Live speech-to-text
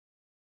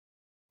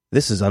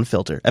This is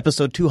Unfiltered,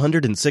 episode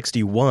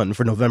 261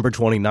 for November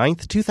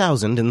 29th,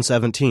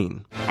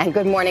 2017. And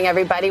good morning,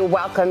 everybody.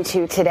 Welcome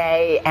to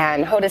Today.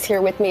 And Hoda's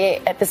here with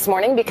me this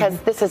morning because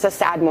this is a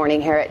sad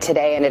morning here at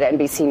Today and at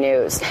NBC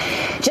News.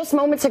 Just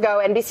moments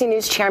ago, NBC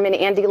News Chairman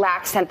Andy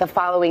Lack sent the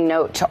following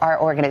note to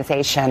our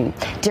organization.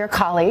 Dear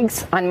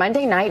colleagues, on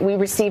Monday night, we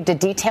received a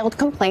detailed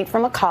complaint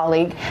from a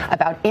colleague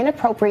about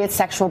inappropriate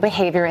sexual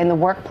behavior in the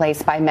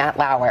workplace by Matt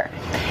Lauer.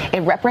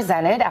 It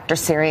represented, after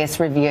serious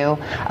review,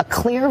 a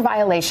clear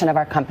violation of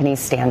our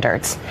company's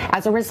standards.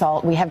 As a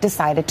result, we have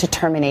decided to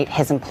terminate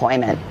his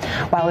employment.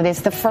 While it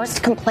is the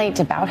first complaint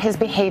about his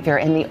behavior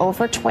in the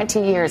over 20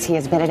 years he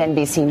has been at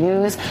NBC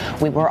News,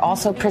 we were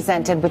also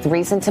presented with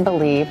reason to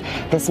believe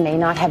this may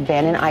not have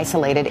been an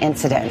isolated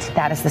incident.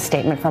 That is the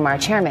statement from our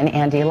chairman,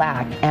 Andy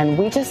Lack. And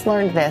we just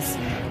learned this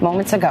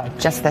moments ago,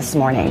 just this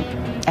morning.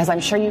 As I'm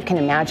sure you can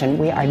imagine,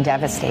 we are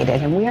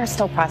devastated and we are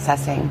still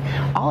processing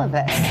all of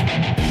this.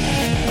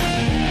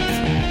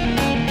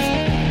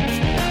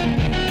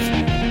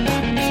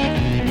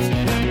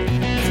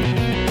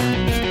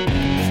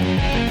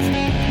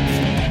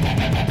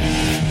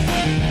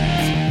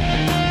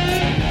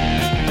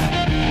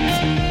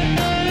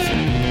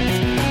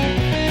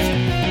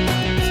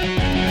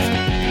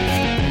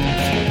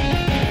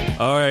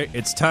 All right,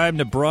 it's time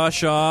to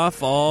brush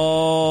off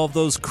all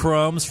those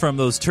crumbs from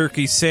those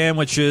turkey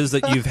sandwiches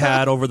that you've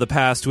had over the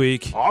past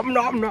week.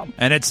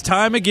 And it's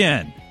time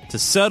again to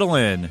settle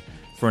in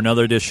for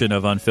another edition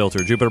of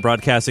Unfiltered, Jupiter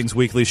Broadcasting's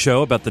weekly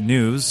show about the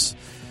news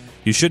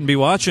you shouldn't be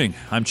watching.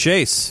 I'm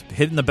Chase.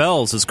 Hitting the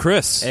bells is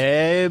Chris.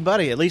 Hey,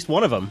 buddy, at least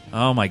one of them.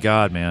 Oh, my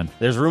God, man.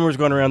 There's rumors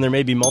going around there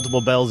may be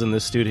multiple bells in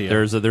this studio.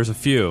 There's a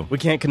few. We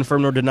can't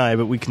confirm nor deny,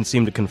 but we can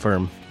seem to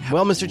confirm.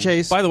 Well, Mr.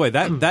 Chase. By the way,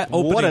 that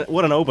opening...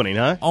 What an opening,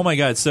 huh? Oh, my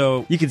God,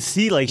 so... You could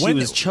see, like, she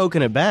was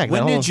choking it back.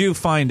 When did you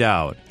find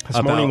out?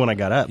 This morning when I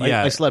got up.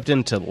 Yeah. I slept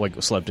until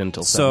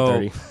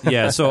 7:30.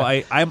 Yeah, so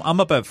I'm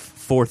up at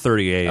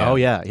 4:30 a.m. Oh,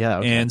 yeah.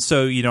 Okay. And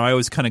so, I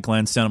always kind of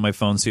glance down at my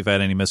phone, see if I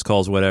had any missed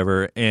calls,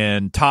 whatever.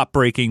 And top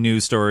breaking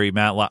news story,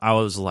 I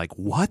was like,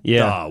 what the?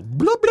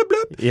 Blah, blah,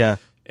 blah. Yeah.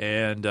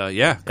 And,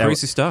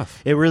 crazy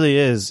stuff. It really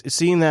is.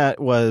 Seeing that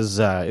was,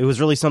 it was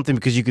really something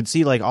because you could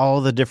see, like,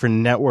 all the different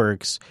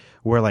networks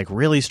were, like,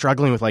 really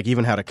struggling with, like,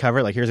 even how to cover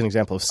it. Like, here's an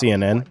example of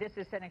CNN. This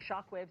is sending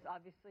shockwaves,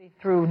 obviously,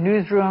 through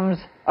newsrooms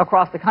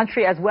across the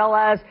country, as well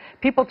as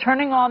people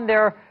turning on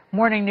their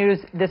morning news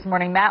this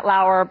morning. Matt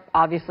Lauer,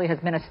 obviously, has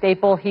been a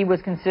staple. He was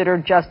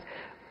considered just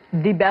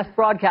the best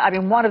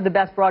one of the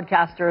best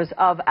broadcasters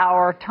of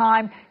our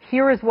time.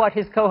 Here is what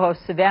his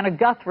co-host, Savannah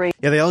Guthrie...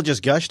 Yeah, they all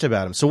just gushed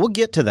about him. So we'll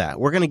get to that.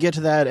 We're going to get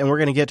to that, and we're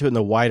going to get to it in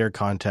the wider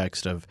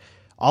context of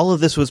all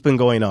of this what's been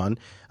going on,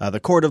 the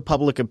court of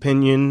public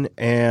opinion,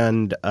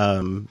 and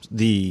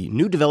the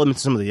new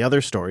developments in some of the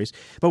other stories.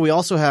 But we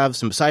also have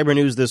some cyber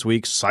news this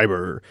week.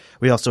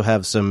 We also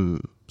have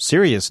some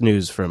serious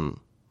news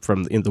from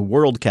in the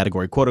world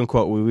category, quote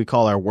unquote, what we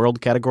call our world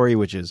category,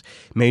 which is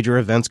major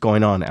events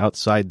going on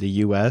outside the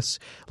U.S.,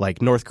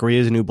 like North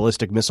Korea's new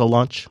ballistic missile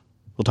launch.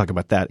 We'll talk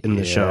about that in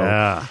the show.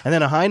 And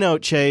then a high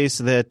note, Chase,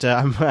 that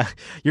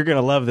you're going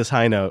to love this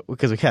high note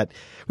because we got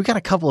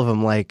a couple of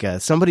them. Like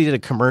somebody did a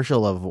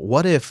commercial of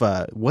what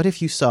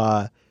if you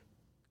saw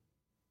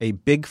a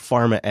Big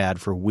Pharma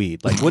ad for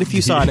weed? Like, what if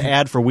you saw an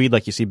ad for weed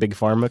like you see Big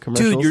Pharma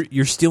commercials? Dude,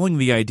 you're stealing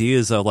the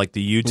ideas of, like,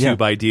 the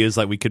YouTube ideas.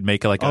 Like, we could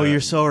make, like, you're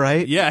so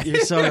right. Yeah. You're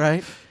so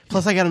right.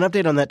 Plus, I got an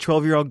update on that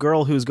 12-year-old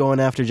girl who's going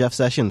after Jeff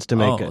Sessions to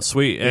make it. Oh,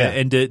 sweet. Yeah.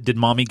 And did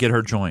Mommy get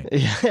her joint?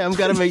 Yeah, I'm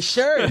going to make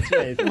sure.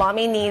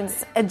 Mommy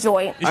needs a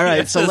joint. All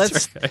right, so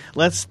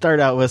let's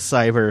start out with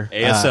cyber.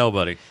 ASL,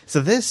 buddy.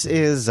 So this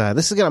is I'm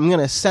going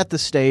to set the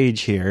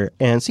stage here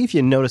and see if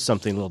you notice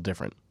something a little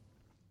different.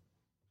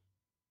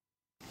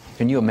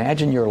 Can you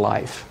imagine your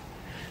life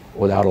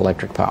without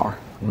electric power?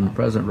 When the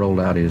president rolled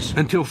out his...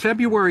 Until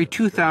February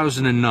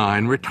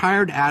 2009,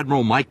 retired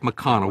Admiral Mike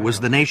McConnell was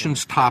the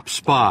nation's top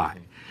spy.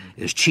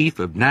 As chief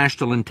of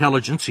national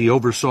intelligence, he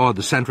oversaw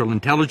the Central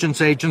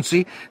Intelligence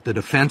Agency, the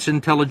Defense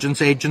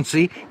Intelligence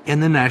Agency,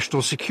 and the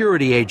National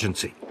Security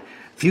Agency.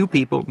 Few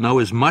people know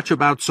as much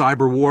about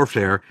cyber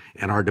warfare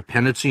and our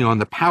dependency on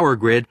the power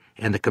grid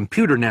and the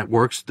computer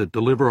networks that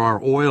deliver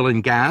our oil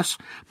and gas,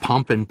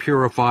 pump and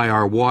purify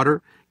our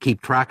water, keep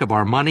track of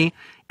our money,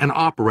 and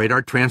operate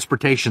our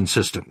transportation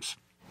systems.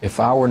 If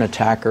I were an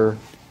attacker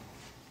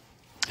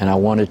and I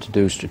wanted to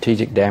do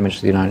strategic damage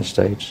to the United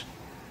States,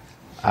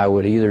 I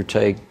would either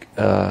take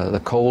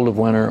the cold of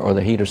winter or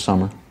the heat of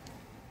summer.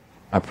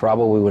 I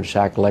probably would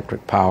attack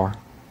electric power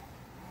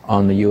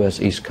on the U.S.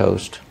 East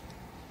Coast,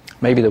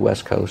 maybe the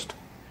West Coast,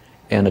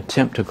 and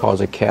attempt to cause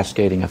a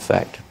cascading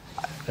effect.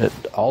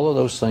 All of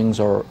those things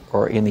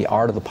are in the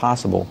art of the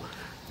possible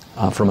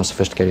from a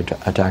sophisticated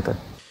attacker.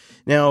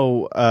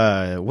 Now,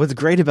 what's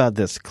great about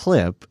this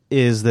clip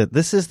is that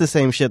this is the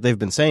same shit they've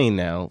been saying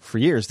now for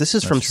years. This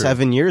is from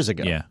 7 years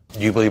ago. Yeah.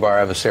 Do you believe our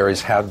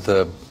adversaries have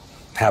the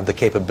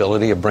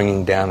capability of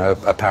bringing down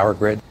a power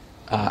grid?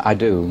 I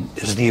do.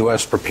 Is the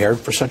U.S. prepared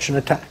for such an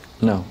attack?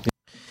 No.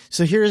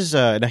 So here's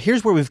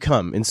where we've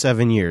come in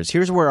 7 years.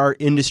 Here's where our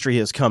industry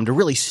has come to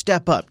really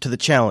step up to the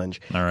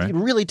challenge. All right.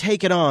 And really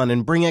take it on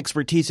and bring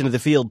expertise into the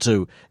field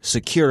to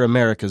secure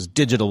America's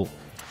digital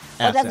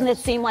Well, doesn't it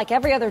seem like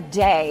every other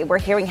day we're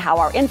hearing how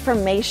our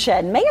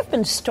information may have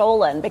been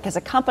stolen because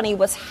a company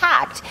was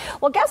hacked?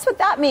 Well, guess what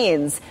that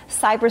means?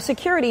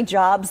 Cybersecurity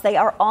jobs, they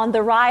are on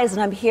the rise,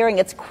 and I'm hearing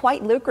it's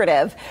quite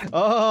lucrative.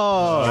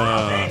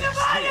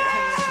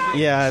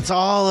 Yeah, it's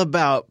all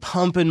about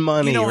pumping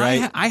money,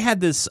 right? I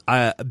had this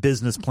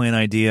business plan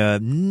idea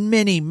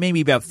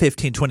maybe about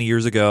 15, 20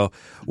 years ago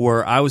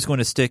where I was going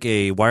to stick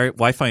a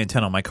Wi-Fi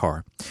antenna on my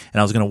car, and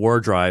I was going to war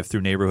drive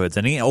through neighborhoods.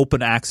 Any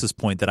open access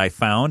point that I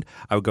found,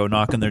 I would go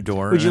knock on their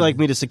door. Would you like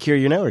me to secure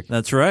your network?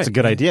 That's right. It's a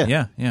good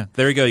idea. Yeah.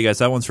 There you go, you guys.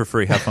 That one's for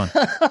free. Have fun.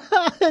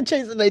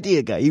 Chase an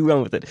idea, guy. You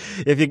run with it.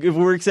 If it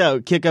works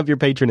out, kick up your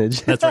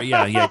patronage. That's right.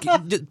 Yeah.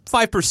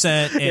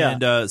 5%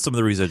 and some of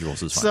the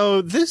residuals is fine.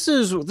 So this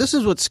is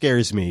what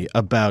scares me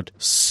about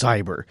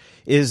cyber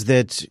is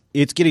that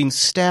it's getting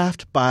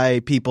staffed by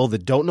people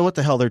that don't know what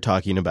the hell they're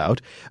talking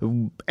about,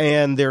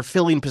 and they're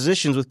filling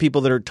positions with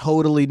people that are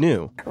totally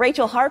new.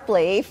 Rachel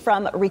Harpley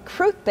from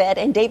RecruitBit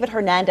and David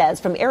Hernandez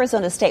from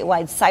Arizona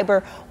Statewide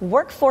Cyber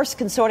Workforce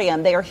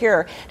Consortium. They are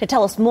here to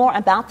tell us more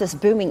about this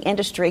booming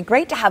industry.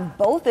 Great to have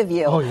both of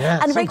you. Oh, yeah.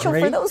 And So Rachel,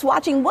 great. for those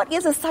watching, what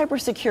is a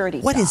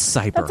cybersecurity What job? is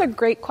cyber? That's a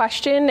great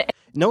question.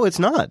 No, it's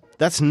not.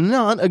 That's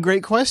not a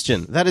great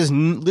question. That is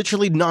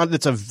literally not.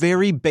 That's a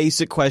very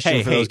basic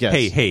question for those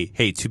guys.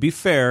 Hey, to be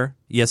fair,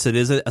 yes, it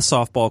is a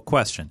softball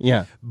question.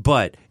 Yeah.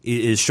 But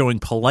it is showing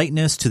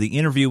politeness to the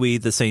interviewee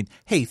that's saying,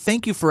 hey,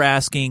 thank you for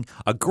asking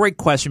a great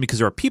question because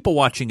there are people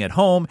watching at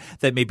home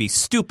that may be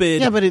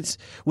stupid. Yeah, but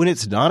when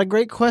it's not a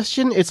great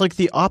question, it's like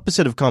the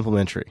opposite of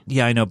complimentary.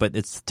 Yeah, I know, but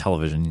it's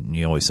television.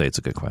 You always say it's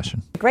a good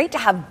question. Great to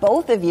have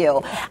both of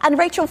you. And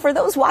Rachel, for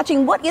those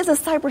watching, what is a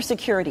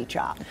cybersecurity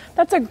job?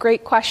 That's a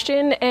great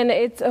question, and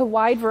it's a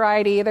wide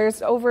variety.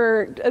 There's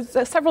over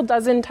several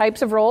dozen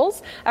types of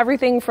roles,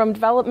 everything from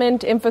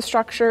development,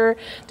 infrastructure,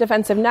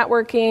 defensive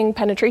networking,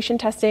 penetration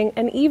testing,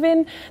 and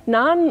even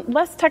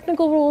less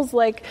technical roles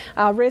like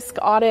risk,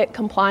 audit,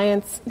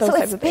 compliance, those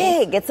types of things.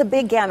 So it's big. It's a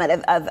big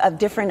gamut of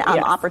different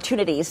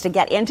opportunities to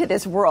get into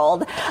this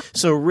world.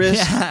 So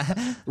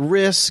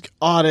risk,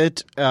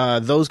 audit,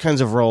 those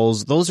kinds of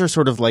roles, those are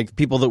sort of like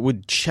people that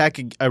would check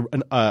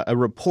a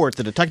report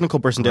that a technical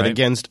person did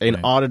against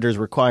an auditor's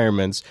requirements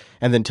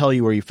and then tell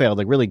you where you failed,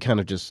 like really kind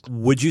of just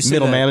would you say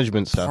middle that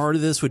management stuff. Part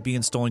of this would be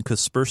installing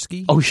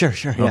Kaspersky? Oh, sure.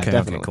 Yeah, Okay,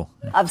 definitely. cool.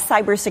 Of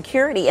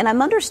cybersecurity. And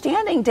I'm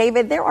understanding,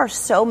 David, there are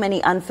so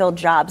many unfilled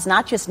jobs,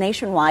 not just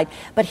nationwide,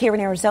 but here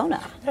in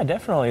Arizona. Yeah,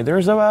 definitely.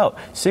 There's about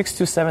 6,000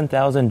 to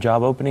 7,000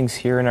 job openings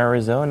here in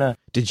Arizona.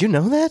 Did you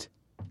know that?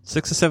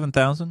 6,000 to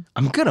 7,000?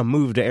 I'm going to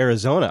move to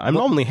Arizona. I'm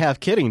only half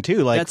kidding,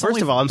 too. Like, That's first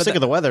only- of all, I'm but sick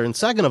of the weather. And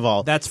second of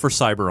all, That's for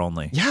cyber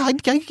only. yeah, I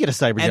could get a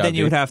cyber job. And then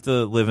you would dude. have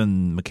to live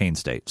in McCain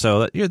State.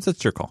 So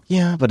that's your call.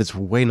 Yeah, but it's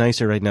way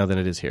nicer right now than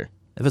it is here.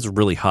 If it's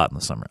really hot in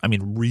the summer. I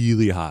mean,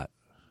 really hot.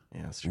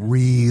 Yeah, that's true.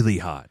 Really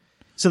hot.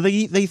 So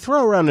they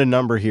throw around a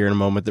number here in a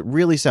moment that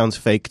really sounds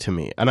fake to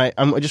me, and I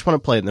just want to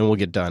play it and then we'll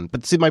get done.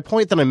 But see, my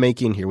point that I'm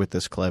making here with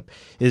this clip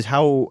is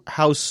how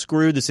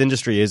screwed this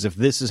industry is if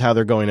this is how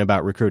they're going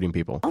about recruiting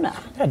people. Oh, no.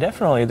 Yeah,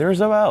 definitely. There's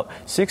about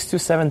 6,000 to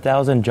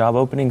 7,000 job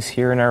openings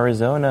here in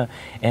Arizona,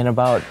 and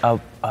about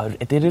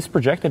it is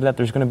projected that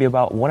there's going to be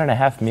about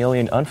 1.5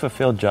 million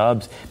unfulfilled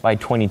jobs by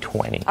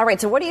 2020. All right,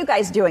 so what are you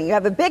guys doing? You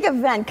have a big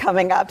event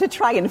coming up to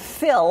try and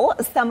fill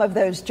some of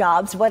those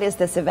jobs. What is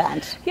this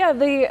event? Yeah,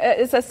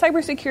 it's a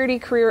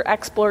cybersecurity career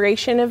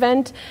exploration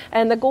event,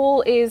 and the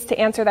goal is to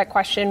answer that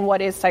question,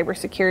 what is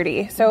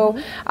cybersecurity? So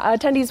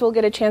attendees will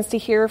get a chance to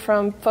hear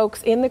from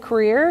folks in the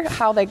career,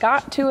 how they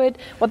got to it,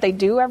 what they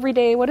do every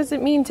day, what does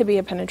it mean to be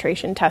a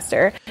penetration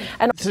tester.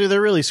 And So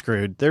they're really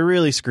screwed. They're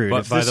really screwed.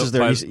 But If this is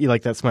their, you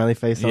like that smiley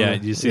face? on Yeah, there?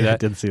 did you see Yeah, that? I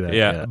did see that.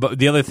 Yeah, but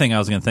the other thing I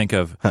was going to think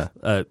of,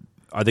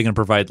 are they going to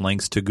provide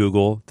links to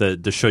Google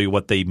to show you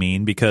what they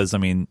mean? Because, I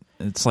mean,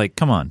 it's like,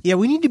 come on. Yeah,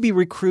 we need to be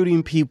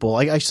recruiting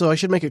people. So I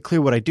should make it clear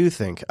what I do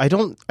think. I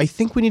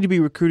think we need to be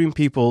recruiting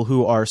people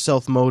who are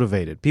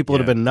self-motivated. People that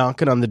have been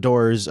knocking on the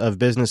doors of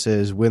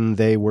businesses when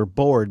they were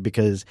bored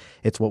because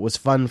it's what was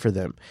fun for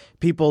them.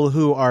 People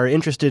who are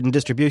interested in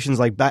distributions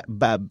like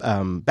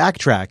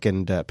Backtrack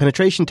and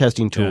penetration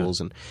testing tools.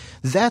 And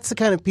that's the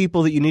kind of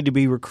people that you need to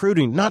be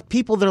recruiting, not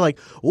people that are like,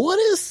 what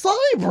is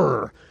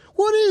cyber?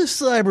 What is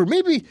cyber?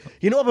 Maybe,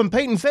 I've been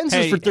painting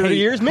fences for 30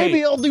 years.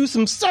 Maybe I'll do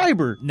some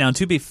cyber. Now,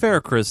 to be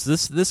fair, Chris,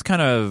 this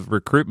kind of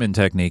recruitment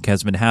technique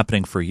has been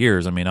happening for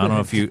years. I mean, I don't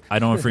know if you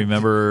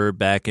remember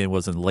back in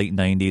the late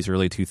 90s,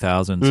 early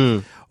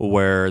 2000s,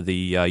 where the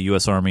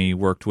U.S. Army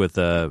worked with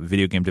a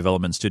video game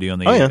development studio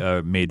and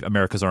they made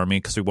America's Army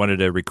because we wanted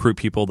to recruit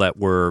people that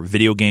were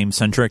video game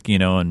centric,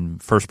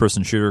 and first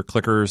person shooter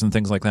clickers and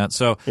things like that.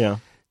 So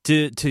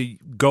to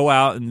go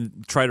out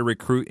and try to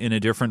recruit in a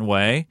different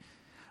way.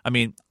 I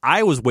mean,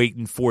 I was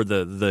waiting for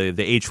the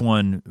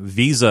H-1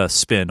 visa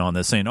spin on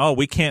this, saying, "Oh,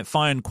 we can't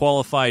find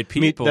qualified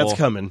people." That's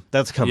coming.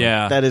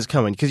 Yeah. That is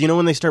coming. Because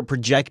when they start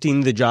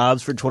projecting the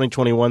jobs for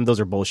 2021, those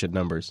are bullshit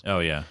numbers. Oh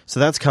yeah. So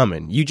that's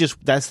coming.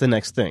 That's the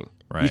next thing.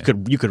 Right.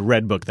 You could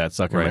red book that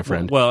sucker, Right. my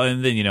friend. Well,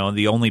 and then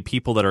the only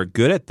people that are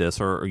good at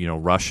this are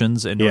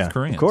Russians and North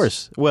Koreans. Of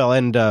course. Well,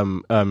 and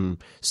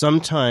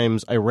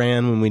sometimes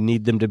Iran when we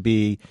need them to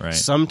be. Right.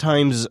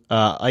 Sometimes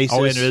ISIS.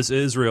 Oh, and it is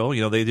Israel.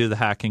 They do the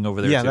hacking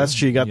over there. Yeah, too. that's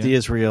true. You got the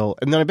Israel,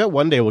 and then I bet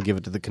one day we'll give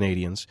it to the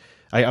Canadians.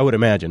 I would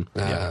imagine.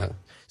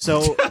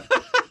 So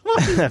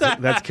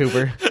that's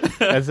Cooper.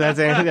 That's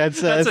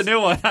a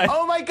new one.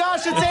 Oh my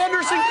gosh, it's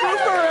Anderson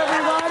Cooper,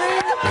 everybody!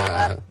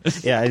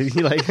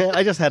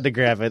 I just had to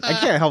grab it. I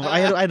can't help it. I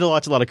had to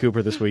watch a lot of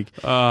Cooper this week.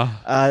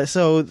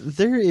 So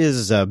there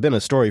is been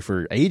a story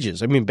for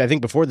ages. I mean, I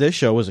think before this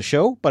show was a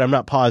show, but I'm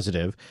not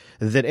positive,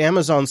 that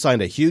Amazon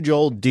signed a huge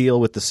old deal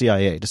with the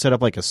CIA to set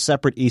up like a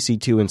separate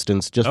EC2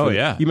 instance. You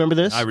remember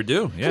this? I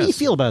do, yes. How do you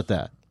feel about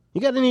that?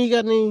 You got any?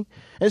 And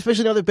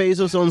especially now that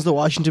Bezos owns the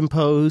Washington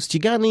Post, you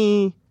got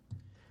any?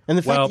 And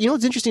the fact,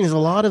 what's interesting is a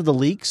lot of the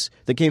leaks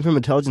that came from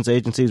intelligence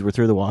agencies were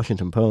through the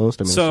Washington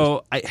Post. I mean,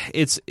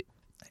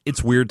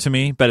 it's weird to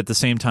me, but at the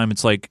same time,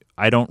 it's like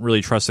I don't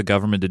really trust the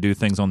government to do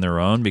things on their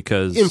own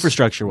because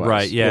infrastructure-wise,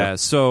 right? Yeah.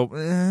 So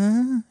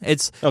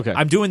it's okay.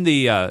 I'm doing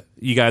the I'm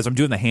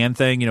doing the hand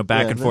thing,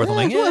 back and forth. I'm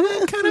like,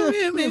 kind of.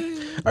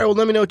 All right, well,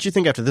 let me know what you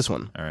think after this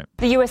one. All right.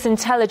 The U.S.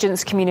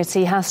 intelligence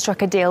community has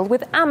struck a deal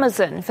with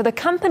Amazon for the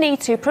company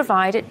to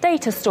provide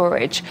data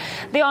storage.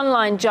 The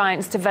online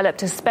giants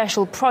developed a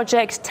special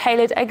project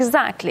tailored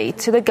exactly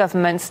to the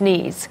government's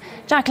needs.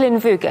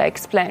 Jacqueline Vuga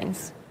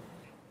explains.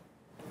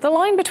 The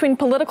line between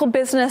political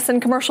business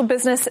and commercial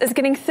business is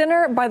getting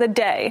thinner by the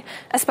day,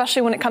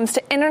 especially when it comes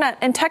to internet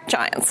and tech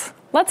giants.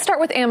 Let's start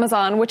with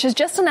Amazon, which has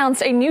just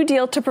announced a new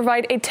deal to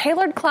provide a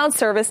tailored cloud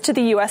service to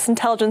the U.S.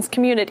 intelligence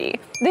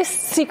community. This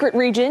secret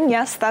region,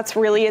 yes, that's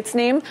really its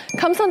name,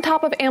 comes on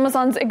top of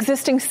Amazon's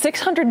existing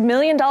 $600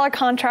 million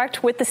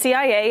contract with the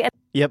CIA.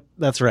 Yep,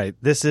 that's right.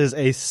 This is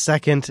a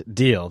second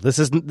deal. This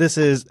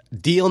is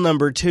deal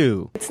number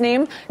 2. Its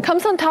name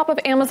comes on top of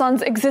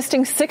Amazon's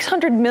existing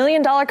 $600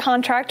 million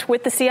contract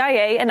with the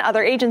CIA and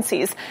other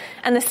agencies.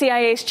 And the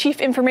CIA's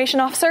chief information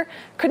officer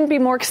couldn't be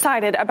more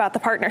excited about the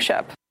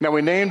partnership. Now,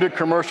 we named it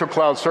Commercial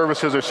Cloud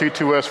Services, or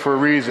C2S, for a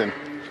reason.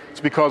 It's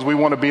because we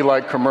want to be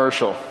like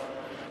commercial.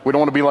 We don't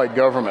want to be like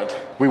government.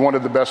 We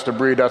wanted the best of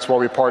breed. That's why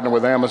we partnered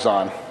with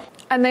Amazon.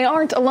 And they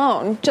aren't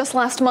alone. Just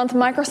last month,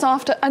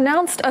 Microsoft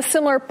announced a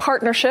similar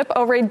partnership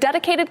over a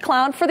dedicated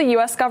cloud for the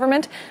U.S.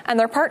 government and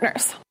their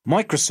partners.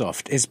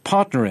 Microsoft is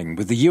partnering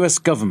with the U.S.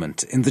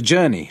 government in the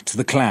journey to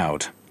the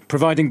cloud,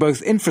 providing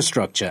both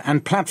infrastructure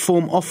and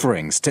platform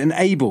offerings to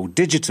enable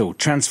digital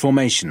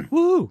transformation.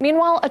 Woo.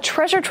 Meanwhile, a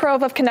treasure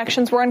trove of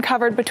connections were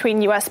uncovered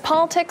between U.S.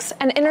 politics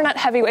and internet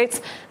heavyweights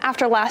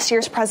after last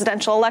year's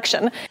presidential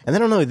election. And I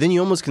don't know, then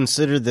you almost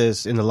consider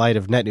this in the light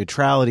of net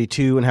neutrality,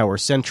 too, and how we're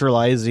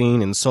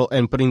centralizing and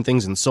putting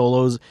things in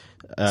silos,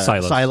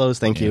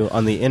 thank you,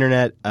 on the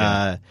internet.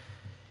 Yeah.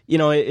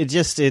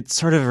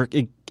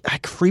 It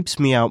creeps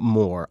me out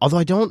more. Although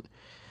I don't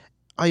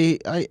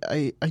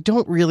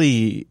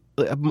really...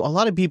 A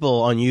lot of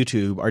people on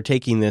YouTube are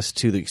taking this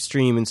to the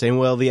extreme and saying,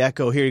 well, the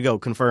Echo, here you go,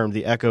 confirmed,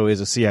 the Echo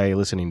is a CIA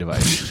listening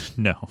device.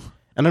 No.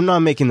 And I'm not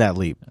making that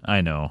leap.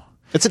 I know.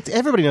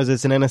 Everybody knows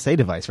it's an NSA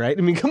device, right?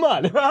 I mean, come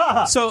on.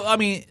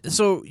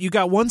 So you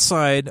got one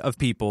side of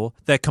people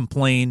that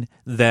complain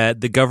that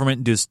the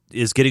government is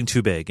getting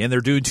too big and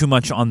they're doing too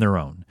much on their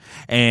own.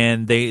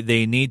 And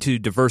they need to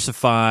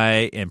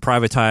diversify and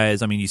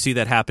privatize. I mean, you see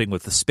that happening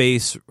with the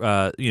space,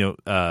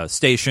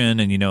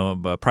 station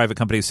and, private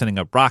companies sending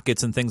up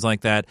rockets and things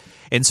like that.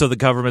 And so the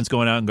government's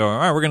going out and going, all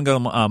right, we're going to go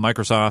to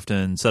Microsoft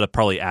and set up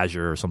probably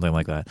Azure or something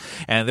like that.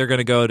 And they're going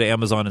to go to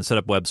Amazon and set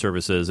up web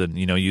services and,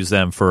 use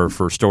them for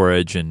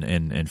storage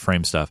and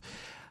frame stuff.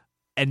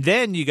 And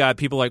then you got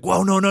people like,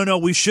 whoa, no,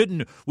 we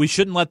shouldn't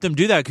let them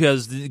do that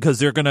because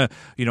they're going to,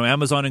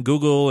 Amazon and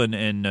Google and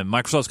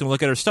Microsoft's going to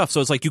look at our stuff.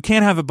 So it's like you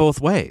can't have it both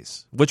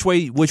ways. Which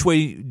way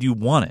do you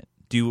want it?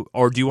 Do you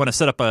want to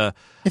set up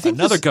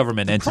another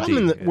government entity?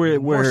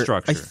 More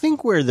structure. I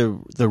think where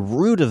the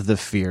root of the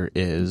fear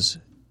is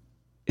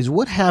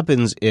what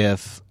happens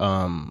if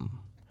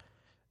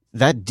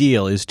that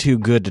deal is too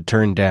good to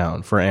turn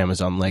down for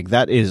Amazon. Like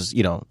that is, a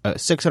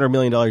 $600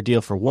 million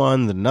deal for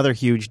one, then another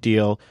huge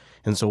deal.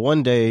 And so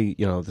one day,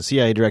 the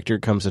CIA director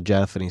comes to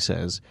Jeff and he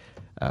says,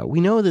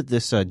 we know that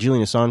this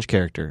Julian Assange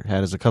character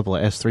has a couple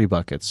of S3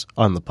 buckets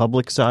on the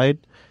public side.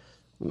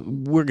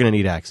 We're going to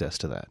need access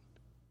to that.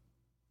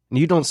 And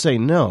you don't say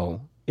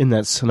no in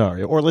that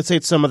scenario. Or let's say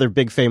it's some other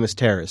big famous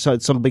terrorist, so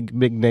it's some big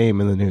name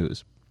in the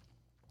news.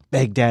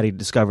 Baghdadi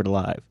discovered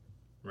alive.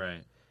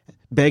 Right.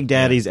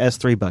 Baghdadi's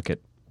S3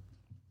 bucket.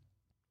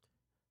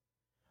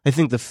 I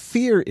think the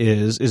fear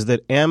is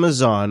that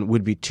Amazon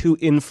would be too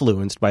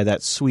influenced by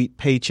that sweet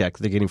paycheck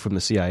they're getting from the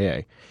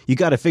CIA. You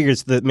got to figure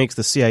that makes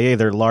the CIA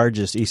their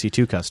largest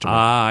EC2 customer.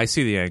 I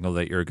see the angle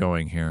that you're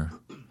going here.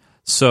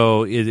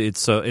 So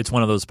it's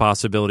one of those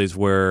possibilities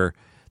where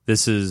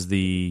this is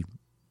the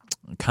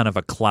kind of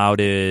a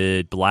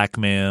clouded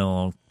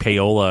blackmail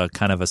payola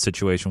kind of a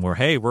situation where,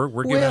 hey, we're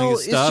giving you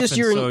stuff, and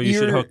so you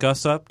should hook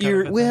us up.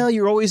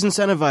 You're always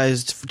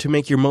incentivized to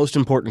make your most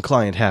important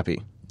client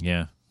happy.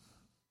 Yeah.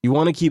 You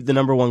want to keep the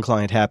number one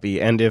client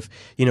happy, and if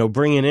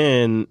bringing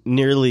in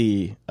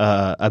nearly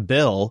a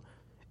bill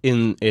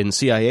in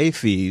CIA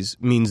fees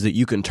means that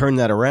you can turn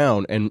that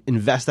around and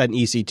invest that in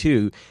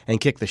EC2 and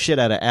kick the shit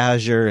out of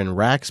Azure and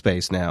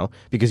Rackspace now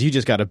because you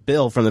just got a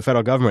bill from the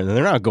federal government and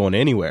they're not going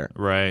anywhere.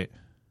 Right.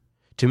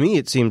 To me,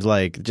 it seems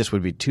like it just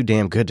would be too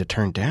damn good to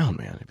turn down,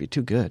 man. It'd be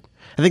too good.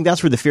 I think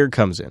that's where the fear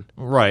comes in.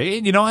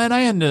 Right. And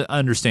I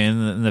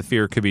understand that the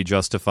fear could be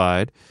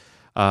justified.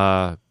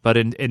 But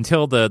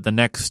until the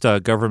next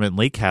government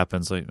leak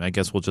happens, I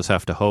guess we'll just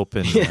have to hope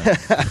and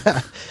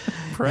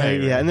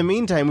pray. Yeah. In the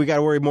meantime, we got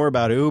to worry more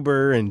about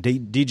Uber and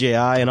DJI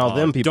and all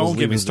them people. Don't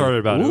get me started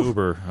about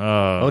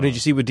Uber. Did you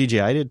see what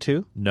DJI did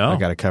too? No, I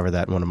got to cover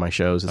that in one of my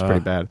shows. It's pretty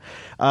bad.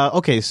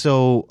 Okay,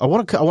 so I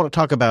want to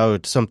talk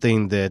about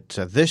something that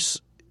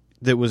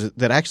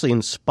that actually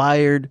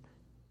inspired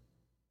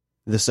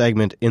the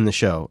segment in the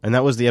show, and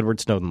that was the Edward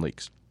Snowden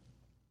leaks.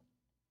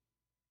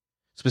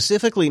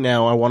 Specifically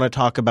now, I want to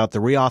talk about the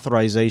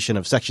reauthorization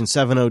of Section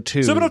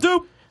 702.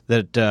 702!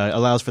 That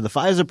allows for the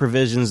FISA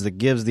provisions that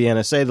gives the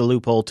NSA the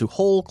loophole to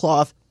whole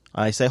cloth,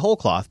 I say whole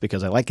cloth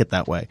because I like it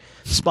that way,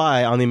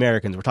 spy on the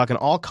Americans. We're talking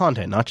all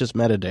content, not just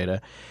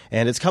metadata.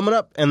 And it's coming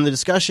up, and the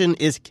discussion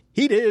is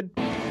heated.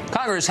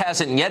 Congress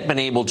hasn't yet been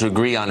able to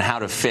agree on how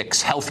to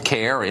fix health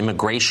care,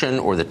 immigration,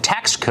 or the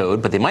tax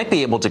code, but they might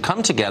be able to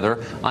come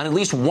together on at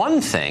least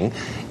one thing,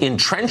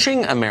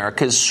 entrenching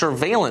America's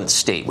surveillance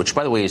state, which,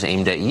 by the way, is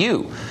aimed at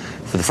you.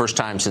 For the first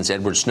time since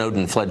Edward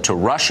Snowden fled to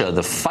Russia,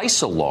 the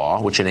FISA law,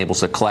 which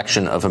enables the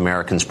collection of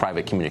Americans'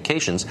 private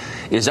communications,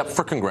 is up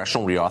for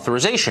congressional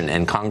reauthorization,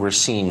 and Congress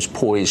seems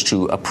poised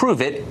to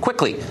approve it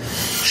quickly.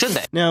 Should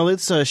they? Now,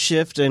 let's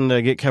shift and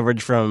get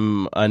coverage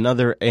from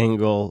another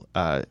angle.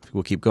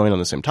 We'll keep going on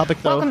the same topic,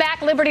 though. Welcome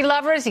back, Liberty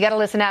lovers. You got to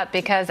listen up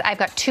because I've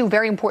got two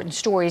very important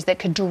stories that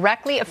could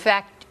directly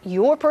affect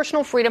your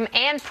personal freedom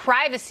and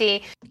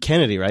privacy.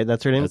 Kennedy, right?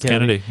 That's her name? That's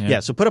Kennedy.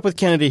 Yeah, so put up with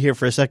Kennedy here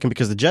for a second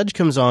because the judge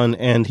comes on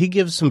and he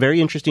gives some very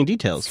interesting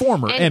details.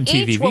 Former and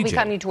MTV each will VJ. be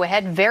coming to a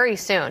head very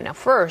soon. Now,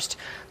 first,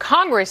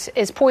 Congress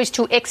is poised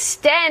to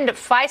extend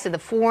FISA, the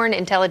Foreign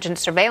Intelligence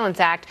Surveillance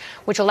Act,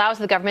 which allows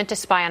the government to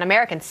spy on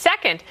Americans.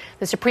 Second,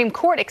 the Supreme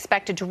Court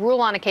expected to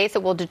rule on a case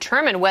that will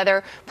determine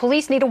whether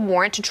police need a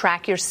warrant to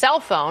track your cell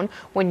phone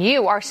when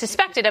you are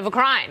suspected of a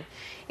crime.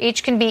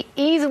 Each can be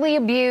easily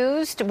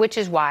abused, which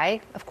is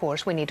why, of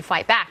course, we need to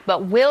fight back.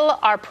 But will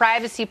our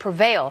privacy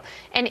prevail?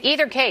 In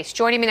either case,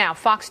 joining me now,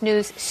 Fox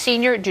News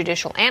senior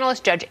judicial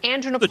analyst, Judge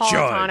Andrew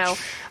Napolitano.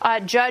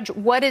 Judge,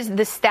 what is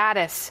the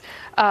status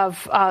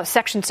of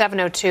Section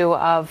 702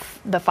 of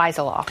the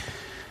FISA law?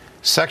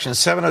 Section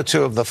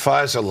 702 of the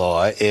FISA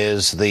law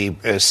is the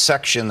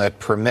section that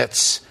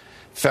permits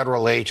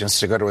federal agents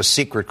to go to a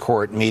secret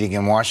court meeting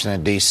in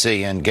Washington,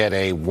 D.C. and get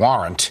a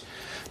warrant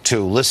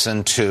to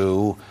listen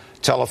to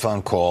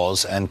telephone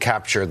calls and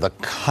capture the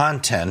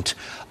content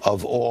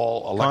of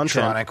all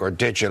electronic or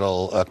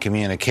digital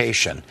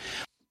communication.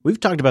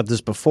 We've talked about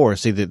this before.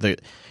 See,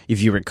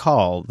 if you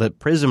recall, the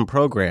PRISM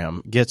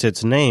program gets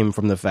its name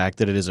from the fact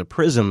that it is a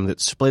prism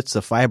that splits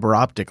the fiber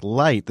optic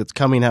light that's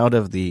coming out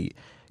of the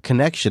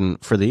connection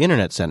for the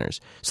internet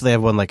centers. So they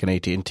have one like an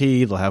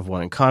AT&T, they'll have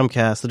one in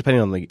Comcast,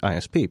 depending on the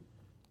ISP.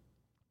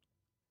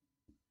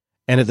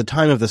 And at the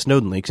time of the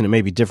Snowden leaks, and it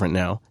may be different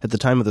now, at the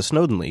time of the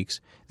Snowden leaks,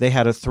 they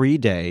had a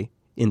 3-day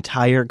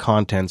entire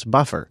contents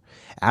buffer.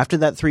 After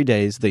that 3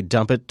 days, they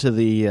dump it to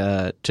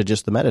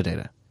just the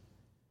metadata.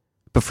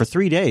 But for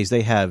 3 days,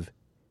 they have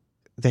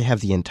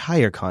the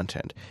entire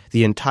content,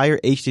 the entire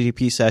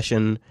HTTP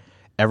session,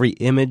 every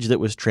image that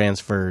was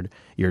transferred,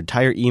 your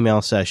entire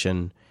email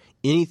session,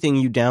 anything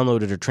you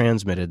downloaded or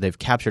transmitted. They've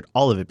captured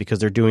all of it because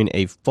they're doing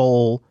a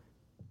full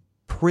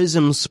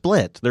prism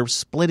split. They're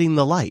splitting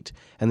the light,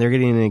 and they're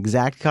getting an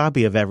exact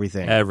copy of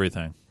everything.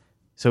 Everything.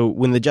 So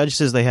when the judge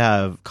says they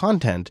have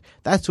content,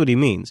 that's what he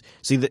means.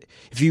 See,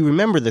 if you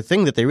remember, the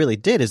thing that they really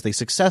did is they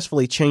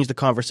successfully changed the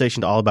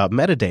conversation to all about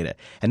metadata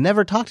and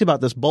never talked about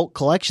this bulk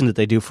collection that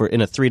they do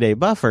in a 3-day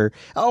buffer.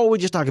 Oh, we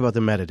just talk about the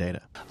metadata.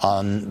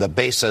 On the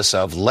basis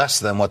of less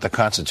than what the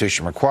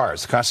Constitution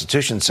requires. The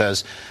Constitution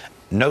says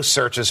no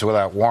searches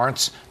without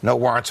warrants, no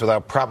warrants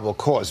without probable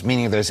cause,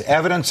 meaning there's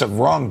evidence of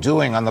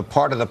wrongdoing on the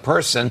part of the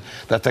person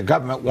that the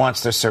government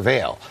wants to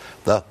surveil.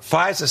 The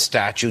FISA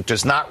statute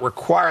does not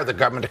require the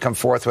government to come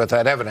forth with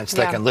that evidence.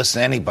 They can listen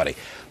to anybody.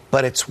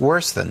 But it's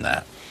worse than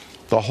that.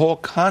 The whole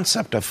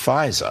concept of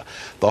FISA,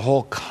 the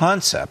whole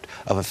concept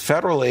of a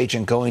federal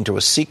agent going to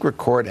a secret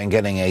court and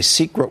getting a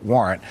secret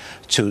warrant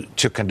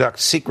to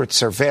conduct secret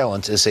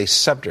surveillance is a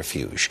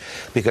subterfuge.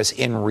 Because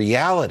in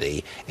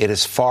reality, it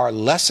is far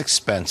less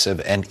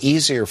expensive and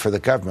easier for the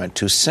government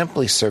to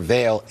simply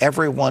surveil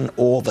everyone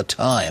all the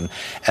time.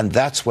 And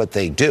that's what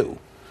they do.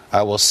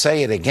 I will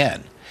say it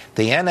again.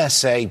 the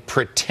NSA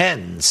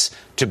pretends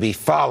to be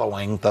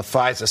following the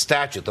FISA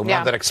statute, the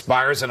one that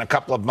expires in a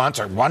couple of months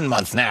or 1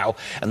 month now,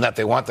 and that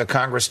they want the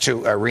Congress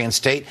to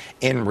reinstate.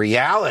 In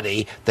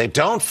reality, they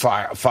don't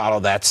follow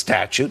that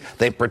statute.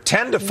 They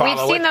pretend to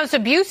follow it. We've seen those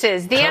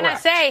abuses. The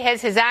Correct. NSA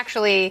has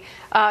actually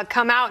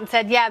come out and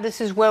said, yeah,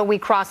 this is where we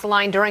crossed the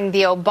line during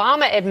the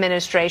Obama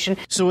administration.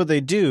 So what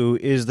they do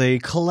is they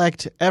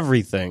collect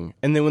everything.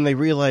 And then when they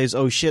realize,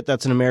 oh, shit,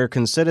 that's an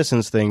American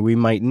citizens thing, we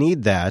might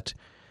need that,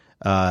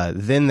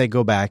 then they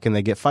go back and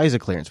they get FISA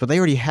clearance. But they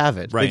already have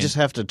it. Right. They just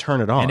have to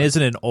turn it on. And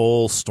isn't it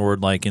all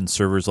stored like in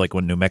servers like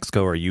in New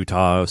Mexico or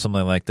Utah or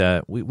something like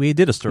that? We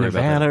did a story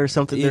about that. Nevada or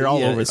something. They're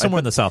all over. Somewhere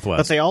in the Southwest.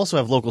 But they also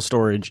have local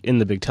storage in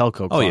the big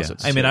telco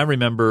closets. Oh, yeah. I mean, I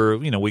remember,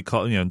 we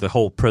call, the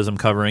whole Prism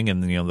covering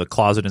and, the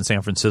closet in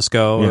San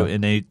Francisco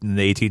in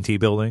the AT&T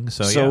building.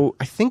 So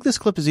I think this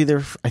clip is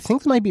I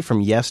think it might be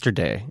from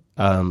yesterday.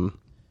 And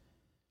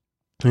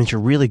it's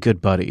your really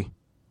good buddy,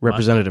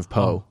 Representative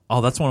Poe.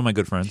 Oh, that's one of my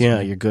good friends.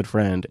 Yeah, your good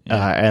friend.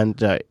 Yeah.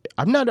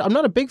 I'm not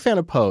a big fan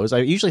of Poe's. I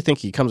usually think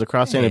he comes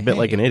across a bit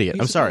like an idiot.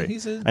 I'm sorry.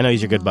 I know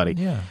he's your good buddy.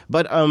 Yeah.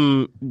 But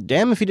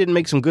damn if he didn't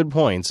make some good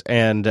points.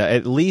 And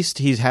at least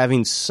he's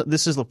having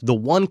this is the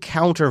one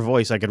counter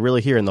voice I could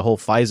really hear in the whole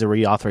FISA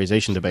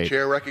reauthorization debate. The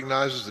chair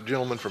recognizes the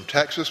gentleman from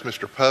Texas,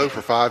 Mr. Poe,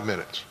 for 5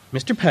 minutes.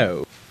 Mr.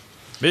 Poe.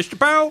 Mr.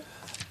 Poe.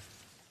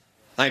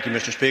 Thank you,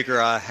 Mr. Speaker.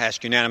 I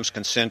ask unanimous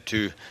consent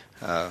to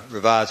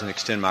revise and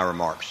extend my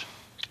remarks.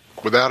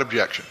 Without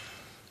objection.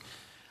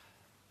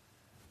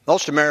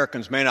 Most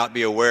Americans may not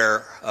be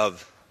aware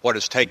of what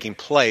is taking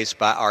place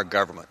by our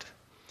government.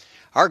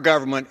 Our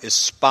government is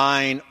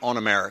spying on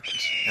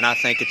Americans, and I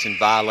think it's in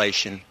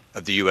violation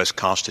of the U.S.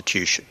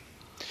 Constitution.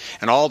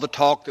 And all the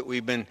talk that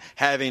we've been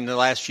having the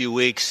last few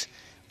weeks,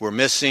 we're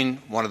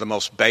missing one of the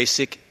most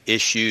basic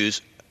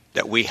issues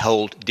that we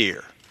hold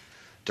dear,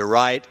 the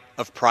right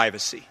of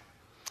privacy.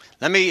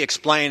 Let me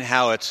explain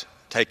how it's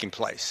taking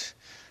place.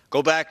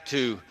 Go back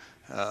to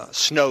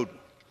Snowden.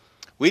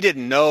 We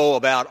didn't know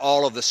about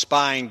all of the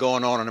spying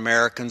going on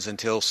Americans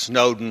until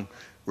Snowden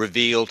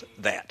revealed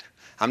that.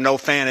 I'm no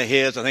fan of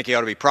his. I think he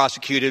ought to be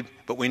prosecuted,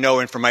 but we know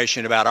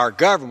information about our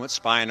government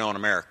spying on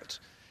Americans.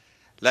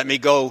 Let me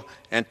go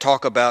and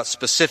talk about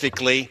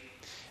specifically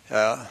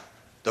the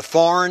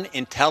Foreign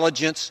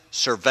Intelligence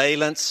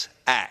Surveillance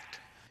Act.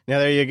 Now,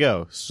 there you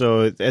go.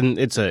 So, and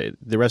it's the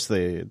rest of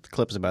the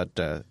clip is about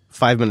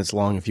 5 minutes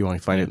long if you want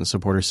to find it in the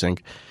supporter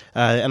sync.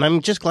 And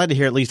I'm just glad to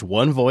hear at least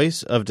one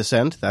voice of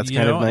dissent. That's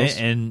kind of nice.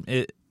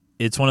 And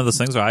it's one of those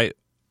things where I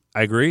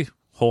agree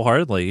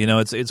wholeheartedly.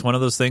 It's one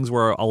of those things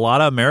where a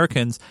lot of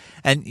Americans,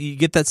 and you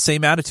get that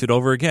same attitude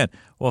over again.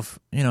 Well, if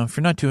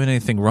you're not doing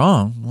anything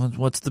wrong,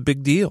 what's the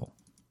big deal?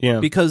 Yeah.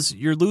 Because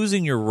you're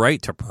losing your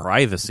right to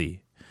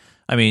privacy.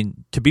 I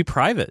mean, to be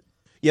private.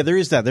 Yeah, there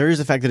is that. There is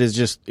the fact that it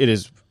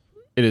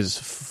is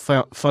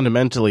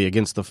fundamentally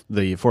against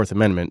the Fourth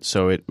Amendment,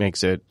 so it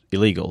makes it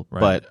illegal.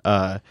 Right.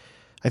 But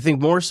I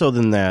think more so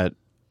than that,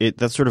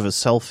 that's sort of a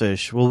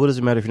selfish, well, what does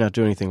it matter if you're not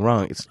doing anything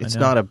wrong? It's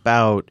not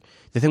about,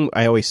 the thing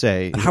I always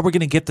say. How are we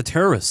going to get the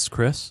terrorists,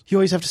 Chris? You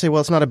always have to say, well,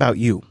 it's not about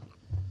you.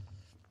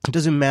 It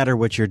doesn't matter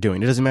what you're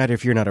doing. It doesn't matter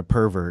if you're not a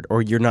pervert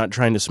or you're not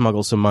trying to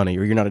smuggle some money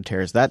or you're not a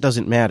terrorist. That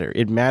doesn't matter.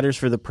 It matters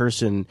for the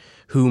person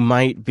who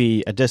might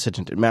be a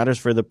dissident. It matters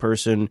for the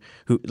person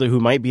who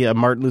might be a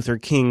Martin Luther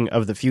King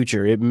of the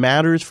future. It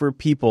matters for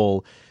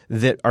people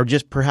that are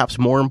just perhaps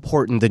more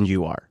important than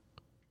you are.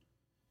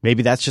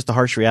 Maybe that's just the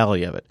harsh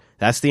reality of it.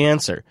 That's the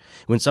answer.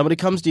 When somebody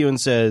comes to you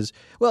and says,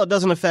 well, it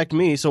doesn't affect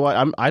me, so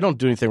I don't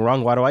do anything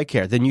wrong, why do I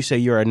care? Then you say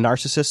you're a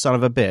narcissist son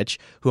of a bitch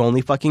who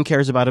only fucking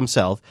cares about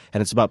himself,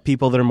 and it's about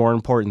people that are more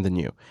important than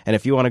you. And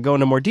if you want to go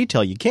into more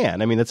detail, you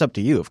can. I mean, that's up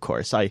to you, of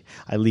course. I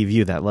leave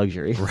you that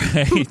luxury.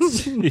 Right.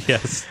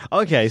 Yes.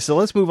 Okay, so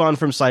let's move on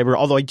from cyber,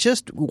 although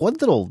one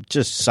little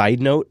side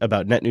note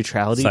about net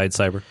neutrality. Side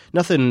cyber.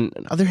 Nothing,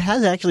 there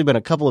has actually been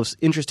a couple of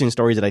interesting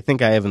stories that I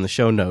think I have in the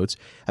show notes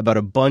about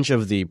a bunch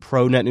of the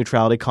pro-net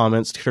neutrality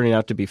comments turning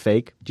out to be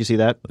fake. Do you see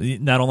that?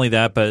 Not only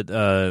that, but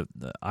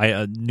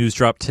news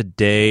dropped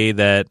today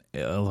that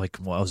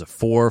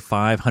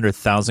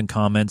 500,000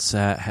 comments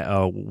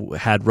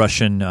had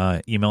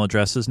Russian email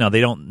addresses. Now,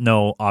 they don't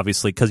know,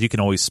 obviously, because you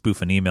can always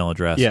spoof an email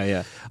address.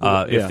 Yeah.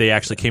 If they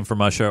actually came from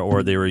Russia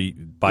or they were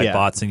by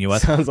bots in the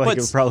U.S. Sounds like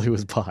it probably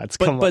was bots.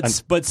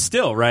 But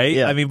still, right?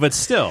 Yeah. I mean, but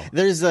still.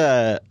 There's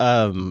so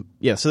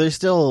there's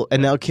still,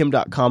 and now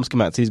Kim.com's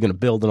come out, so he's going to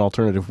build an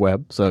alternative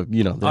web. So, all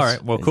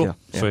right, well, cool.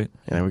 Sweet.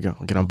 Yeah, there we go.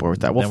 We'll get on board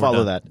with that. We'll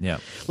follow that. Yeah.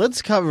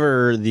 Let's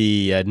cover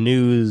the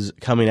news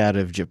coming out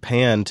of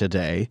Japan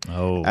today.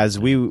 Oh. As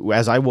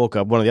I woke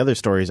up, one of the other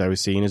stories I was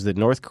seeing is that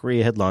North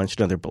Korea had launched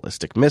another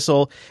ballistic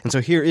missile. And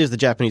so here is the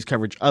Japanese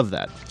coverage of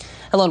that.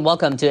 Hello and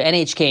welcome to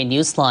NHK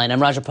Newsline.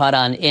 I'm Raja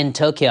Pradhan in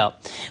Tokyo.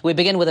 We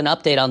begin with an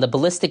update on the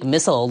ballistic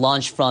missile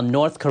launched from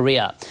North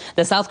Korea.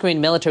 The South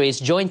Korean military's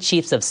Joint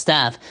Chiefs of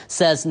Staff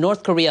says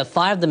North Korea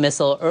fired the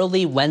missile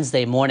early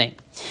Wednesday morning.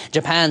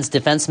 Japan's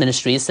defense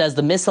ministry says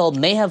the missile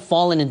may have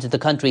fallen into the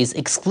country's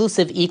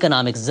exclusive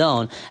economic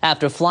zone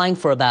after flying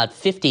for about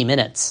 50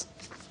 minutes.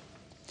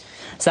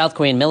 South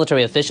Korean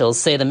military officials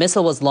say the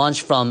missile was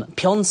launched from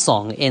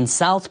Pyeonsong in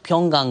South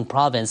Pyeonggang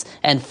province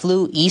and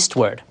flew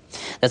eastward.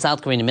 The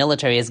South Korean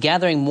military is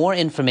gathering more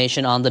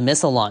information on the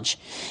missile launch.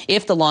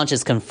 If the launch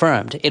is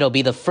confirmed, it'll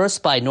be the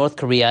first by North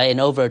Korea in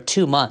over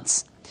 2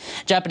 months.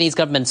 Japanese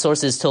government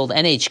sources told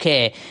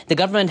NHK the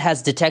government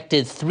has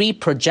detected 3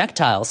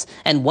 projectiles,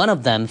 and one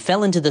of them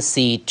fell into the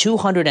sea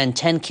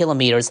 210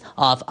 kilometers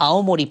off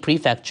Aomori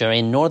Prefecture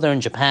in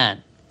northern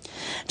Japan.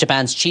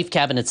 Japan's Chief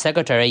Cabinet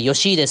Secretary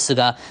Yoshihide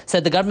Suga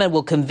said the government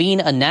will convene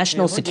a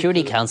National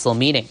Security Council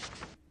meeting.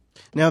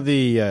 Now,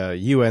 the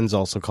UN's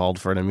also called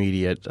for an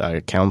immediate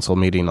council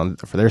meeting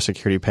for their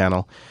security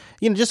panel,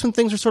 just when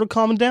things are sort of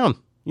calming down.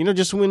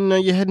 Just when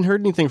you hadn't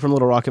heard anything from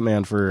Little Rocket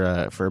Man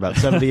for about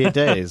 78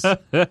 days.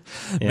 Yeah.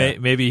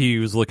 Maybe he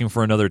was looking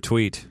for another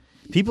tweet.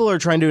 People are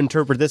trying to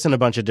interpret this in a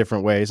bunch of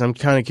different ways. I'm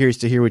kind of curious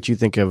to hear what you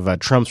think of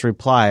Trump's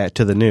reply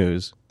to the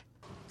news.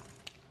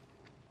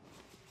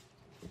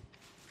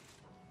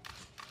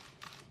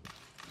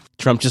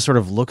 Trump just sort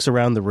of looks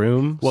around the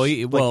room.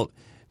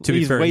 To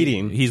be fair,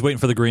 waiting. He's waiting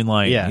for the green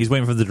light. Yeah. He's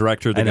waiting for the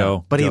director to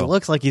go. But he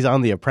looks like he's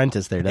on The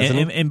Apprentice there,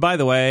 doesn't he? And by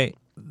the way,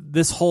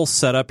 this whole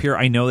setup here,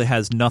 I know it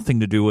has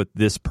nothing to do with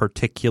this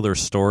particular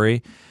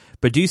story,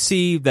 but do you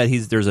see that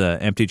there's an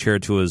empty chair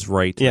to his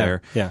right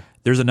there? Yeah.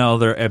 There's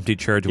another empty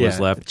chair to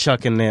his left.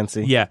 Chuck and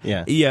Nancy. Yeah.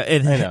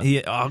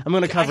 And I'm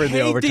going to cover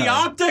the overtime. the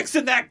optics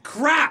in that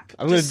crap.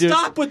 I'm going to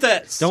stop with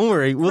this. Don't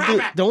worry.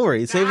 Don't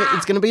worry. Save it.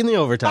 It's going to be in the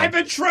overtime. I've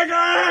been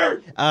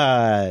triggered.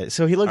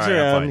 So he looks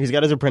around. He's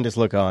got his Apprentice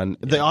look on.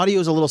 The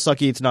audio is a little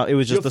sucky. It's not. It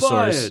was just the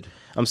source.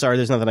 I'm sorry.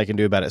 There's nothing I can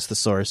do about it. It's the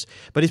source.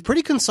 But he's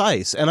pretty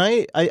concise. And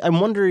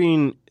I'm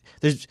wondering.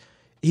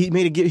 He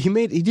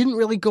didn't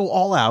really go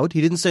all out.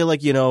 He didn't say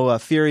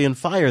fury and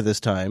fire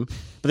this time.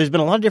 But there's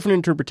been a lot of different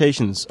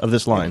interpretations of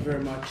this line. Thank you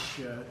very much.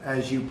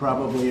 As you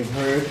probably have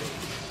heard,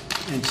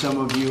 and some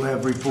of you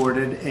have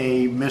reported,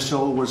 a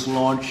missile was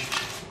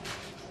launched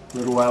a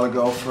little while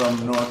ago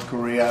from North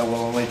Korea. I will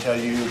only tell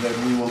you that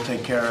we will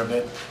take care of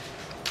it.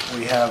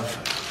 We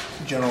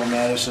have General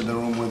Mattis in the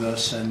room with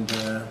us, and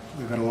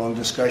we've had a long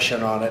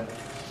discussion on it.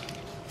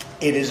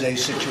 It is a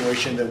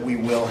situation that we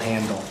will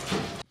handle.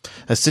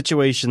 A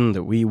situation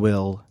that we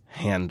will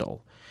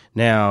handle.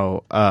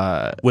 Now,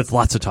 with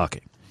lots of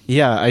talking.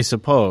 Yeah, I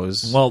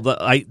suppose. Well,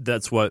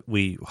 that's what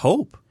we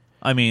hope.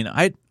 I mean,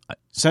 I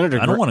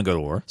don't want to go to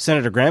war.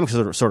 Senator Graham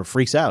sort of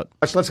freaks out.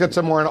 Let's get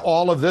some more on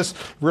all of this.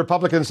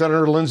 Republican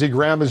Senator Lindsey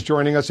Graham is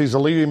joining us. He's a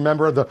leading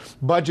member of the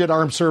Budget,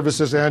 Armed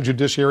Services, and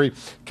Judiciary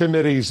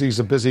Committees. He's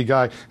a busy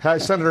guy. Hi,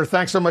 Senator,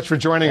 thanks so much for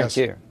joining us.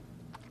 Thank you.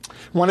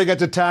 Want to get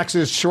to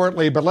taxes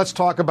shortly, but let's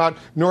talk about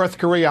North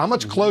Korea. How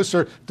much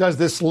closer does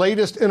this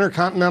latest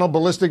intercontinental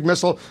ballistic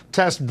missile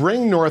test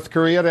bring North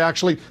Korea to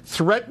actually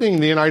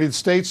threatening the United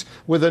States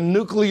with a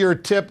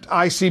nuclear-tipped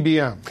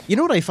ICBM? You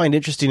know what I find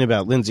interesting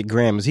about Lindsey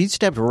Graham is he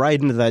stepped right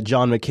into that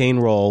John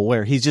McCain role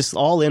where he's just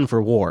all in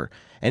for war.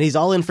 And he's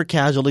all in for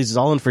casualties, he's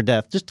all in for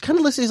death. Just kind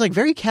of listen, he's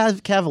very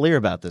cavalier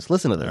about this.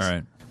 Listen to this. All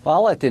right. Well,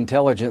 I'll let the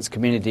intelligence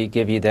community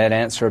give you that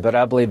answer, but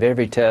I believe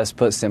every test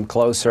puts them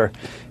closer.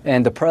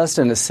 And the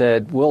president has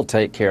said, we'll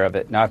take care of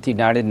it. Not the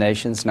United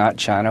Nations, not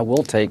China.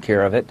 We'll take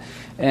care of it.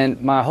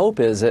 And my hope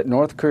is that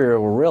North Korea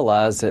will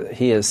realize that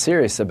he is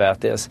serious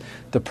about this.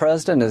 The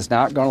president is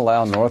not going to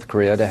allow North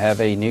Korea to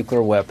have a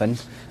nuclear weapon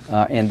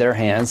in their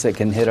hands that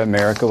can hit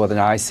America with an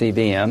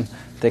ICBM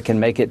that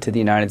can make it to the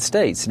United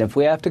States. And if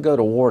we have to go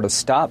to war to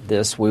stop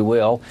this, we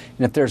will.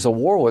 And if there's a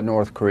war with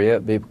North Korea,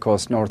 it'd be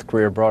because North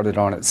Korea brought it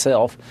on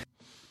itself.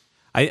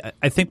 I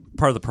think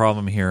part of the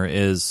problem here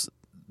is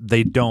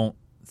they don't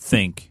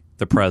think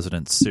the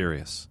president's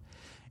serious.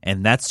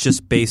 And that's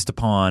just based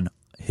upon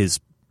his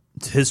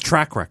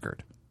track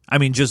record. I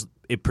mean, just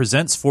it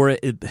presents for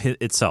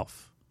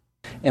itself.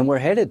 And we're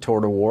headed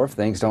toward a war if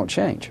things don't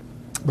change.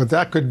 But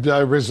that could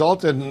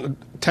result in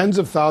tens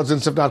of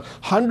thousands, if not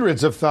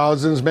hundreds of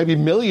thousands, maybe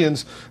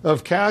millions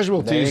of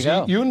casualties.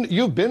 There you go.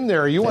 You've been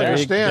there. You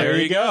understand.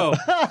 There you go.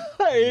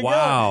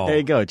 Wow. There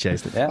you go,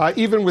 Chase.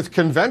 Even with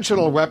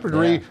conventional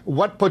weaponry,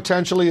 what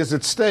potentially is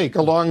at stake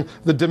along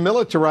the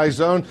demilitarized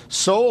zone?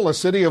 Seoul, a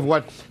city of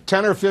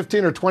 10 or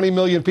 15 or 20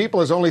 million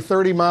people, is only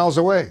 30 miles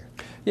away.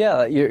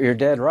 Yeah, you're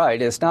dead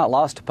right. It's not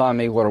lost upon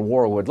me what a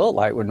war would look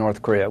like with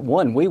North Korea.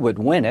 One, we would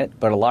win it,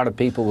 but a lot of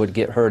people would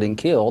get hurt and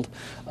killed.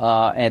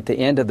 At the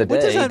end of the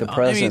day, the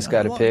president's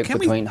got to pick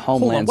between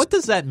homeland. What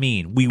does that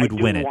mean? We would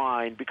win it.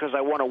 Whine because I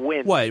want to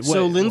win. What?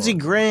 So Lindsey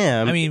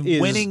Graham. I mean,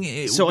 winning.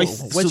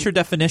 What's your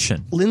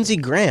definition? Lindsey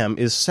Graham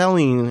is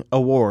selling a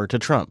war to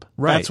Trump.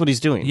 Right. That's what he's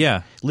doing.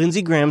 Yeah.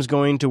 Lindsey Graham's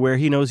going to where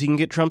he knows he can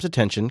get Trump's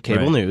attention,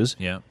 cable news.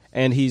 Yeah.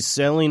 And he's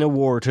selling a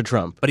war to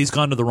Trump. But he's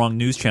gone to the wrong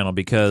news channel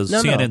because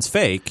CNN's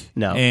fake.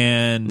 No.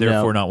 And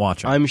therefore not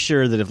watching. I'm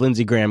sure that if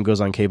Lindsey Graham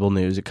goes on cable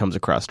news, it comes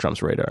across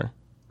Trump's radar.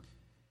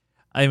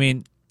 I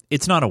mean,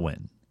 it's not a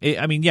win.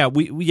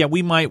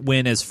 We might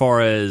win as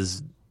far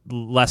as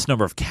less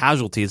number of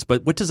casualties,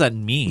 but what does that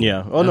mean?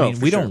 Yeah. Oh, no,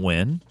 we don't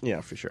win.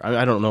 Yeah, for sure.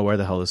 I don't know where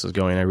the hell this is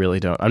going. I really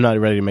don't. I'm not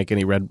ready to make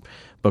any Red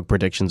Book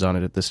predictions on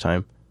it at this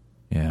time.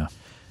 Yeah.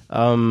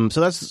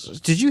 So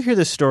did you hear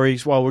this story?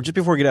 Well, just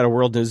before we get out of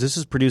world news, this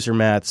is producer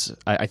Matt's,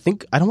 I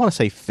think, I don't want to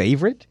say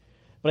favorite,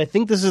 but I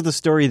think this is the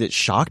story that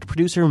shocked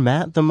producer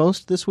Matt the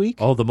most this week.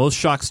 Oh, the most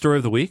shocked story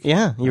of the week?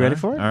 Yeah. You ready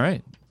for it? All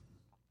right.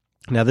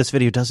 Now, this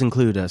video does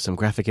include some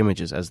graphic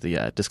images, as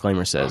the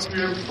disclaimer says.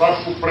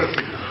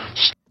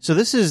 So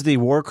this is the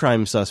war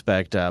crime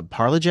suspect,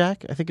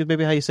 Parlajak, I think is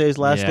maybe how you say his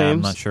last name.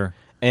 I'm not sure.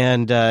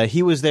 And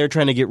he was there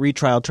trying to get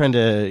retrial,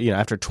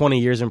 after 20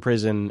 years in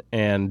prison,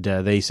 and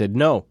they said,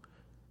 no,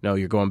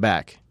 you're going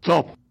back.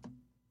 Stop.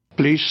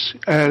 Please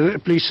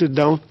sit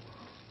down.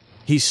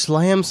 He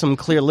slams some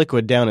clear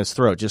liquid down his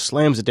throat, just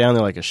slams it down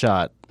there like a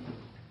shot.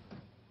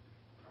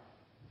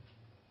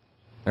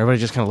 Everybody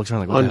just kind of looks around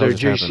like, what the hell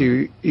just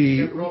happened?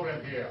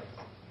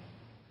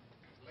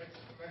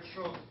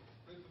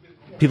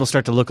 People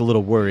start to look a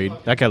little worried.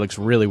 That guy looks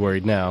really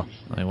worried now.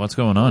 Like, what's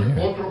going on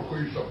here?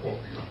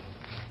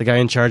 The guy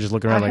in charge is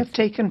looking around I like, have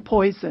taken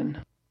poison.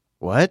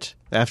 what?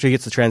 After he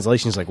gets the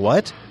translation, he's like,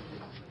 what?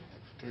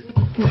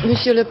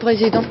 Monsieur le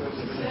Président,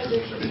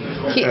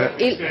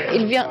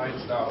 il vient...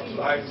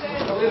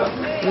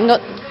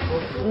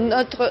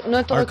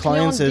 Notre Our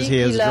client says he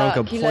has drunk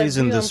a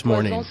poison this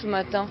morning.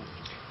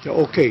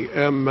 Okay,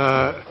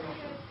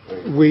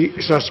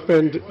 we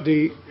suspend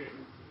the...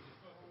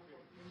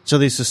 So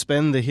they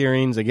suspend the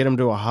hearings, they get him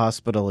to a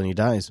hospital, and he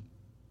dies.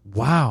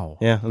 Wow.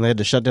 Yeah, and they had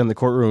to shut down the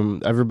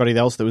courtroom. Everybody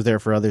else that was there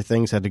for other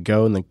things had to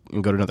go and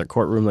go to another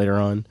courtroom later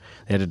on.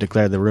 They had to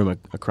declare the room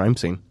a crime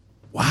scene.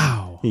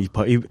 Wow.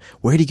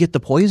 Where'd he get the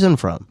poison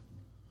from?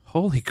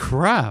 Holy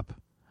crap.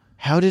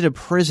 How did a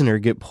prisoner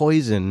get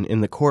poison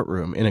in the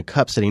courtroom in a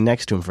cup sitting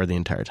next to him for the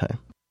entire time?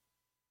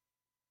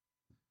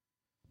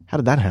 How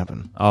did that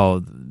happen?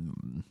 Oh,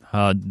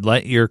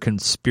 let your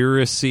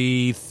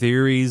conspiracy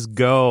theories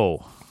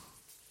go.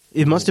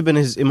 It must have been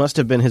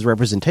his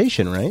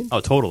representation, right? Oh,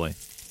 totally.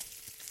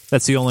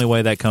 That's the only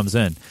way that comes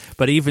in.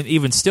 But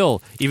even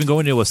still, even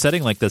going into a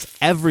setting like this,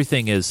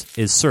 everything is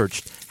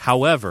searched.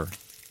 However,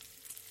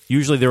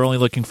 usually they're only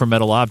looking for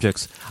metal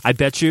objects. I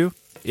bet you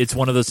it's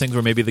one of those things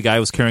where maybe the guy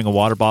was carrying a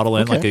water bottle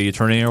in, like a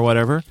attorney or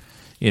whatever.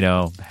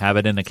 Have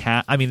it in a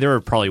cat. I mean, there are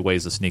probably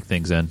ways to sneak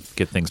things in,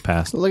 get things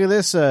passed. Look at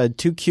this. 2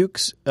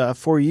 Cukes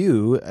for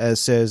you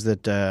says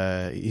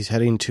that he's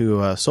heading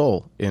to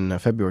Seoul in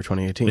February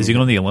 2018. Is he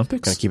going to the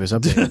Olympics? Going to keep us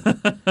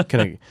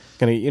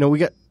updated. We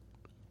got...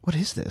 What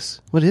is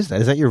this? What is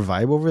that? Is that your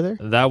vibe over there?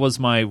 That was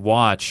my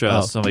watch.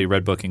 Somebody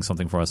red booking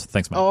something for us.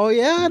 Thanks, man. Oh,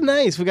 yeah.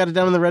 Nice. We got it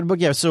down in the red book.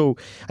 Yeah. So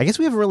I guess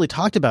we haven't really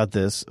talked about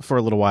this for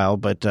a little while,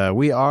 but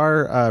we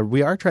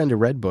are trying to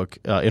red book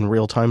in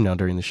real time now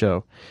during the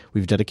show.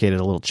 We've dedicated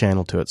a little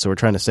channel to it. So we're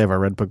trying to save our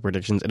red book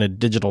predictions in a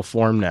digital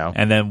form now.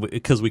 And then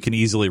because we can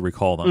easily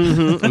recall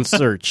them. And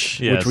search,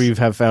 yes. Which we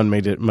have found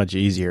made it much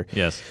easier.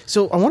 Yes.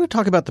 So I want to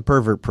talk about the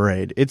Pervert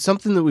Parade. It's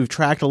something that we've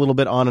tracked a little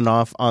bit on and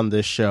off on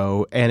this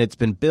show, and it's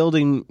been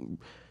building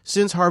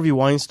since Harvey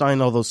Weinstein,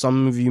 although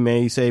some of you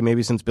may say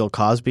maybe since Bill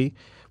Cosby.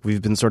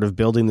 We've been sort of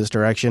building this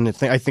direction.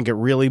 I think it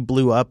really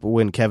blew up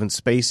when Kevin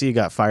Spacey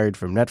got fired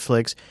from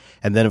Netflix.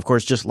 And then, of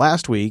course, just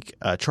last week,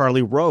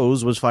 Charlie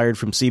Rose was fired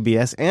from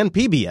CBS and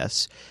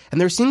PBS. And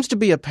there seems to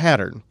be a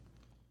pattern.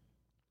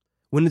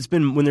 When there's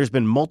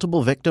been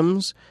multiple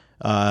victims,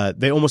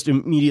 they almost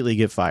immediately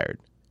get fired.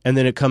 And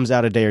then it comes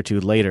out a day or two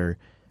later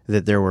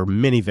that there were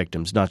many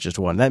victims, not just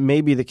one. That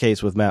may be the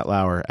case with Matt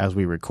Lauer as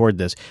we record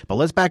this. But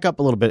let's back up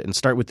a little bit and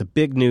start with the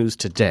big news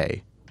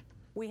today.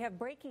 We have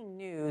breaking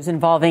news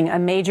involving a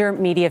major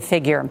media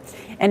figure.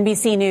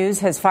 NBC News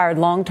has fired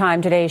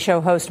longtime Today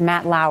Show host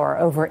Matt Lauer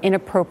over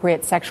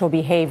inappropriate sexual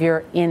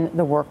behavior in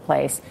the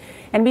workplace.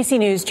 NBC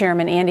News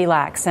Chairman Andy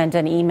Lack sent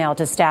an email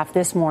to staff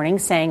this morning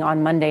saying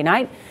on Monday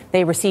night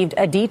they received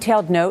a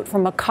detailed note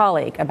from a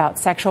colleague about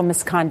sexual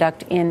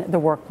misconduct in the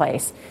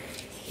workplace.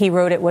 He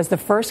wrote it was the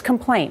first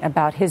complaint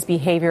about his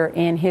behavior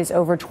in his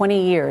over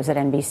 20 years at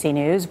NBC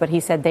News, but he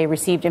said they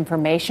received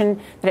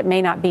information that it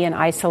may not be an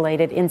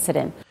isolated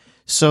incident.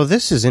 So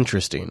this is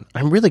interesting.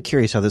 I'm really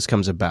curious how this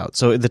comes about.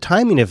 So the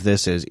timing of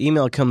this is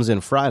email comes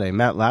in Friday.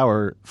 Matt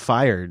Lauer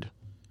fired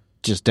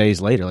just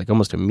days later, like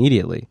almost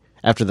immediately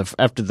after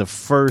the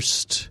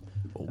first.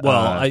 Well,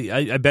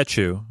 I bet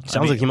you.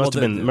 Sounds like he must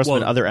have been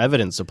other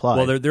evidence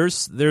supplied. Well,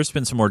 there's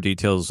been some more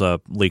details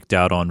leaked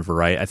out on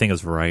Variety. I think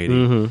it's Variety.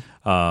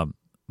 Mm-hmm.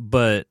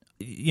 But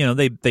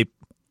they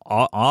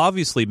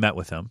obviously met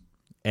with him,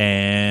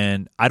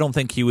 and I don't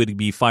think he would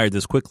be fired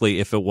this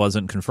quickly if it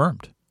wasn't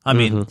confirmed. I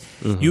mean,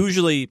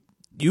 usually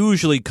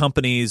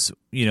companies,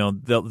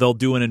 they'll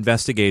do an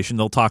investigation,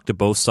 they'll talk to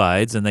both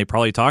sides, and they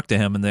probably talk to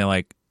him, and they're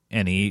like,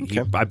 I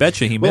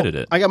bet you he admitted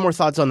it. I got more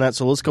thoughts on that,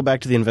 so let's go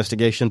back to the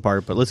investigation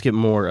part, but let's get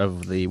more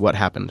of what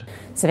happened.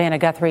 Savannah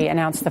Guthrie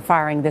announced the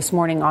firing this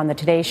morning on the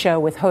Today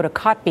Show with Hoda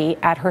Kotb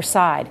at her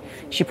side.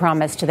 She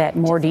promised that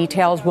more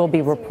details will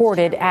be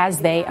reported as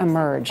they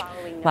emerge.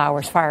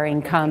 Lauer's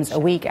firing comes a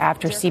week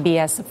after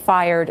CBS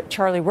fired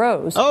Charlie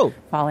Rose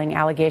following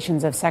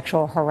allegations of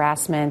sexual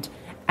harassment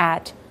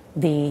at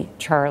the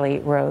Charlie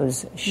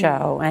Rose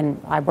show. And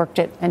I worked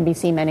at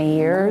NBC many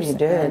years. You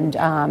did.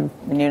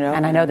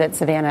 And I know that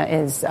Savannah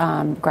is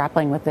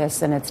grappling with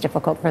this, and it's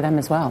difficult for them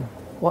as well.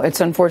 Well,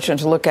 it's unfortunate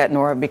to look at,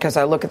 Nora, because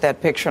I look at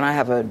that picture and I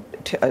have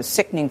a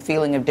sickening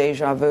feeling of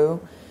deja vu,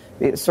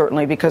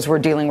 certainly because we're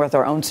dealing with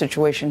our own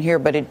situation here.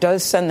 But it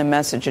does send the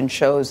message and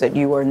shows that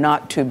you are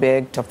not too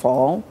big to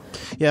fall.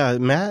 Yeah,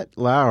 Matt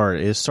Lauer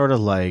is sort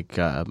of like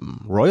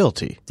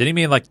royalty. Did he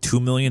mean like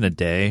 $2 million a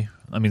day?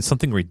 I mean, some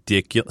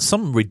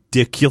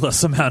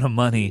ridiculous amount of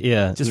money.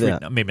 Yeah,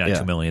 maybe not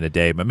 $2 million a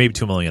day, but maybe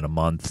 $2 million a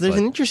month. So there's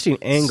an interesting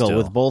angle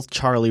with both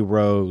Charlie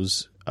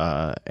Rose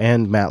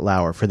and Matt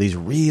Lauer for these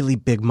really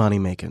big money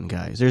making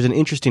guys. There's an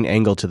interesting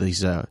angle to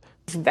these.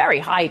 It's very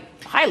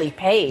highly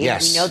paid.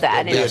 Yes, we know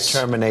that. There'll be a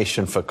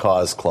termination for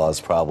cause clause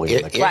probably.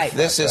 If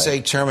this is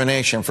a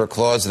termination for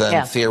clause,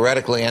 then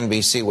theoretically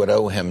NBC would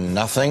owe him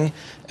nothing,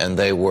 and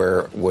they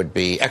would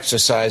be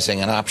exercising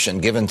an option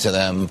given to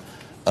them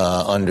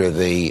under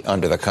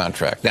the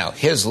contract. Now,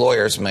 his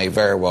lawyers may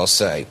very well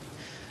say,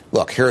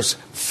 look, here's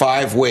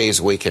 5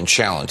 ways we can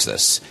challenge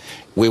this.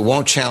 We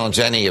won't challenge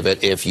any of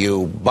it if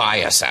you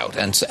buy us out,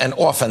 and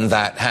often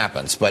that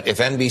happens. But if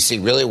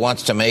NBC really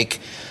wants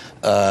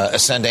to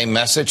send a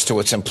message to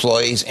its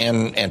employees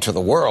and to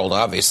the world,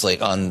 obviously,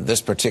 on this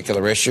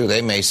particular issue,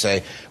 they may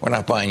say, we're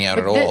not buying you out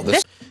at all.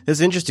 It's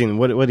interesting.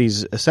 What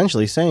he's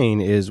essentially saying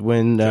is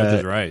when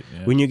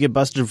when you get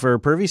busted for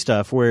pervy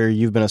stuff where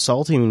you've been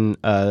assaulting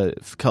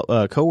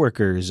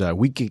coworkers,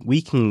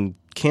 we can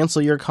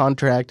cancel your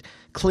contract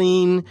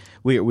clean.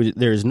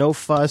 There's no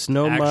fuss,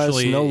 no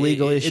muss, no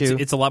legal issue.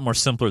 It's a lot more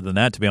simpler than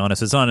that, to be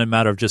honest. It's not a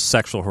matter of just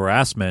sexual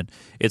harassment.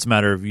 It's a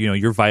matter of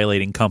you're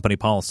violating company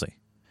policy.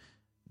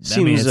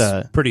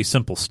 It's pretty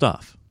simple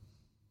stuff.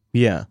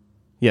 Yeah.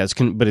 Yeah,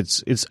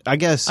 it's I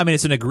guess. I mean,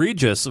 it's an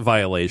egregious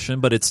violation,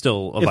 but it's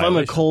still a violation. If I'm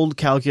a cold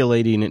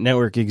calculating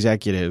network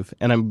executive,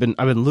 and I've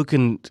been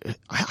looking,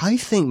 I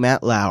think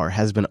Matt Lauer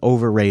has been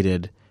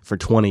overrated for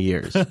 20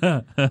 years.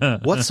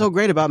 What's so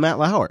great about Matt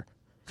Lauer?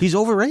 He's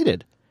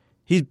overrated.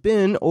 He's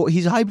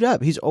hyped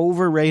up. He's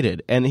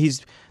overrated, and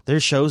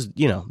there's shows,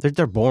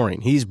 they're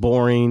boring. He's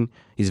boring.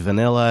 He's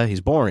vanilla.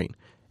 He's boring.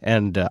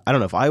 And I don't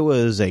know, if I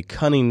was a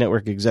cunning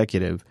network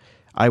executive,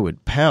 I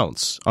would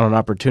pounce on an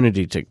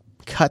opportunity to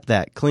cut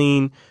that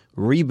clean,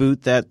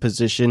 reboot that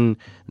position,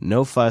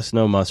 no fuss,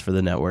 no muss for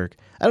the network.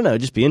 I don't know,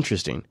 it'd just be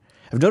interesting.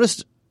 I've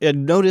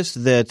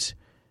noticed that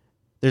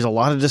there's a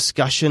lot of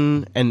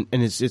discussion, and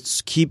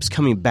it keeps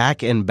coming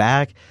back and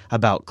back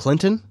about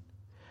Clinton.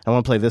 I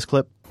want to play this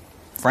clip.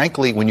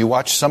 Frankly, when you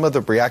watch some of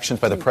the reactions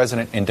by the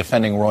president in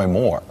defending Roy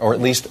Moore, or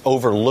at least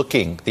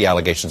overlooking the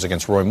allegations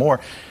against Roy Moore,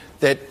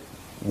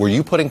 were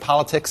you putting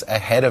politics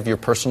ahead of your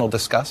personal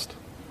disgust?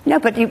 No,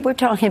 but we're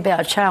talking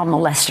about a child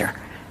molester.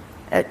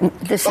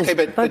 We're talking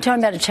about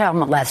a child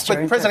molester.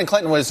 But President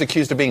Clinton was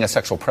accused of being a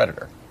sexual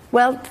predator.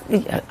 Well,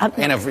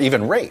 and of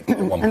even rape at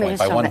one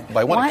point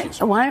by one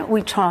accuser. Why don't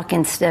we talk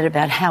instead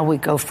about how we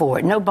go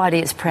forward? Nobody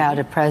is proud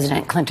of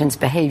President Clinton's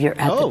behavior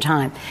at the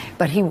time,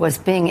 but he was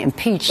being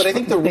impeached. But I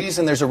think the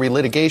reason there's a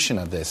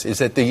relitigation of this is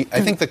that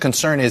I think the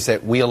concern is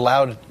that we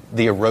allowed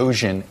the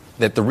erosion,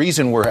 that the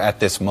reason we're at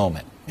this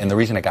moment, and the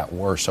reason it got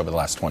worse over the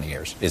last 20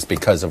 years, is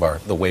because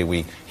of the way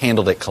we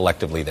handled it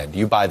collectively then. Do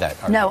you buy that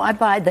argument? No, I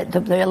buy that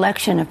the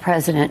election of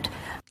president.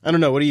 I don't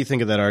know. What do you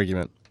think of that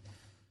argument?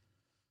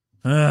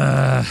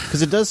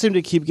 Because it does seem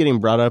to keep getting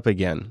brought up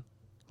again.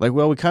 Like,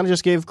 well, we kind of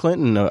just gave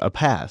Clinton a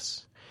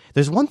pass.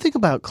 There's one thing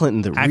about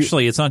Clinton that...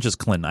 Actually, it's not just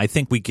Clinton. I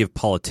think we give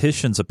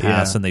politicians a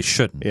pass, and they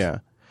shouldn't. Yeah.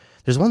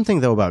 There's one thing,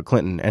 though, about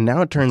Clinton, and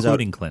now it turns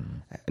Including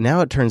Clinton. Now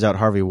it turns out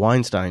Harvey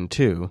Weinstein,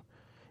 too,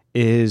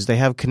 is they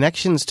have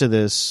connections to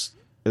this...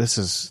 This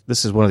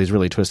is one of these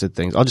really twisted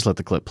things. I'll just let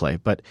the clip play.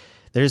 But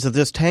there's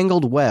this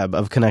tangled web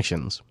of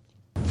connections.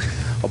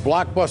 A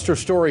blockbuster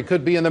story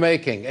could be in the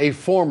making. A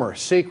former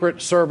Secret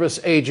Service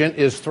agent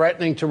is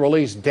threatening to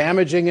release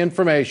damaging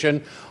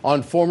information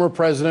on former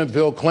President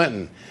Bill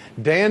Clinton.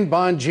 Dan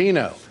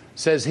Bongino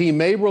says he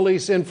may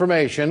release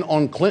information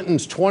on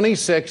Clinton's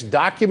 26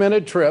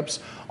 documented trips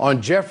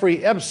on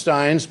Jeffrey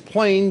Epstein's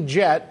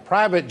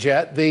private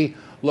jet, the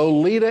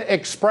Lolita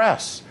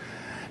Express.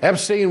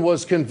 Epstein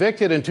was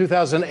convicted in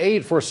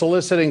 2008 for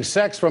soliciting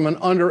sex from an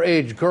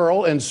underage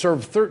girl and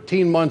served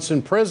 13 months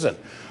in prison.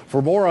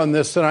 For more on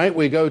this tonight,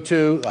 we go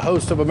to the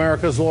host of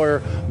America's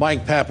Lawyer,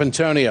 Mike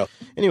Papantonio.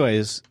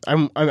 Anyways,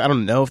 I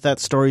don't know if that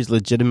story's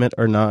legitimate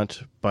or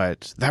not,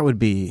 but that'd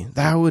be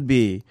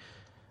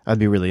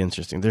really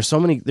interesting. There's so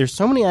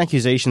many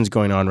accusations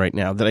going on right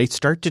now that I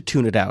start to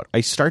tune it out.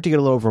 I start to get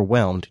a little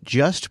overwhelmed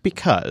just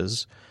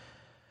because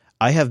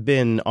I have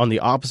been on the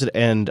opposite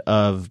end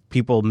of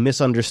people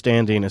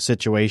misunderstanding a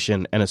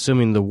situation and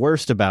assuming the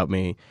worst about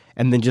me,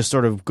 and then just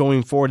sort of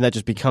going forward, and that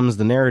just becomes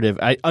the narrative.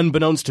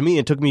 Unbeknownst to me,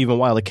 it took me even a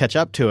while to catch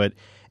up to it,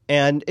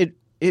 and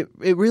it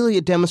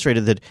really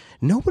demonstrated that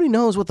nobody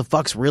knows what the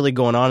fuck's really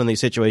going on in these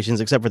situations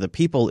except for the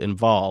people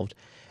involved.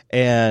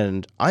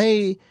 And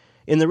in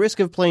the risk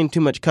of playing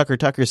too much Cucker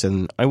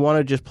Tuckerson, I want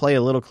to just play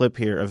a little clip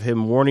here of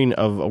him warning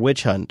of a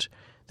witch hunt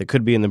that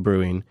could be in the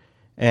brewing.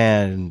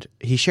 And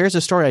he shares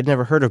a story I'd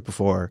never heard of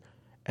before,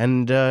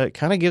 and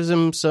kind of gives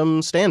him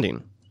some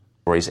standing.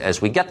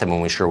 As we get them,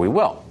 and we're sure we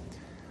will.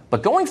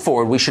 But going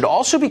forward, we should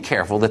also be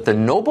careful that the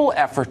noble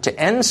effort to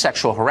end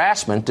sexual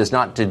harassment does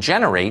not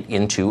degenerate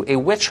into a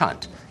witch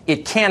hunt.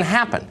 It can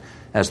happen,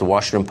 as the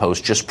Washington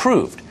Post just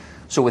proved.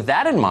 So with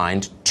that in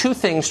mind, two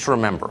things to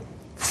remember.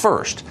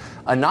 First,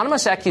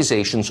 anonymous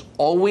accusations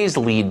always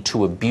lead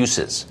to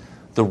abuses.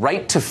 The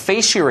right to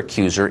face your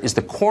accuser is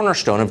the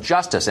cornerstone of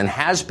justice and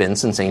has been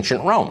since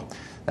ancient Rome.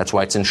 That's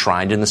why it's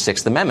enshrined in the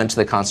Sixth Amendment to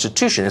the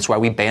Constitution. It's why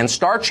we ban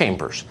star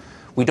chambers.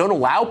 We don't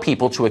allow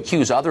people to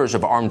accuse others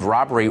of armed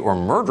robbery or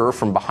murder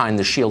from behind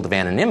the shield of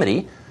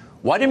anonymity.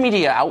 Why do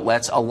media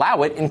outlets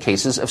allow it in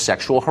cases of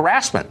sexual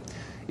harassment?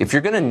 If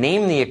you're going to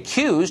name the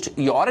accused,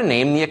 you ought to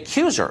name the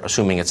accuser,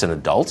 assuming it's an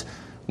adult.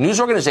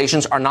 News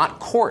organizations are not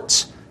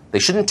courts. They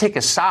shouldn't take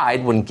a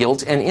side when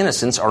guilt and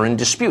innocence are in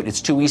dispute.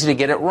 It's too easy to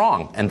get it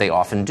wrong, and they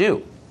often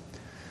do.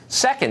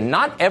 Second,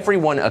 not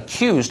everyone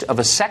accused of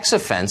a sex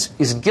offense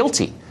is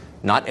guilty.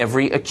 Not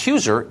every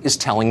accuser is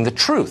telling the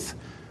truth.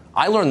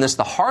 I learned this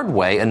the hard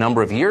way a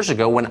number of years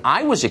ago when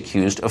I was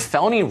accused of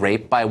felony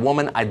rape by a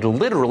woman I'd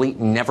literally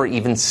never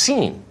even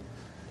seen.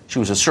 She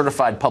was a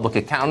certified public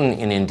accountant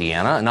in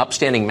Indiana, an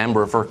upstanding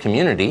member of her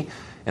community,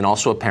 and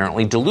also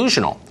apparently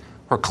delusional.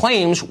 Her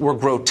claims were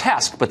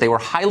grotesque, but they were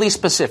highly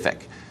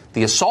specific.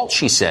 The assault,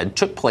 she said,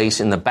 took place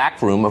in the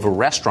back room of a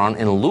restaurant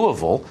in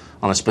Louisville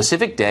on a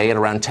specific day at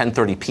around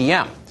 10:30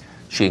 p.m.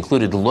 She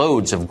included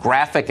loads of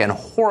graphic and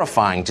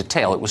horrifying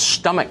detail. It was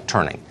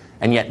stomach-turning,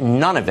 and yet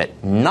none of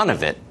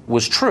it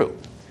was true.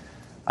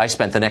 I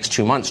spent the next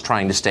 2 months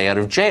trying to stay out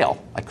of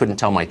jail. I couldn't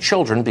tell my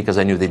children because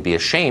I knew they'd be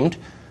ashamed.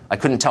 I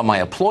couldn't tell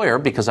my employer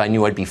because I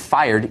knew I'd be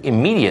fired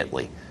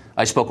immediately.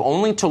 I spoke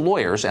only to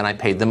lawyers, and I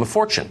paid them a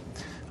fortune.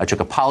 I took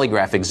a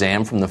polygraph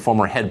exam from the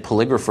former head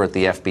polygrapher at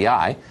the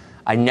FBI.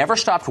 I never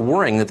stopped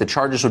worrying that the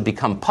charges would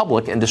become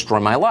public and destroy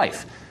my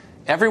life.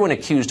 Everyone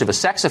accused of a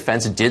sex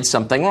offense did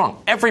something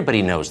wrong.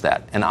 Everybody knows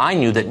that, and I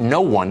knew that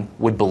no one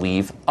would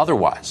believe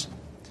otherwise.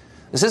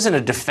 This isn't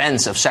a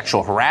defense of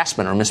sexual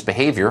harassment or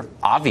misbehavior,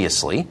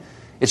 obviously.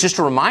 It's just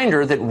a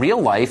reminder that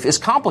real life is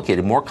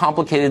complicated, more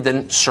complicated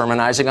than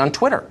sermonizing on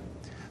Twitter.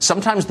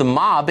 Sometimes the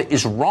mob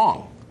is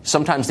wrong.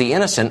 Sometimes the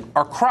innocent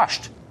are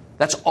crushed.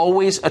 That's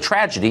always a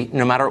tragedy,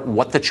 no matter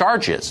what the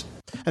charge is.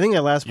 I think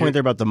that last point there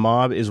about the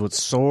mob is what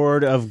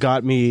sort of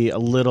got me a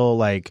little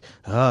like,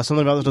 something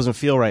about this doesn't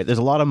feel right. There's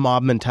a lot of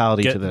mob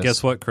mentality to this.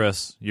 Guess what,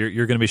 Chris?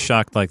 You're going to be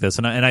shocked like this.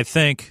 And I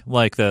think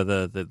like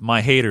the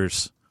my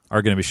haters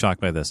are going to be shocked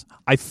by this.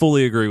 I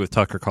fully agree with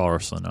Tucker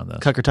Carlson on this.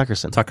 Tucker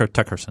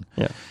Tuckerson.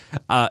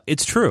 Yeah.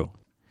 It's true.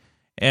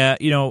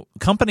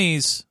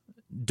 Companies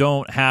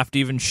don't have to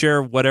even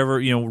share whatever,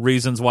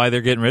 reasons why they're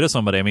getting rid of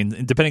somebody. I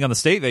mean, depending on the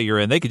state that you're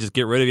in, they could just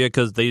get rid of you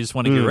because they just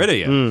want to get rid of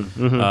you.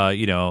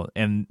 Mm-hmm.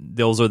 And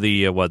those are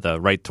the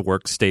right to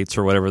work states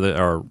or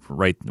whatever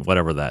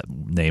whatever that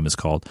name is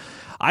called.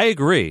 I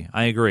agree.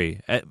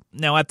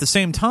 Now, at the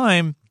same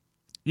time,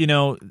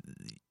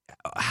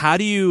 how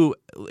do you,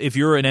 if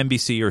you're an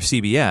NBC or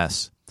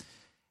CBS,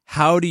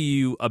 how do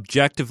you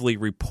objectively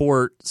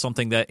report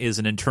something that is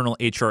an internal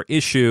HR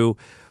issue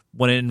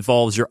when it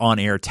involves your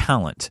on-air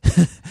talent?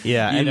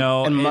 Yeah,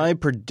 and my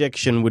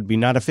prediction would be,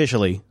 not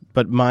officially,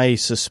 but my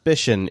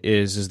suspicion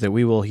is that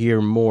we will hear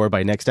more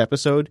by next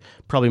episode.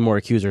 Probably more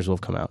accusers will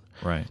have come out.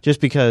 Right. Just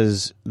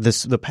because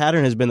the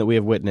pattern has been that we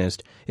have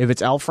witnessed, if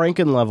it's Al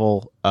Franken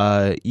level,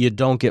 you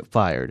don't get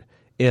fired.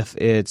 If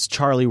it's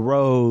Charlie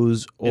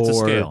Rose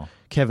or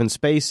Kevin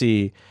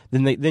Spacey,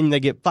 then they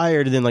get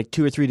fired, and then like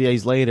 2 or 3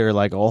 days later,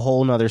 like a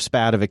whole nother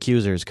spat of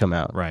accusers come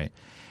out. Right.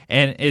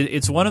 And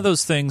it's one of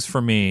those things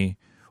for me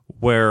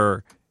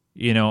where,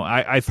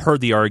 I've heard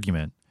the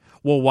argument,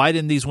 well, why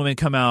didn't these women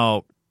come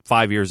out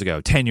 5 years ago,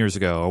 10 years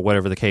ago, or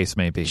whatever the case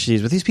may be?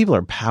 Jeez, but these people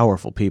are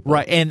powerful people.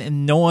 Right,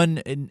 and no one,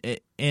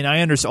 and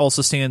I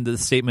also stand the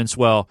statements,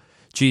 well,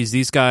 geez,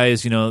 these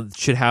guys,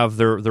 should have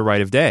the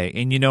right of day.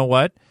 And you know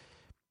what?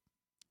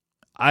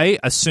 I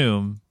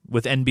assume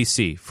with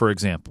NBC, for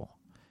example,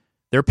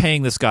 they're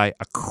paying this guy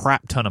a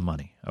crap ton of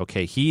money.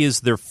 Okay, he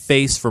is their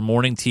face for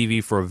morning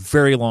TV for a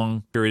very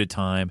long period of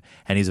time,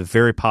 and he's a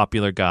very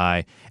popular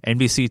guy.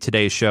 NBC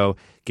Today's Show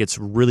gets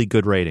really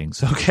good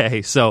ratings.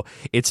 Okay, so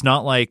it's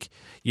not like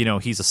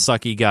he's a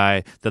sucky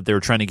guy that they're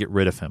trying to get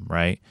rid of him,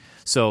 right?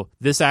 So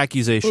this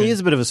accusation, he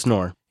is a bit of a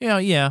snore.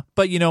 Yeah,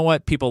 but you know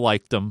what? People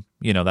liked him,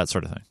 that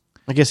sort of thing.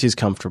 I guess he's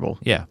comfortable.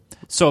 Yeah.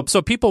 So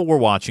people were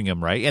watching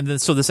him, right? And then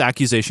so this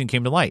accusation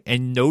came to light,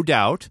 and no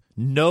doubt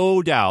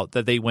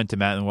that they went to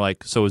Matt and were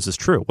like, "So is this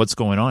true? What's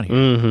going on here?"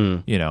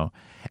 Mm-hmm.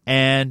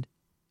 And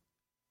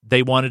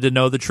they wanted to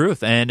know the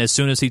truth. And as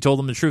soon as he told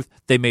them the truth,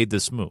 they made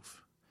this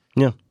move.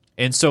 Yeah.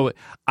 And so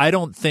I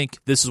don't think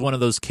this is one of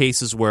those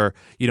cases where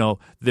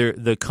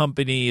the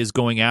company is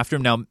going after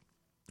him. Now,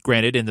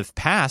 granted, in the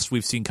past,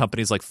 we've seen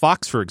companies like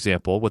Fox, for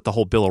example, with the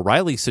whole Bill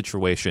O'Reilly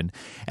situation,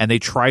 and they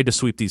tried to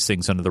sweep these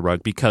things under the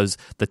rug because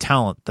the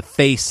talent, the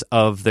face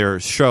of their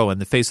show and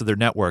the face of their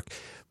network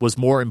was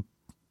more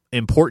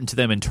important to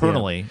them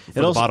internally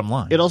for the bottom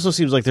line. It also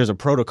seems like there's a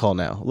protocol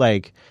now.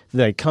 Like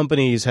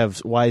companies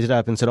have wised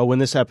up and said, oh, when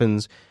this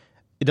happens,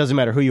 it doesn't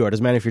matter who you are. It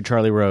doesn't matter if you're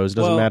Charlie Rose. It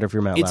doesn't matter if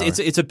you're Matt Lauer.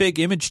 It's a big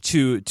image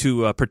to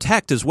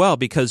protect as well,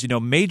 because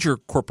major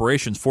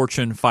corporations,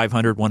 Fortune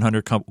 500,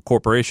 100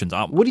 corporations.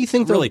 What do you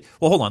think? Really?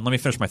 Well, hold on. Let me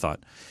finish my thought.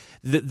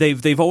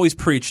 They've always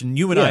preached, and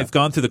you and I have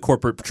gone through the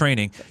corporate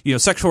training.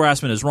 Sexual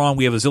harassment is wrong.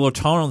 We have a zero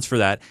tolerance for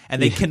that,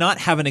 and they cannot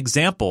have an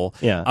example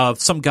of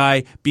some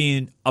guy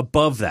being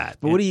above that.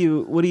 But what do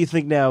you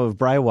think now of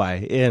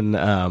Breiwei in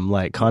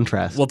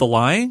contrast? Well, the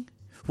lying.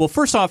 Well,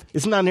 first off,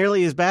 it's not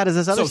nearly as bad as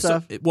this other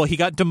stuff. Well, he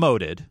got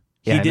demoted.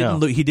 Yeah,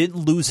 he didn't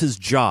lose his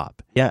job.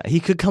 Yeah, he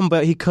could come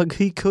back. He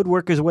could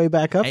work his way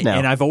back up now.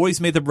 And I've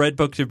always made the Red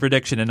Book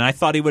prediction, and I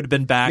thought he would have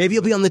been back. Maybe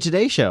he'll be on the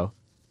Today Show.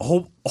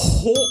 You'll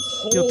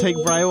take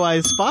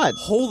Breiwei's spot.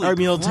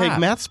 You'll take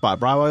Matt's spot.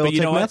 Breiwei will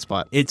take Matt's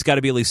spot. It's got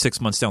to be at least 6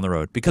 months down the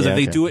road, because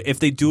if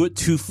they do it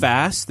too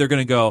fast, they're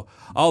going to go,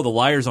 oh, the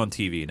liar's on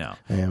TV now.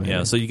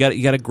 So you got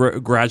to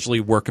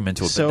gradually work him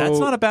into it. But that's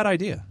not a bad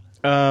idea.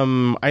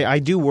 I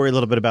do worry a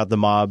little bit about the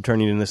mob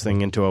turning this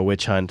thing into a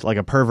witch hunt, like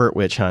a pervert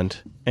witch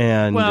hunt.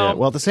 And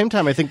at the same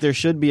time, I think there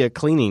should be a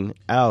cleaning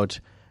out.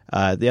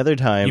 The other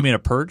time, you mean a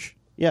purge?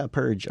 Yeah, a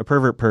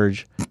pervert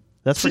purge.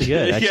 That's pretty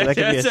good. Actually,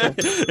 that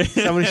could be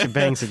somebody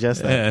should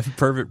suggest that. Yeah,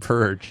 pervert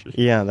purge.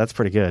 Yeah, that's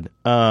pretty good.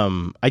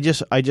 I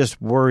just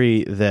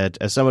worry that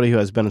as somebody who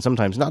has been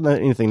sometimes not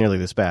anything nearly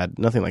this bad,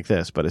 nothing like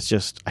this, but it's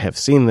just I have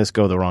seen this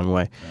go the wrong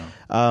way.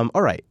 Yeah.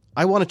 All right,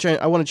 I want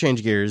to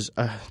change gears.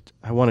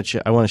 I want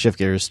to shift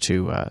gears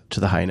to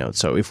the high note.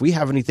 So if we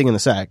have anything in the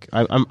sack,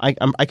 I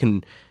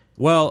can.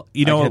 Well,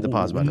 I can hit the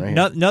pause button right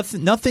here.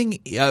 Nothing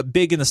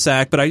big in the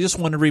sack, but I just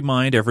want to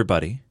remind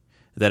everybody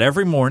that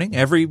every morning,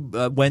 every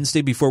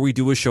Wednesday before we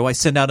do a show, I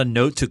send out a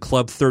note to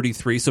Club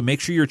 33. So make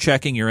sure you're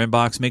checking your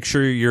inbox. Make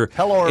sure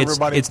hello,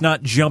 everybody. It's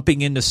not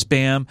jumping into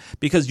spam,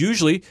 because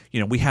usually,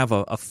 we have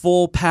a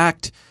full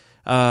packed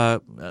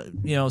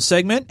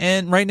segment,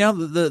 and right now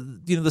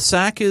the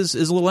sack is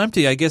a little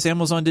empty. I guess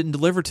Amazon didn't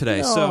deliver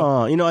today.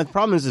 So the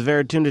problem is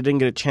Veritunda didn't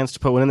get a chance to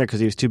put one in there because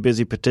he was too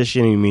busy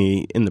petitioning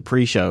me in the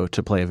pre-show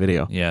to play a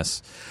video.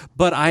 Yes,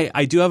 but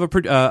I do have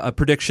a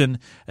prediction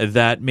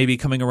that maybe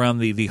coming around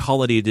the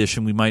holiday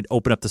edition, we might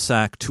open up the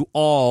sack to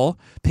all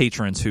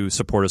patrons who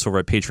support us over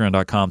at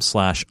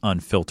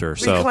patreon.com/unfilter.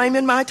 So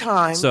reclaiming my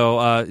time.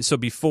 So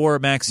before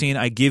Maxine,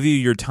 I give you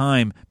your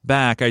time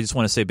back, I just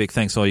want to say a big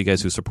thanks to all you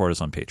guys who support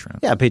us on Patreon.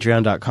 Yeah,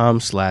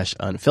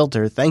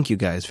 patreon.com/unfilter. Thank you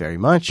guys very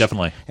much.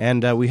 Definitely.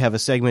 And we have a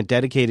segment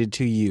dedicated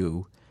to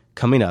you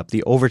coming up,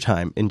 the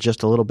overtime, in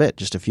just a little bit,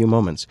 just a few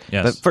moments.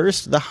 Yes. But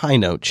first, the high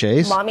note,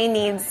 Chase. Mommy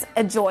needs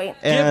a joint.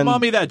 Give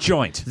Mommy that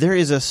joint. There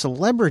is a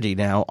celebrity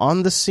now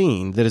on the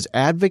scene that is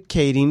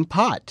advocating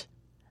pot.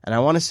 And I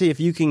want to see if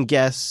you can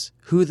guess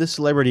who the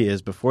celebrity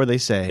is before they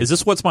say. Is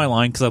this What's My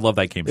Line? Because I love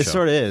that game show. It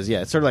sort of is,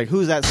 yeah. It's sort of like,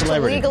 who's that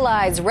celebrity? To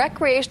legalize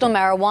recreational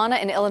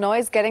marijuana in Illinois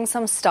is getting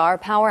some star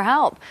power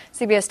help.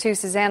 CBS 2's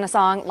Susanna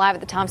Song live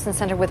at the Thompson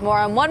Center with more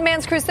on one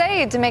man's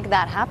crusade to make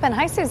that happen.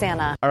 Hi,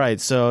 Susanna. All right,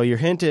 so your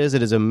hint is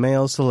it is a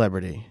male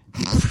celebrity.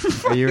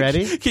 Are you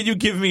ready? Can you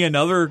give me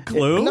another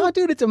clue? No,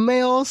 dude, it's a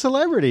male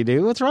celebrity,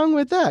 dude. What's wrong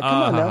with that?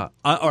 Come on now.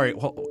 All right,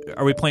 well,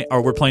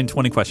 we're playing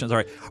 20 questions. All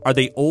right, are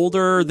they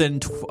older than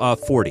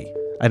 40?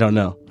 I don't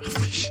know.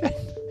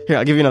 Here,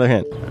 I'll give you another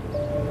hint.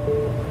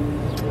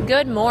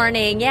 Good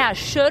morning. Yeah,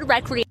 should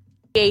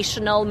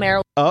recreational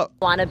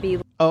marijuana be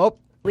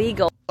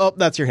legal? Oh,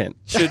 that's your hint.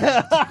 Should... You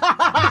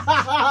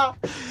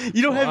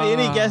don't have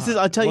any guesses?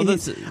 I'll tell you.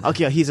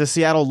 Okay, he's a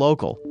Seattle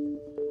local.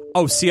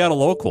 Oh, Seattle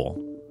local.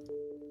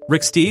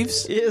 Rick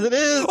Steves? Yes, it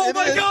is. Oh,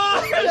 my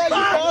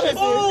God!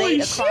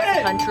 Holy shit! Across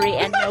the country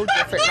and no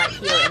different right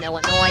here in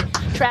Illinois.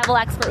 Travel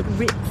expert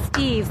Rick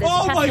Steves is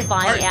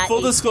testifying at...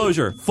 Full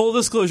disclosure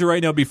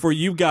right now before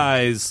you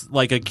guys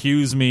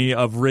accuse me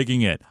of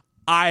rigging it.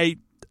 I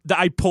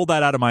pulled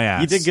that out of my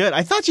ass. You did good.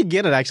 I thought you'd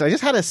get it, actually. I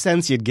just had a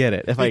sense you'd get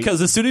it. Because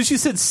as soon as you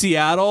said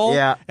Seattle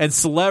and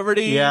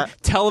celebrity,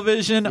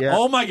 television,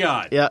 oh my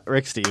God. Yeah,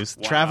 Rick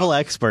Steves, travel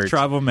expert.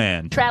 Travel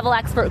man. Travel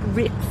expert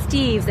Rick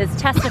Steves is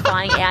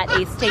testifying at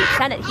a state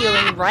Senate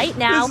hearing right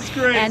now. This is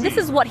crazy. And this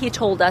is what he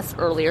told us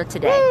earlier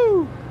today.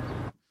 Woo!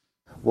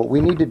 What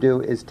we need to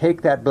do is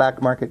take that black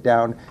market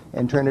down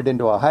and turn it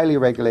into a highly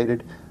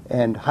regulated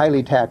and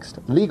highly taxed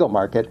legal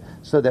market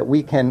so that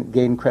we can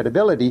gain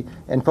credibility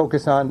and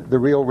focus on the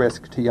real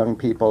risk to young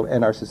people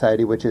in our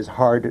society, which is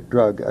hard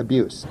drug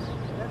abuse.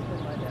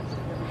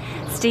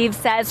 Steve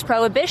says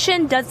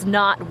prohibition does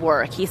not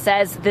work. He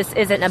says this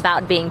isn't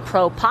about being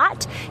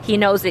pro-pot. He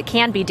knows it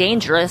can be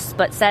dangerous,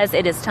 but says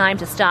it is time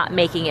to stop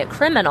making it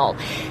criminal.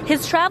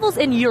 His travels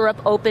in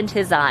Europe opened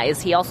his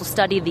eyes. He also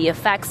studied the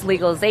effects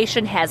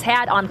legalization has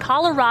had on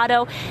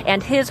Colorado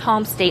and his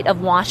home state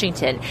of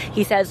Washington.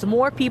 He says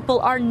more people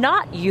are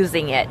not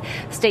using it.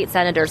 State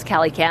Senators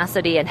Kelly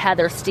Cassidy and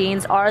Heather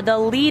Steens are the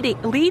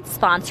lead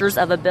sponsors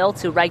of a bill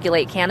to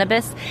regulate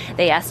cannabis.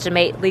 They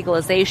estimate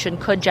legalization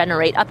could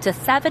generate up to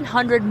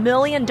 $700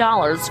 million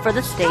for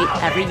the state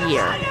every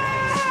year.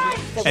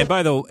 And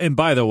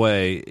by the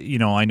way, you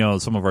know, I know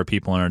some of our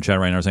people in our chat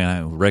right now are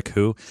saying, Rick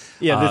who?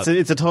 Yeah,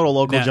 it's a total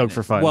local joke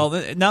for fun. Well,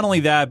 not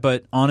only that,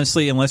 but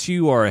honestly, unless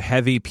you are a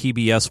heavy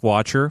PBS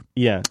watcher,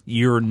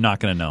 you're not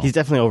going to know. He's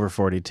definitely over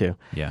 40 too.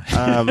 Yeah.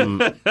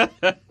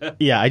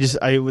 Yeah,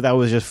 that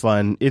was just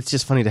fun. It's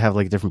just funny to have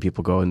like different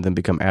people go and then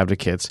become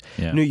advocates.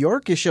 Yeah. New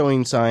York is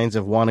showing signs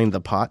of wanting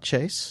the pot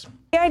chase.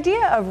 The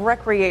idea of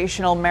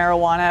recreational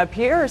marijuana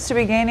appears to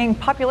be gaining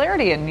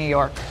popularity in New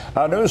York.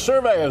 A new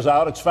survey is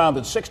out. It's found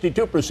that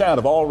 62%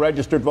 of all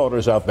registered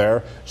voters out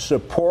there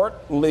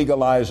support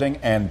legalizing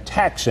and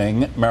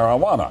taxing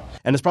marijuana.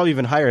 And it's probably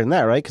even higher than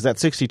that, right? Because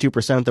that's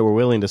 62% that were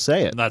willing to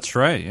say it. That's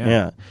right,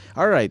 yeah.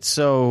 All right,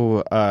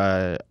 so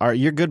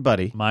your good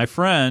buddy, my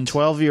friend,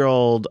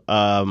 12-year-old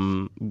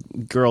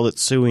girl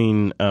that's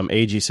suing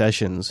A.G.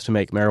 Sessions to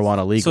make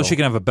marijuana legal. So she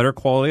can have a better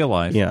quality of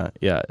life. Yeah.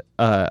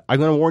 I'm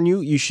going to warn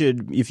you, you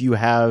should, if you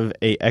have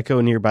a echo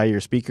nearby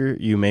your speaker,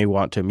 you may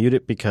want to mute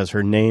it because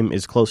her name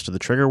is close to the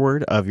trigger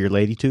word of your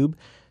lady tube.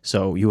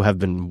 So you have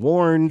been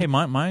warned. Hey,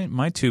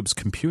 my tube's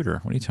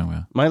computer. What are you talking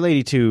about? My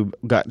lady tube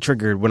got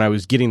triggered when I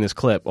was getting this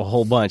clip a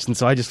whole bunch, and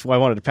so I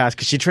wanted to pass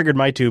because she triggered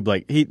my tube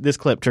this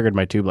clip triggered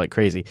my tube like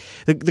crazy.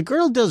 The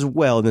girl does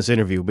well in this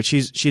interview, but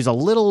she's a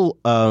little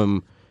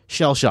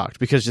shell shocked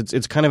because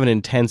it's kind of an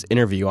intense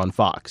interview on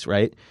Fox,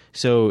 right?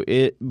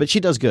 But she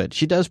does good.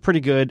 She does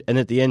pretty good, and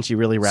at the end she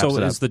really wraps it up.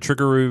 So is the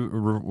trigger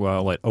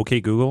like OK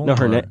Google? No,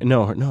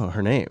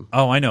 her name.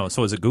 Oh, I know.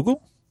 So is it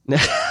Google?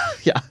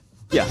 Yeah.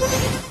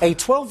 A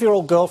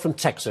 12-year-old girl from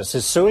Texas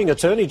is suing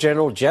Attorney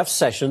General Jeff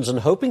Sessions and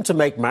hoping to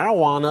make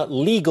marijuana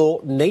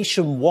legal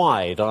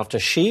nationwide after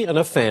she and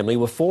her family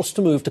were forced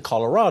to move to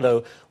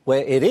Colorado,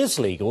 where it is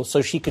legal,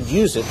 so she could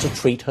use it to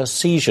treat her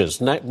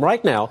seizures.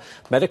 Right now,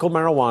 medical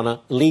marijuana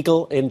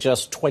legal in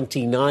just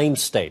 29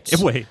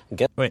 states. Wait,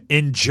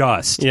 in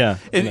just? Yeah.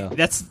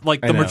 That's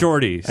like the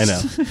majority. I know.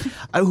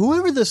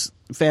 Whoever this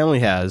family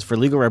has for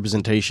legal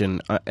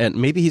representation, and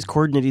maybe he's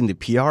coordinating the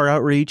PR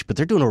outreach, but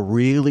they're doing a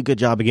really good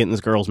job of getting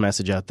this girl's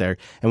message out there.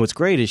 And what's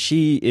great is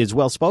she is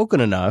well-spoken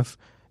enough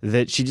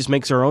that she just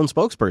makes her own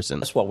spokesperson.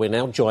 That's why we're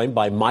now joined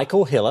by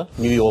Michael Hiller,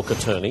 New York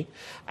attorney,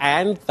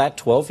 and that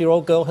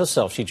 12-year-old girl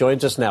herself. She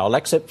joins us now,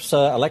 Alexis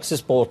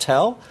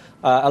Bortel.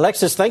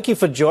 Alexis, thank you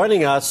for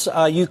joining us.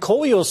 You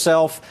call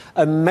yourself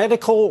a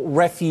medical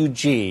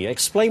refugee.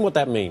 Explain what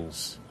that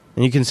means.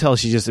 And you can tell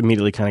she just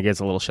immediately kind of gets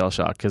a little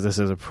shell-shocked because this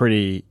is a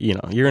pretty,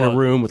 you're in a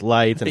room with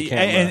lights and a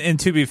camera. And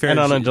to be fair, and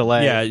on a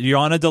delay. Yeah, you're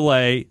on a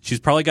delay.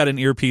 She's probably got an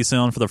earpiece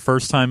on for the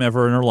first time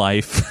ever in her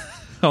life.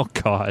 Oh,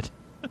 God.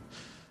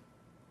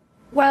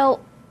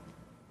 Well,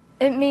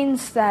 it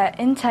means that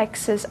in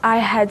Texas, I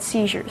had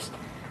seizures.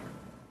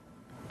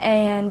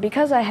 And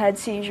because I had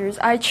seizures,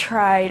 I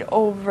tried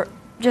over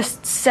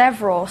just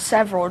several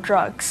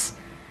drugs,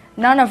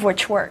 none of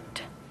which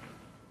worked.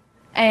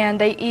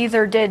 And they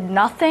either did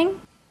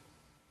nothing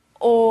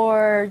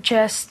or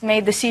just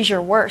made the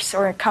seizure worse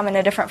or come in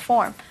a different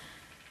form.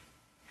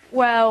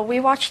 Well, we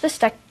watched this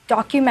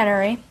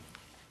documentary,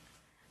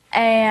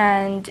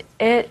 and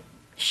it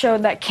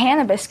showed that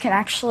cannabis can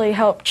actually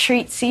help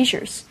treat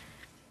seizures.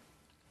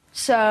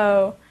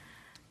 So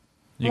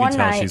one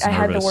night I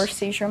had the worst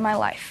seizure of my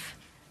life.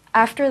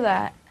 After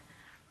that,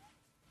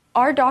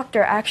 our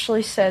doctor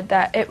actually said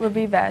that it would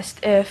be best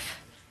if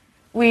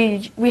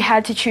we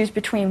had to choose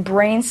between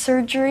brain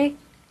surgery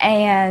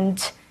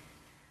and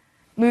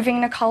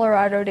moving to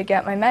Colorado to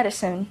get my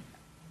medicine.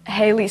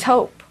 Haley's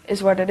Hope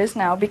is what it is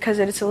now because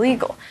it is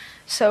illegal.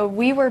 So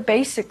we were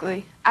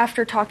basically,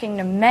 after talking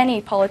to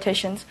many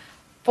politicians,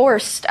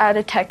 forced out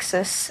of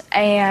Texas,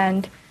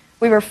 and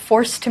we were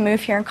forced to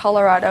move here in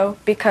Colorado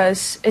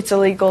because it's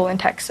illegal in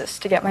Texas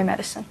to get my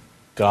medicine.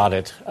 Got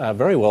it.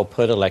 Very well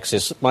put,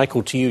 Alexis.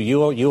 Michael, to you,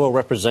 you are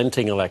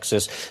representing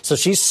Alexis. So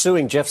she's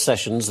suing Jeff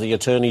Sessions, the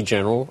Attorney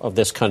General of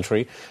this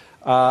country.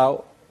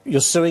 You're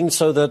suing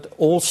so that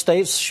all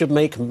states should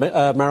make medical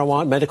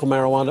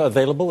marijuana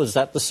available? Is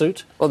that the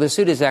suit? Well, the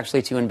suit is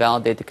actually to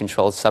invalidate the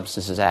Controlled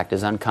Substances Act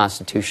as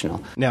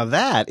unconstitutional. Now,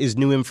 that is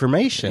new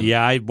information.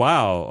 Yeah,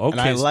 wow. Okay.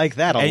 And I like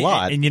that a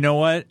lot. And you know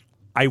what?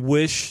 I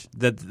wish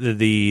that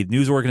the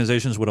news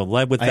organizations would have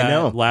led with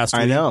that last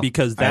week. I know.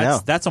 Because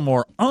that's a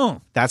more,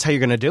 That's how you're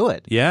going to do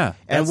it. Yeah.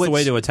 That's the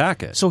way to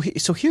attack it. So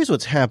here's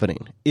what's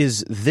happening.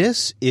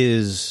 This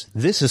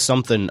is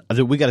something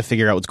that we got to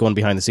figure out what's going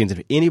behind the scenes.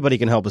 If anybody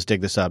can help us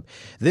dig this up,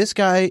 this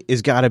guy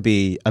has got to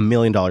be $1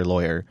 million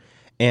lawyer.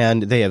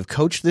 And they have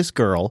coached this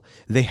girl.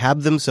 They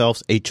have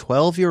themselves a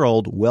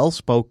 12-year-old,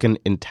 well-spoken,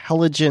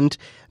 intelligent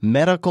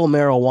medical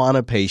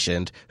marijuana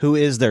patient who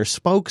is their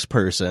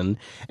spokesperson.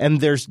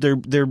 And they're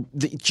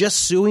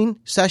just suing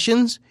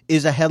Sessions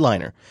is a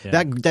headliner.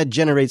 Yeah. That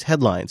generates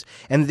headlines.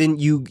 And then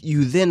you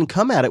then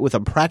come at it with a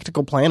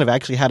practical plan of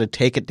actually how to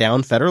take it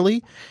down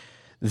federally.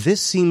 This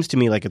seems to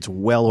me like it's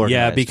well organized.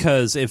 Yeah,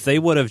 because if they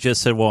would have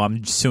just said, well,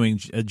 I'm suing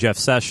Jeff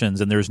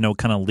Sessions, and there's no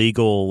kind of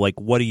legal, like,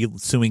 what are you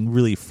suing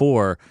really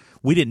for?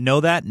 We didn't know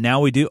that.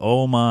 Now we do.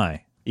 Oh,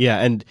 my. Yeah,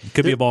 and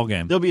could be a ball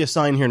game. There'll be a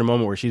sign here in a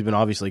moment where she's been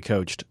obviously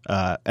coached,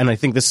 and I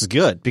think this is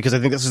good because I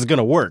think this is going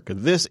to work.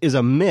 This is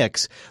a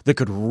mix that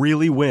could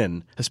really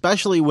win,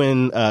 especially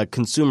when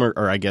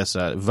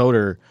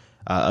voter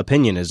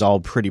opinion is all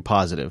pretty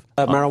positive.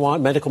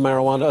 Medical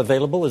marijuana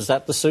available? Is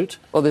that the suit?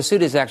 Well, the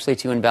suit is actually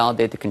to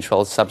invalidate the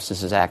Controlled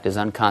Substances Act as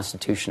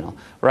unconstitutional.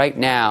 Right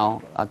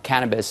now,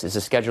 cannabis is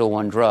a Schedule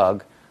I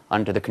drug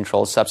under the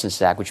Controlled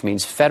Substances Act, which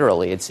means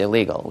federally it's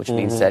illegal, which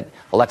means that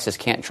Alexis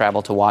can't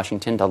travel to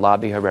Washington to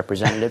lobby her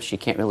representatives. She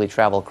can't really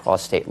travel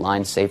across state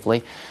lines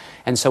safely.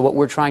 And so what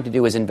we're trying to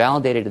do is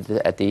invalidate it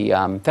at the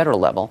federal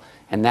level,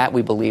 and that,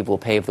 we believe, will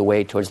pave the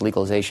way towards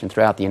legalization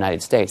throughout the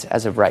United States.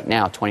 As of right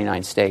now,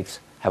 29 states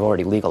have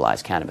already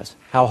legalized cannabis.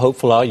 How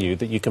hopeful are you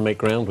that you can make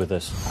ground with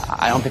this?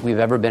 I don't think we've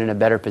ever been in a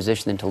better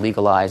position than to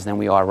legalize than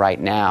we are right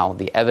now.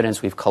 The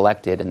evidence we've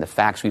collected and the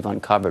facts we've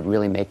uncovered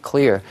really make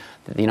clear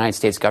that the United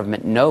States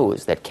government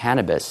knows that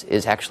cannabis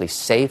is actually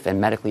safe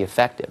and medically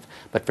effective.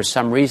 But for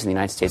some reason, the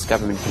United States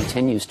government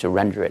continues to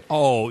render it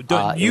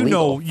you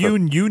know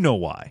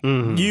why.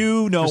 Mm-hmm.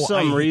 You know for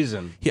some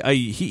reason.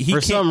 For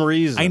some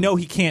reason. I know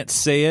he can't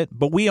say it,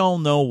 but we all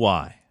know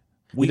why.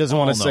 He doesn't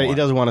want to say. He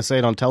doesn't want to say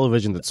it on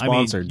television that's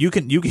sponsored. I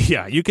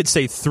mean, you could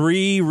say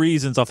 3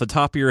 reasons off the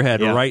top of your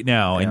head right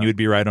now, and you would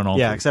be right on all.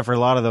 Yeah, 3. except for a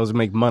lot of those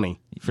make money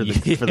for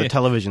the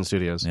television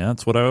studios. Yeah,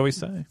 that's what I always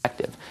say.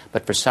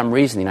 But for some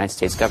reason, the United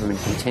States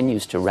government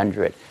continues to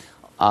render it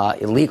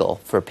illegal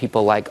for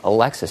people like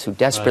Alexis, who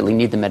desperately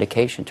need the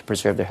medication to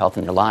preserve their health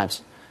and their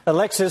lives.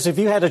 Alexis, if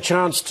you had a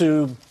chance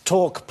to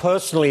talk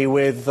personally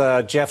with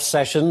Jeff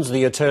Sessions,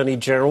 the Attorney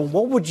General,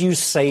 what would you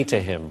say to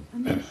him?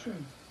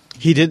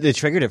 He did. They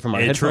triggered it from our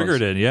headphones. It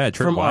triggered it, yeah.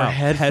 From our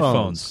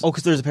headphones. Oh,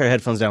 because there's a pair of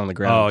headphones down on the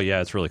ground. Oh, yeah,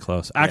 it's really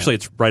close. Actually,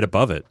 it's right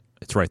above it.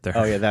 It's right there.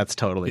 Oh, yeah, that's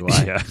totally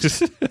why. Yeah.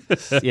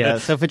 Yeah,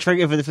 so if it's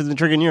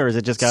triggering yours,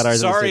 it just got ours.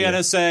 Sorry,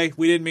 NSA.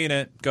 We didn't mean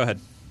it. Go ahead.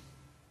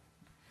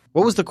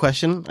 What was the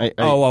question?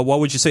 What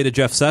would you say to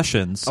Jeff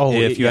Sessions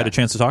if you had a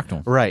chance to talk to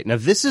him? Right. Now,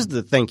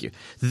 thank you.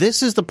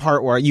 This is the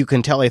part where you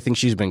can tell I think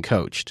she's been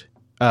coached.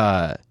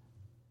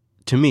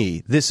 To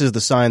me, this is the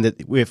sign that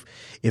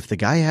if the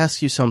guy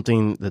asks you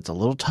something that's a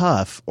little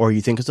tough or you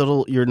think it's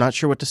you're not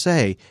sure what to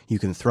say, you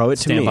can throw it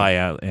to me. Standby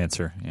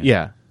answer.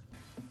 Yeah.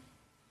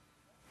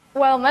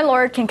 Well, my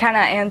lawyer can kind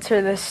of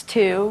answer this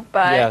too,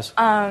 but yes.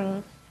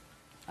 I'm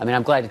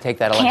glad to take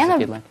that, Alexis. If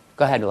you'd like.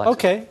 Go ahead, Alexis.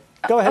 Okay,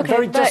 go ahead.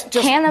 Okay, just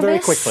very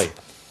quickly.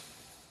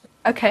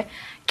 Okay,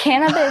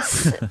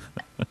 cannabis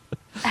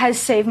has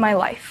saved my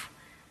life.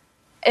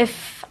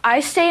 If I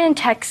stayed in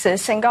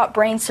Texas and got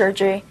brain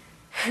surgery,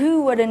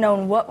 who would have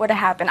known what would have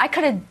happened? I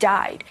could have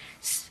died.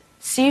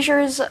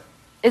 Seizures,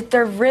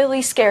 they're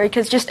really scary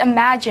because just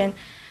imagine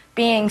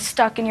being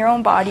stuck in your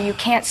own body. You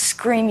can't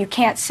scream, you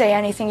can't say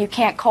anything, you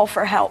can't call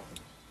for help.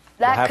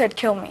 That could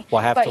kill me.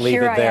 We'll have to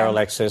leave it there,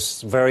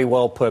 Alexis. Very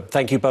well put.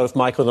 Thank you both,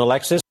 Michael and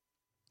Alexis.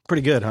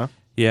 Pretty good, huh?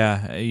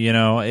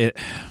 Yeah,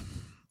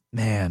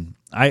 man,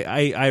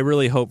 I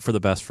really hope for the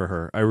best for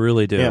her. I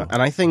really do. Yeah,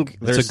 and I think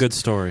it's a good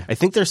story. I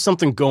think there's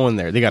something going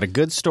there. They got a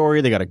good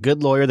story. They got a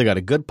good lawyer. They got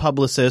a good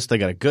publicist. They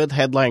got a good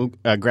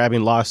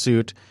headline-grabbing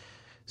lawsuit.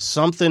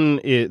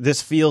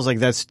 This feels like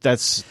that's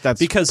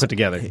because put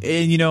together.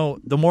 And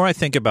the more I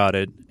think about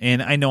it,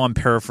 and I know I'm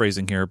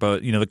paraphrasing here,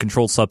 but the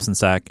Controlled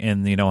Substance Act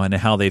and and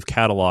how they've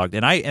cataloged,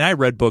 and I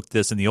read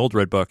this in the old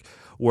Red Book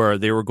where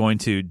they were going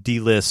to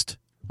delist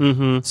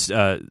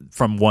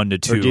from 1 to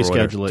 2 or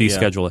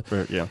deschedule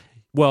it. Yeah.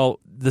 Well,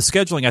 the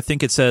scheduling, I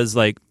think it says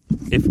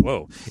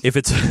if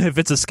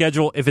it's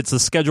a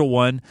Schedule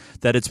 1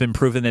 that it's been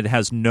proven that it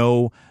has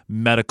no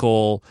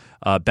medical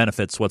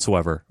benefits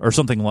whatsoever or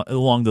something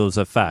along those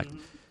effects.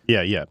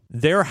 Yeah.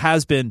 There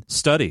has been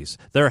studies.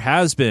 There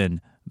has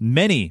been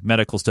many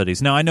medical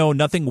studies. Now, I know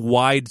nothing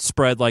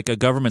widespread like a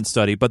government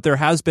study, but there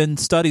has been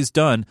studies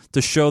done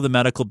to show the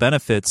medical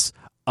benefits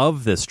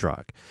of this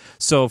drug.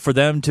 So for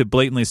them to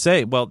blatantly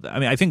say,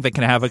 I think they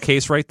can have a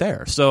case right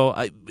there. So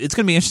it's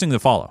going to be interesting to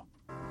follow.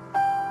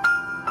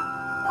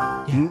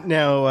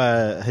 Now,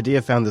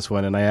 Hadia found this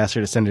one, and I asked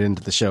her to send it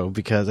into the show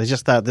because I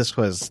just thought this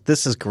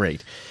is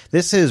great.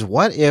 This is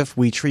what if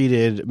we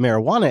treated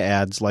marijuana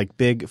ads like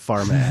big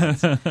pharma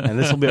ads, and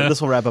this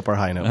will wrap up our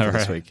high note for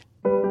this week.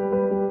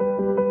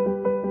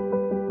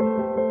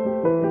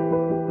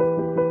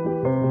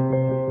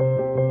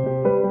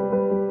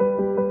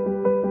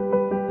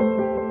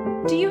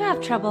 Do you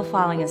have trouble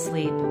falling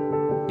asleep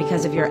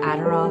because of your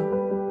Adderall?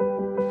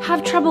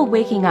 Have trouble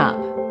waking up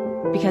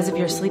because of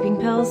your sleeping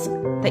pills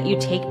that you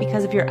take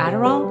because of your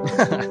Adderall?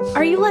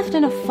 Are you left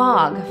in a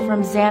fog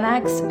from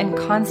Xanax and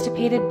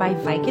constipated by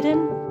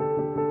Vicodin?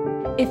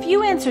 If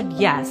you answered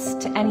yes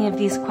to any of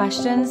these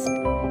questions,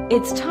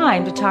 it's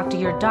time to talk to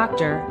your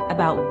doctor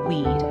about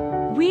weed.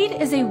 Weed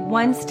is a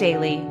twice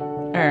daily,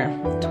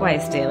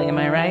 am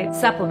I right?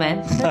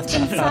 Supplement that's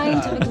been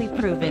scientifically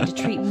proven to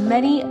treat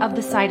many of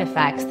the side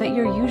effects that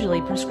you're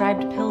usually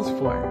prescribed pills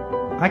for.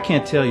 I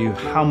can't tell you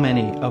how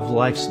many of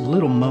life's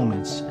little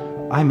moments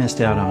I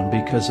missed out on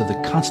because of the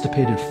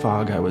constipated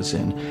fog I was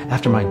in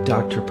after my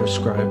doctor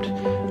prescribed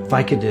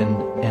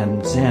Vicodin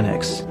and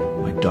Xanax.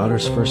 my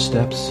daughter's first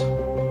steps,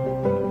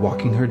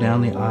 walking her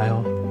down the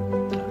aisle.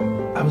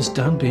 I was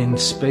done being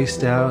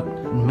spaced out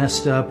and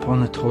messed up on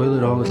the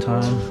toilet all the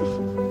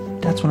time.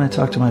 That's when I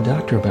talked to my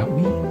doctor about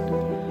weed.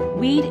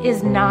 Weed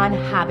is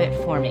non-habit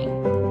forming,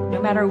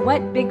 no matter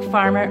what big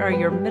pharma or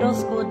your middle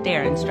school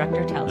DARE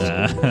instructor tells you.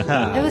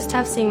 It was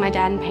tough seeing my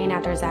dad in pain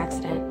after his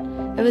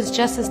accident. It was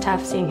just as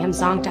tough seeing him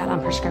zonked out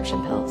on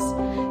prescription pills.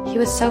 He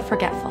was so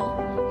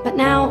forgetful. But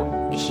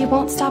now, he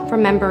won't stop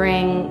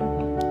remembering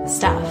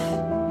stuff.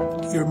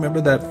 You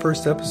remember that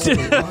first episode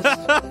of Lost?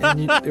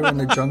 And they were in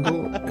the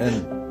jungle,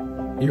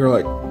 and you were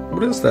like,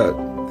 what is that?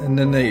 And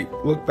then they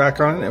looked back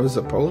on it, and it was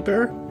a polar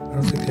bear? I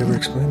don't think they ever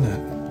explained that.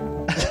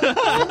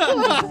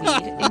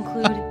 Weed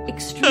include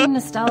extreme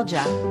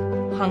nostalgia,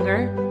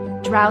 hunger,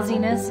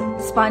 drowsiness,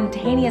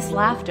 spontaneous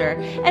laughter,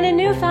 and a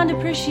newfound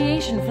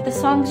appreciation for the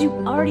songs you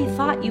already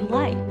thought you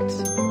liked.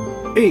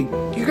 Hey,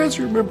 do you guys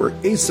remember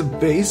Ace of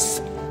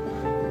Base?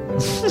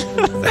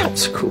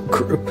 That's a cool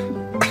group.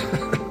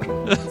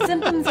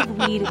 Symptoms of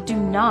weed do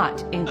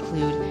not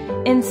include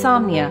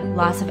insomnia,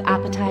 loss of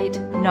appetite,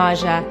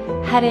 nausea,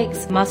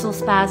 headaches, muscle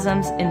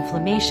spasms,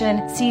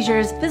 inflammation,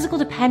 seizures, physical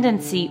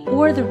dependency,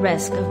 or the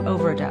risk of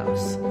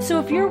overdose. So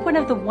if you're one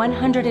of the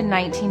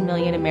 119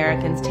 million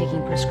Americans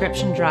taking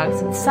prescription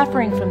drugs and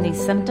suffering from these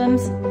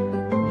symptoms,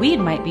 weed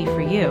might be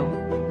for you.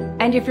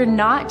 And if you're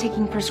not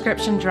taking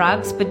prescription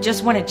drugs but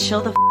just want to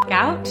chill the f***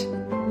 out,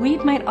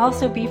 weed might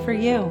also be for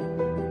you.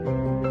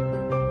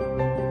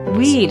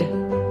 Weed.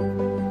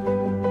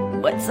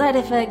 What side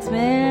effects,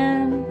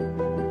 man?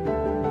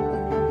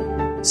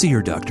 See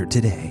your doctor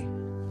today.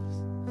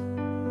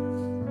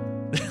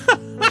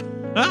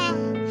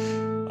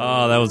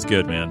 Oh, that was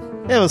good, man.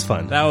 It was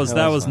fun. That was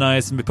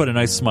nice, and put a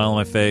nice smile on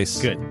my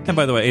face. Good. And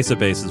by the way, Ace of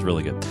Base is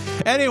really good.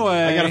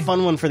 Anyway, I got a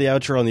fun one for the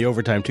outro on the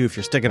overtime too. If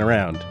you're sticking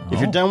around, if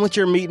you're done with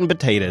your meat and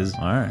potatoes,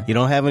 all right, you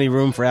don't have any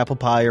room for apple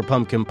pie or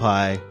pumpkin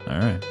pie. All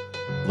right.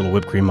 A little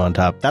whipped cream on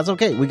top. That's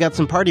okay. We got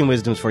some parting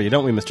wisdoms for you,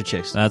 don't we, Mr.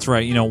 Chase? That's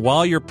right. You know,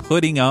 while you're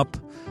putting up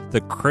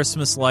the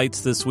Christmas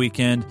lights this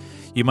weekend,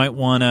 you might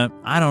want to,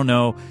 I don't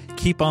know,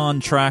 keep on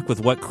track with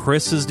what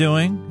Chris is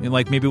doing,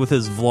 like maybe with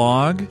his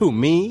vlog. Who,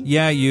 me?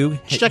 Yeah, you.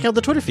 Check out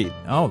the Twitter feed.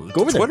 Oh,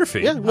 go over Twitter there.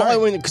 feed. Yeah,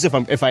 well, because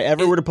if I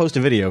ever were to post a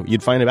video,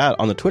 you'd find it out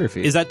on the Twitter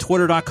feed. Is that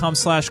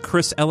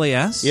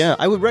twitter.com/ChrisLAS? Yeah,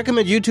 I would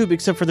recommend YouTube,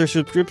 except for their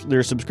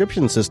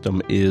subscription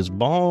system is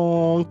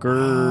bonkers.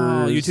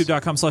 Oh,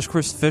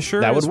 YouTube.com/Chris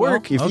Fisher. That would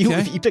work well?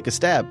 if you took a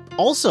stab.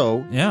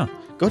 Also, yeah.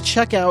 Go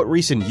check out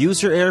recent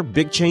user error.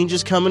 Big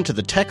changes coming to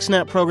the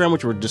TechSnap program,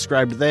 which were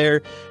described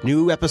there.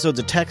 New episodes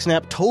of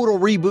TechSnap. Total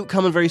reboot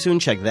coming very soon.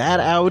 Check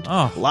that out.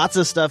 Oh. Lots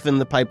of stuff in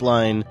the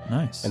pipeline.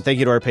 Nice. And thank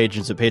you to our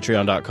patrons at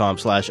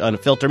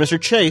patreon.com/unfilter. Mr.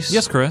 Chase.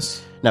 Yes,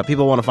 Chris. Now,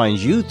 people want to find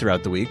you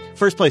throughout the week.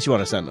 First place you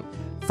want to send them.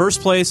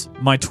 First place,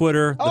 my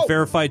Twitter. The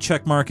verified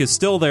check mark is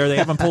still there. They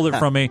haven't pulled it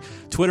from me.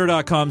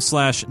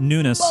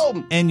 Twitter.com/Nunes.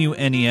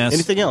 N-U-N-E-S.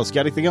 Anything else?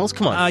 Got anything else?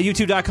 Come on.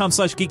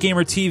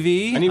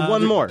 YouTube.com/GeekGamerTV. I need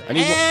one more.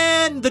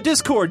 And the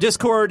Discord.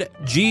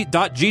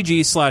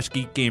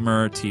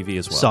 Discord.gg/GeekGamerTV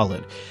as well.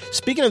 Solid.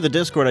 Speaking of the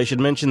Discord, I should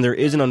mention there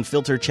is an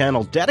Unfiltered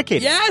channel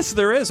dedicated. Yes,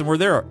 there is. And we're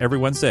there every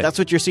Wednesday. That's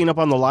what you're seeing up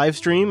on the live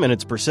stream, and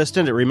it's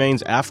persistent. It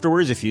remains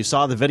afterwards. If you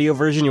saw the video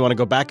version, you want to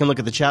go back and look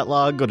at the chat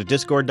log, go to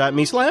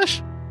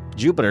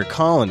discord.me/Jupiter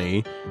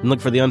Colony and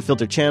look for the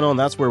Unfiltered channel, and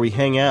that's where we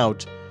hang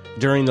out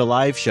during the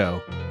live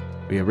show.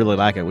 We really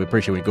like it. We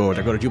appreciate it. Go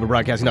to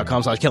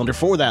jupiterbroadcasting.com/calendar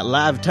for that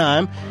live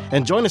time,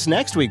 and join us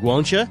next week,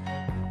 won't you?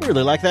 We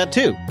really like that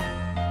too.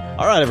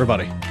 All right,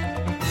 everybody.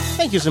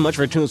 Thank you so much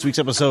for tuning this week's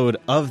episode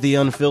of the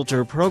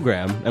Unfiltered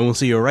program, and we'll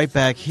see you right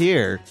back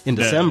here in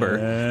December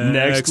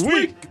next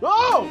week.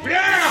 Oh,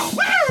 yeah! Woo!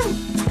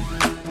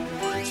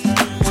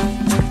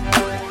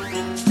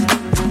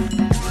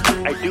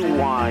 I do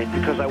whine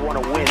because I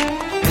want to win.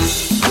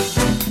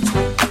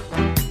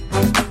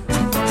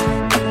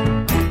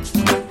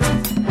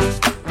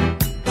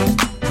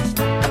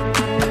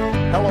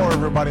 Hello,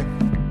 everybody.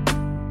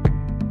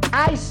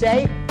 I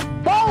say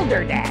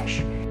Boulder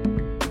Dash.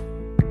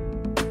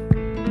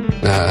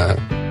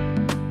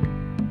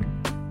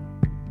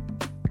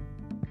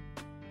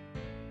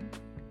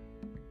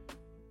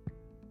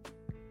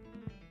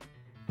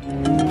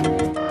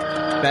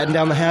 Batten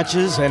down the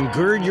hatches and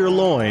gird your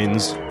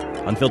loins.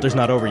 Unfiltered's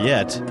not over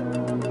yet.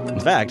 In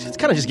fact, it's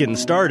kind of just getting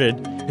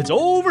started. It's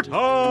overtime!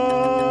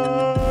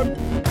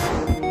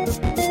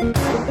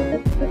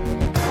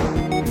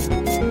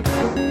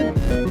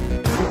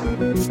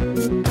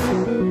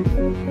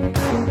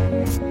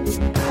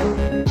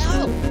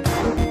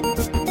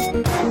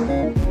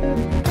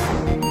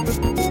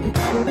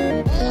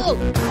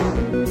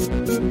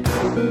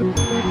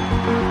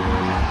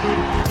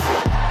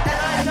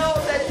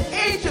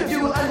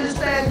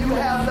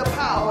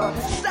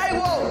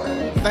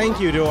 Thank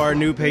you to our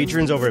new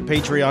patrons over at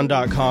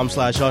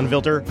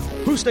patreon.com/unfilter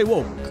who stay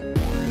woke.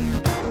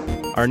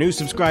 Our new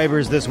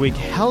subscribers this week,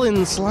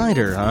 Helen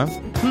Slider, huh?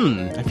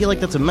 I feel like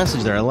that's a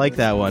message there. I like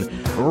that one.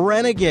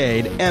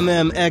 Renegade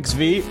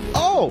MMXV.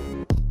 Oh!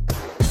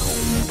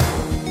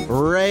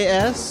 Ray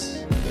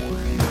S.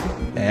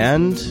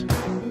 And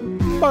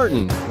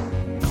Martin.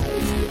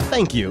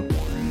 Thank you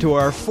to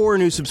our 4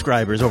 new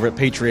subscribers over at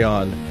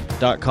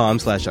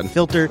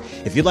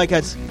patreon.com/unfilter. If you'd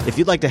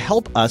like to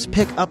help us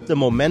pick up the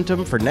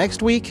momentum for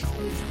next week,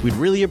 we'd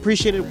really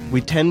appreciate it.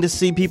 We tend to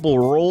see people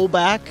roll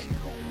back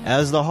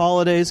as the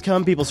holidays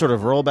come. People sort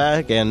of roll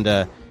back, and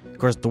of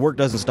course, the work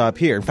doesn't stop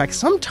here. In fact,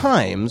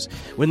 sometimes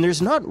when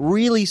there's not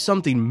really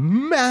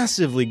something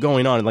massively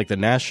going on in like the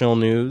national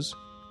news,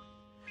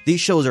 these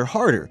shows are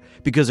harder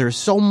because there's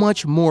so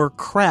much more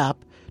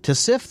crap to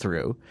sift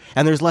through,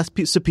 and there's less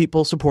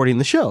people supporting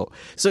the show.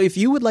 So if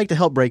you would like to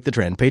help break the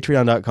trend,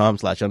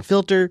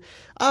 patreon.com/unfilter,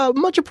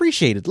 much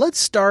appreciated. Let's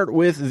start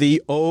with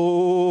the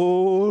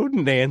Oh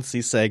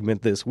Nancy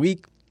segment this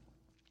week.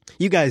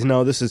 You guys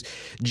know this is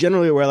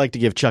generally where I like to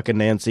give Chuck and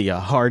Nancy a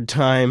hard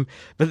time,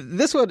 but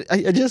this one,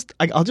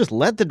 I'll just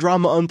let the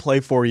drama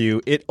unplay for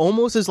you. It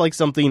almost is like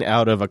something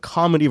out of a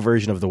comedy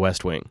version of The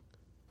West Wing.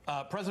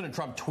 President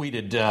Trump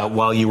tweeted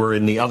while you were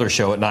in the other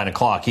show at 9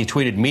 o'clock. He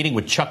tweeted, meeting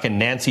with Chuck and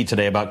Nancy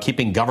today about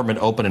keeping government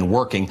open and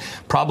working.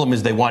 Problem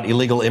is they want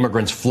illegal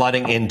immigrants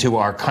flooding into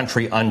our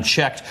country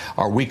unchecked,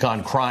 are weak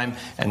on crime,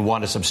 and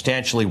want to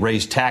substantially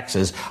raise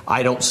taxes.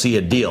 I don't see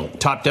a deal.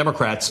 Top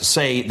Democrats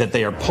say that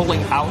they are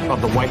pulling out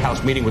of the White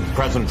House meeting with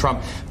President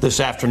Trump this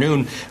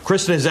afternoon.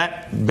 Kristen, is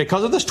that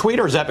because of this tweet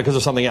or is that because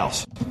of something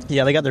else?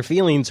 Yeah, they got their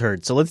feelings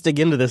hurt. So let's dig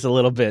into this a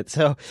little bit.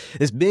 So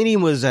this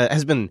meeting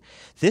has been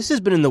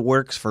in the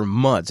works for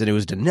months, and it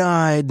was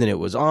denied, then it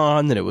was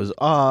on, then it was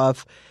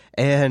off,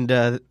 and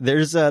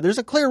there's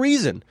a clear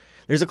reason.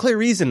 There's a clear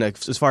reason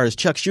as far as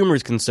Chuck Schumer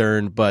is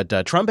concerned, but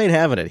Trump ain't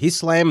having it. He's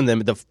slamming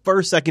them the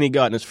first second he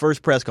got in his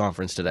first press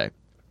conference today.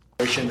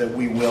 That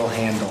we will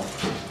handle.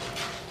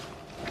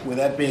 With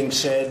that being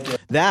said...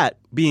 That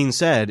being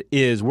said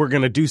is we're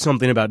going to do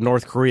something about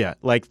North Korea.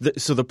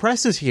 So the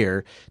press is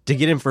here to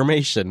get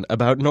information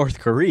about North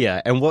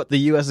Korea and what the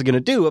U.S. is going to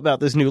do about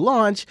this new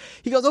launch.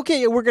 He goes,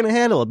 okay, we're going to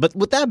handle it. But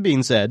with that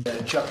being said...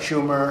 Chuck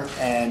Schumer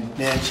and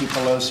Nancy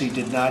Pelosi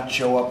did not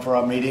show up for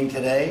our meeting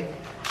today.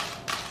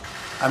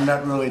 I'm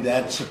not really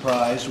that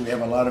surprised. We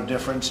have a lot of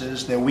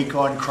differences. They're weak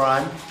on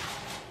crime.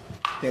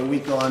 They're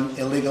weak on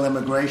illegal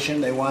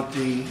immigration. They want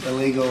the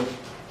illegal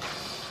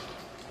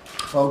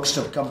folks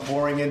to come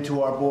pouring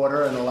into our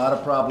border, and a lot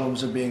of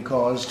problems are being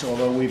caused,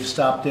 although we've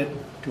stopped it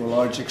to a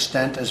large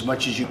extent, as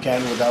much as you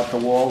can without the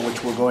wall,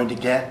 which we're going to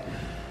get.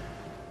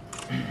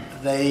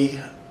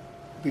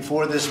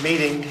 Before this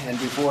meeting and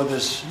before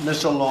this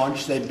missile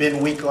launch, they've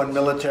been weak on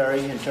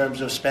military in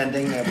terms of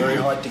spending. They're very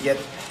hard to get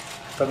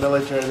for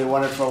military. They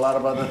want it for a lot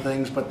of other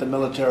things, but the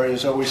military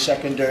is always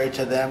secondary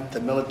to them. The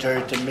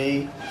military, to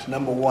me, is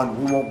number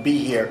one. We won't be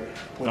here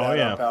without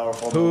our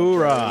powerful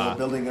military. We're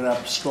building it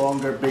up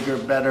stronger, bigger,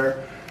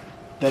 better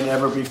than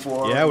ever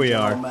before. Yeah, we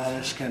are. General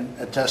Mattis can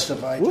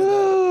testify to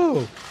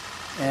that.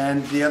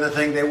 And the other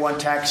thing, they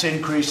want tax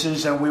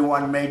increases, and we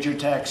want major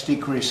tax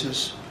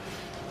decreases.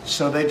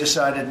 So they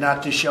decided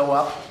not to show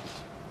up.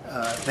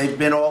 They've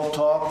been all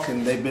talk,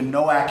 and they've been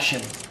no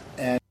action.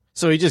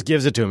 So he just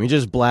gives it to him. He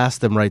just blasts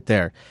them right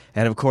there.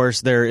 And, of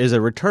course, there is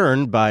a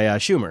return by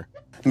Schumer.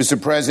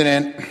 Mr.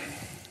 President,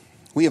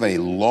 we have a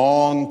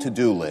long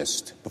to-do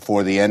list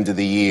before the end of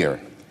the year,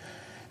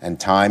 and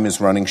time is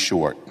running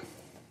short.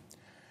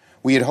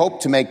 We had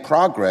hoped to make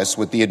progress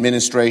with the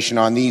administration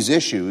on these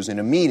issues in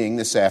a meeting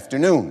this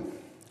afternoon.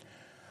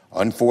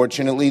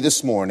 Unfortunately,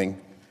 this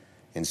morning,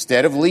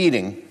 instead of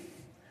leading,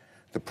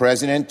 the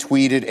president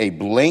tweeted a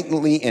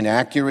blatantly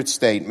inaccurate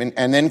statement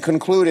and then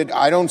concluded,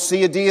 I don't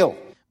see a deal.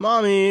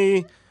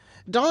 Mommy,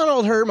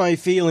 Donald hurt my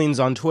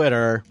feelings on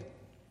Twitter.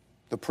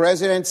 The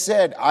president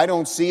said, I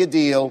don't see a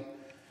deal,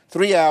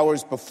 3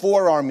 hours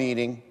before our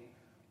meeting,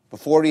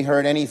 before he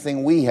heard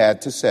anything we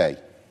had to say.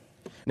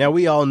 Now,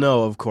 we all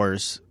know, of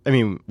course,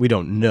 we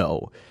don't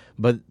know,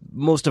 but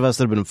most of us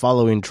that have been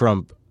following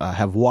Trump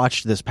have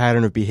watched this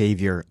pattern of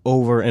behavior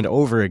over and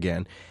over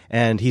again,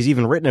 and he's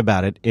even written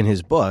about it in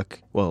his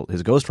book. Well,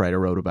 his ghostwriter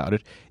wrote about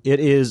it. It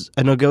is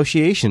a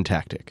negotiation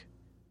tactic.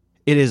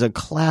 It is a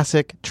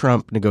classic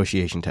Trump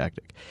negotiation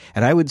tactic.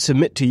 And I would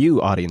submit to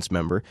you, audience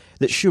member,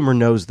 that Schumer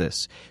knows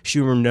this.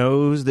 Schumer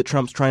knows that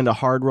Trump's trying to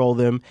hard roll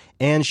them,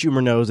 and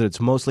Schumer knows that it's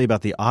mostly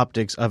about the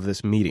optics of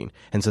this meeting.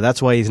 And so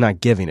that's why he's not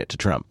giving it to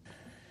Trump.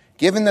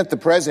 Given that the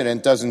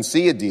president doesn't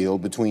see a deal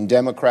between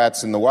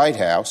Democrats and the White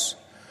House,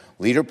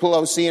 Leader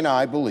Pelosi and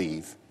I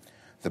believe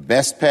the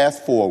best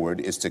path forward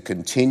is to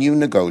continue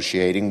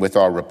negotiating with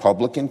our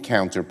Republican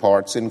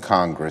counterparts in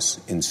Congress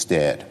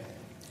instead.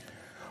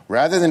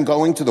 Rather than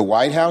going to the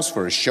White House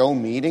for a show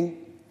meeting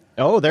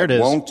that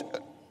won't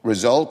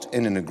result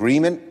in an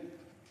agreement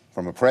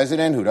from a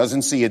president who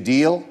doesn't see a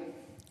deal,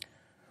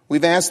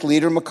 we've asked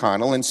Leader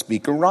McConnell and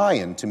Speaker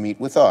Ryan to meet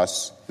with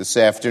us this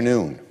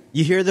afternoon.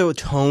 You hear the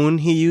tone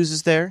he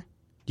uses there?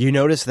 Do you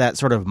notice that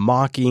sort of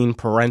mocking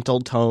parental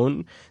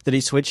tone that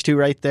he switched to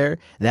right there?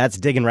 That's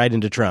digging right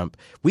into Trump.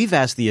 We've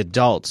asked the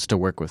adults to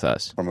work with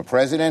us. From a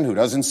president who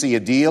doesn't see a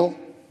deal,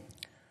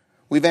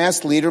 We've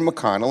asked Leader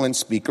McConnell and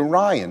Speaker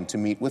Ryan to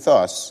meet with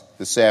us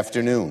this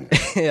afternoon.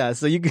 Yeah,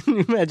 so you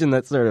can imagine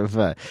that sort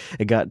of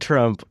it got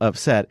Trump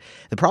upset.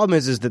 The problem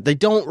is that they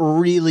don't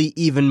really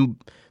even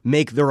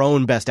make their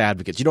own best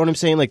advocates. You know what I'm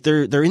saying? Like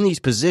they're in these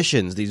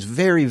positions, these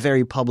very,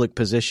 very public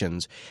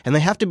positions, and they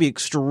have to be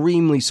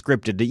extremely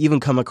scripted to even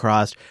come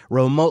across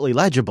remotely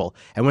legible.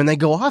 And when they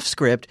go off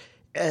script,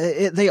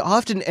 they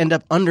often end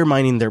up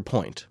undermining their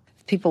point.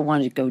 If people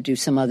want to go do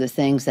some other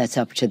things, that's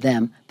up to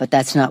them, but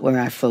that's not where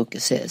our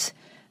focus is.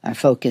 Our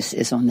focus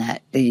is on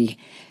that.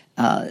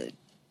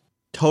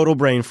 Total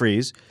brain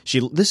freeze.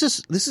 This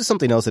is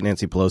something else that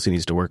Nancy Pelosi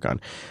needs to work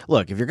on.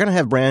 Look, if you're going to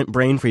have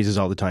brain freezes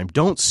all the time,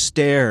 don't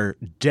stare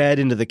dead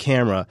into the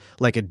camera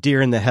like a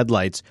deer in the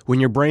headlights when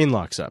your brain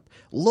locks up.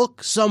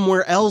 Look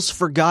somewhere else,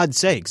 for God's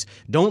sakes.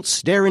 Don't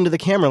stare into the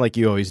camera like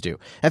you always do.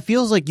 It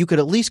feels like you could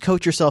at least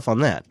coach yourself on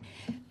that.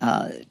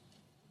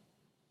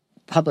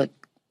 Public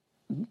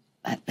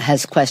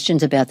has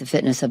questions about the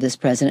fitness of this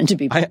president to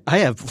be. I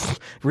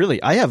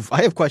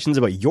have questions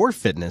about your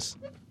fitness.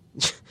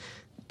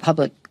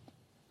 Public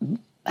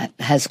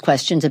has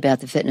questions about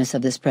the fitness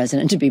of this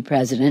president to be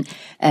president,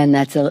 and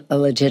that's a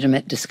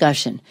legitimate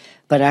discussion.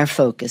 But our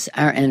focus,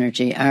 our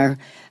energy, our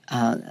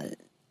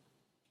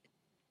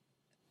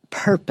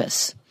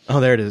purpose. Oh,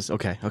 there it is.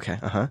 Okay.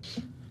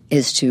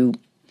 Is to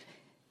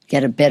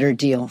get a better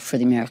deal for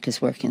the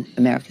America's working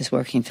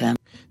family.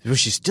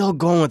 She's still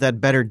going with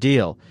that better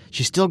deal.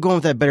 She's still going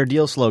with that better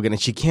deal slogan,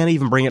 and she can't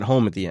even bring it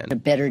home at the end. A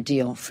better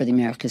deal for the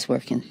America's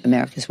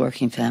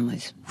working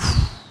families.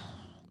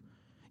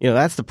 You know,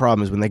 that's the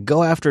problem, is when they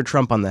go after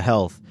Trump on the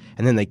health,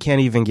 and then they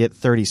can't even get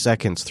 30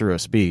 seconds through a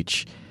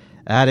speech.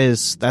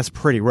 That's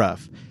pretty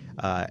rough.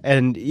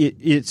 And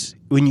it's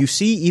when you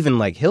see even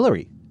like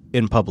Hillary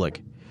in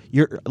public,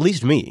 at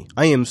least me,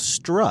 I am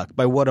struck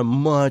by what a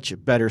much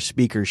better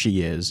speaker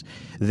she is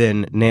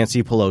than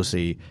Nancy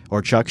Pelosi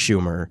or Chuck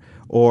Schumer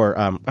or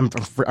I'm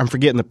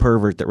forgetting the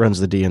pervert that runs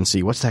the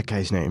DNC. What's that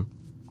guy's name?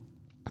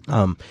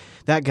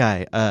 That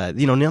guy.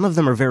 None of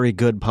them are very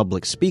good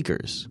public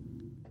speakers.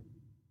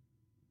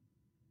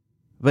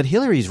 But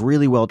Hillary's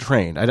really well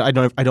trained. I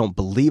don't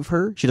believe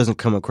her. She doesn't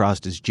come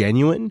across as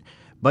genuine,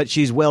 but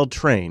she's well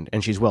trained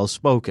and she's well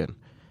spoken.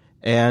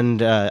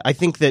 And I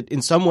think that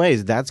in some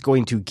ways that's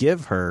going to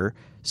give her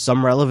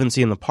some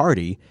relevancy in the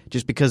party,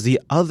 just because the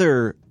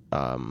other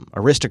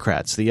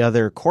aristocrats, the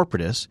other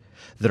corporatists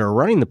that are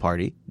running the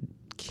party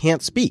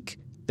can't speak.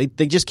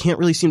 They just can't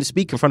really seem to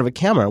speak in front of a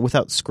camera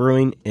without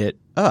screwing it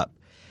up.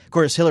 Of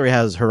course, Hillary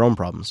has her own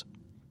problems.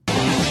 Go,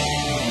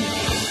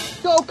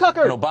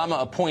 Cucker! An Obama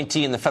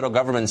appointee in the federal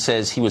government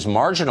says he was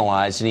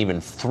marginalized and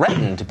even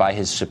threatened by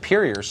his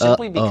superiors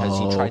simply because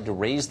he tried to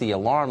raise the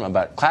alarm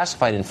about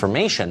classified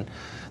information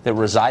that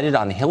resided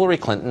on Hillary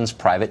Clinton's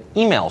private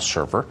email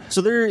server.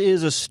 So there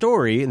is a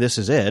story, and this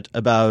is it,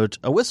 about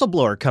a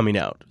whistleblower coming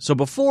out. So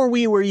before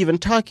we were even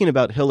talking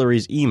about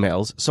Hillary's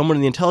emails, someone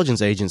in the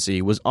intelligence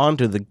agency was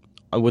onto it.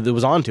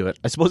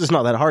 I suppose it's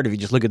not that hard if you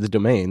just look at the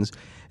domains.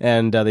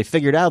 And they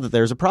figured out that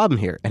there's a problem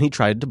here, and he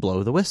tried to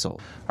blow the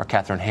whistle. Our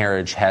Catherine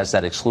Herridge has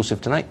that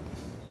exclusive tonight.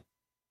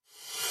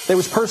 There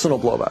was personal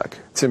blowback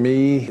to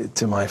me,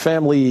 to my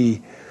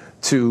family,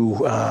 to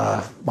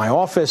my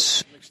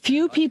office.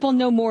 Few people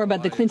know more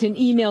about the Clinton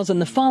emails and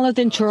the fallout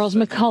than Charles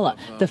McCullough,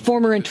 the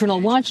former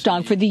internal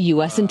watchdog for the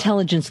U.S.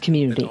 intelligence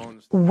community.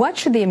 What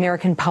should the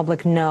American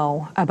public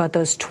know about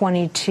those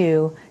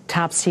 22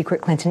 top secret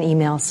Clinton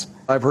emails?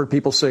 I've heard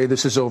people say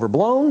this is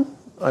overblown.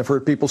 I've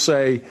heard people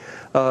say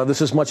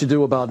this is much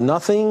ado about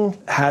nothing.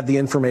 Had the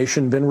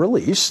information been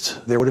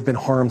released, there would have been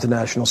harm to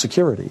national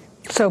security.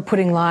 So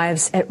putting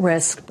lives at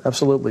risk.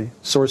 Absolutely.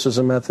 Sources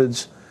and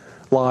methods,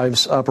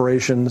 lives,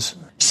 operations.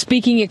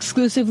 Speaking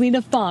exclusively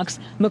to Fox,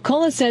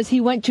 McCullough says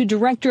he went to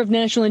Director of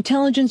National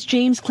Intelligence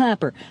James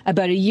Clapper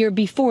about a year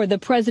before the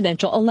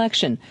presidential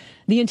election.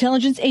 The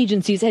intelligence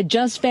agencies had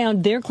just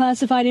found their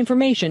classified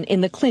information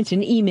in the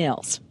Clinton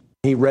emails.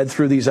 He read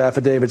through these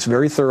affidavits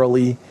very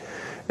thoroughly,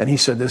 and he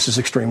said this is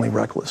extremely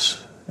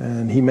reckless.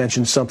 And he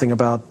mentioned something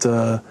about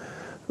the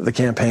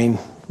campaign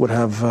will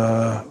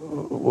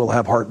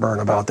have heartburn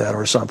about that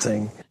or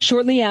something.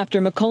 Shortly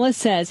after, McCullough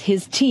says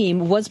his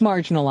team was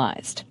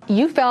marginalized.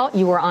 You felt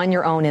you were on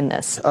your own in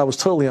this. I was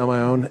totally on my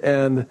own,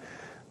 and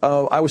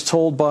I was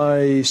told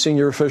by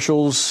senior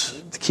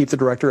officials to keep the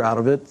director out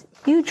of it.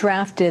 You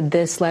drafted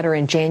this letter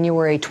in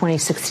January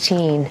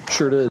 2016.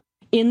 Sure did.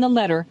 In the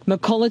letter,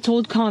 McCullough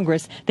told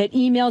Congress that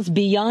emails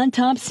beyond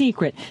top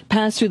secret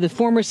passed through the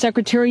former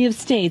Secretary of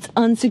State's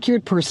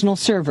unsecured personal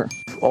server.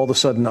 All of a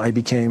sudden, I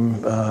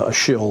became a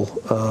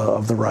shill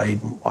of the right.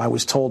 I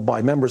was told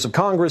by members of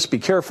Congress, be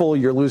careful,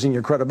 you're losing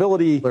your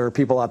credibility. There are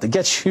people out to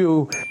get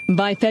you.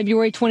 By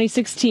February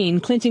 2016,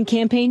 Clinton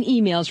campaign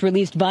emails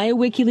released via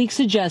WikiLeaks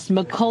suggest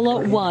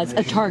McCullough was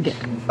a target.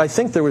 I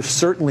think there was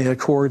certainly a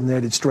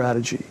coordinated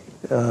strategy.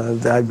 In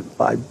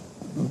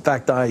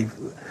fact,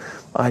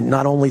 I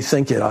not only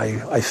think it,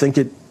 I think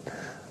it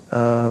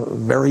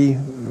very,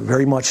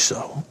 very much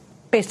so.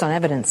 Based on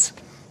evidence?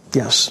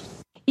 Yes.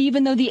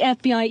 Even though the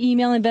FBI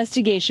email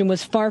investigation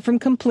was far from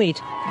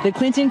complete, the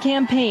Clinton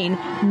campaign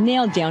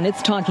nailed down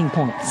its talking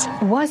points.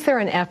 Was there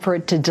an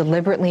effort to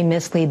deliberately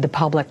mislead the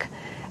public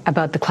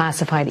about the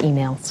classified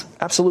emails?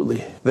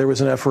 Absolutely. There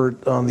was an effort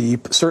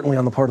certainly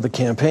on the part of the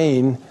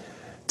campaign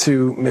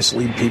to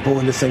mislead people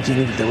into thinking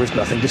that there was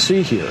nothing to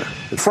see here.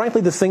 Frankly,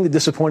 the thing that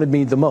disappointed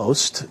me the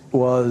most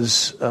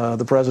was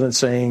the president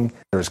saying,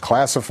 there's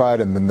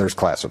classified and then there's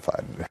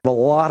classified. A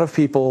lot of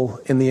people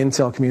in the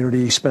intel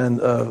community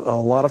spend a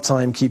lot of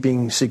time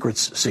keeping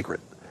secrets secret.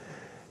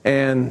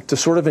 And to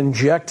sort of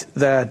inject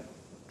that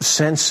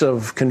sense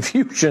of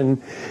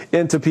confusion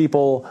into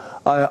people,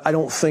 I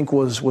don't think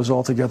was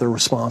altogether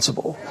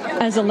responsible.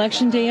 As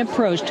Election Day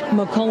approached,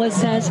 McCullough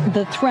says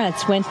the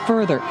threats went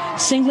further,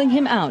 singling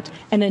him out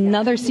and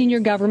another senior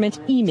government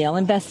email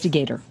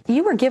investigator.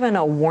 You were given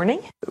a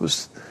warning? I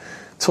was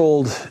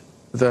told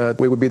that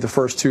we would be the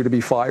first two to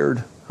be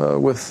fired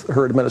with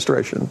her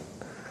administration.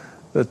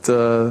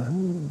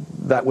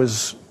 That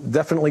was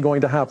definitely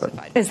going to happen.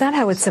 Is that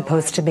how it's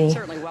supposed to be?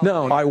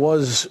 No, I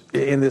was,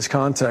 in this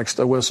context,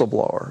 a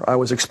whistleblower. I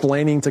was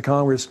explaining to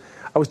Congress,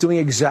 I was doing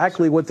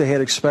exactly what they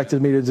had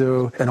expected me to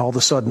do, and all of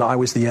a sudden I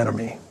was the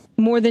enemy.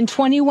 More than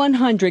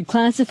 2,100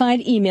 classified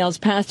emails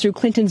passed through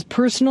Clinton's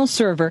personal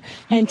server,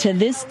 and to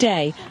this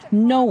day,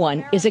 no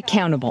one is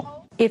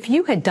accountable. If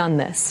you had done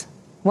this,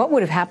 what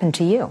would have happened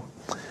to you?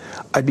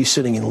 I'd be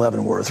sitting in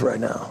Leavenworth right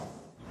now.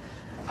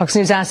 Fox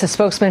News asked a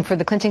spokesman for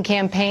the Clinton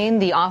campaign,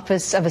 the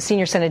office of a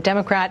senior Senate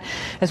Democrat,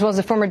 as well as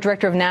a former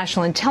director of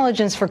national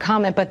intelligence for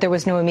comment, but there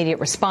was no immediate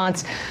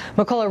response.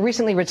 McCullough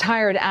recently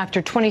retired after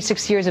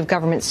 26 years of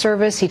government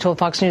service. He told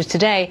Fox News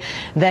today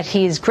that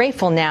he's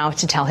grateful now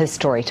to tell his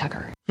story,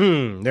 Tucker.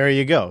 There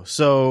you go.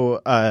 So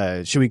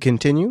should we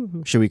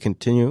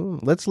continue?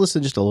 Let's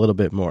listen just a little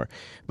bit more.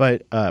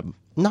 But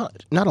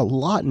not a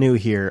lot new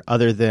here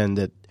other than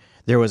that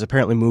there was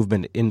apparently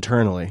movement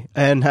internally.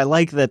 And I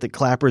like that the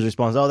Clapper's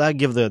response, that'll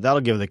give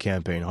the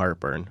campaign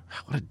heartburn.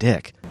 What a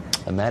dick.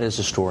 And that is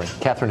the story.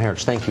 Catherine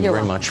Herridge, thank you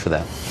very much for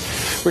that.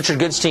 Richard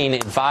Goodstein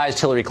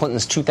advised Hillary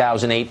Clinton's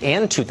 2008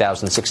 and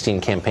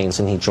 2016 campaigns,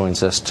 and he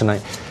joins us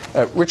tonight.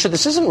 Richard,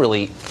 this isn't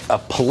really a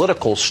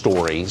political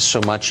story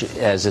so much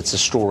as it's a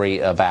story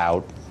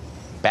about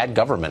bad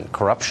government,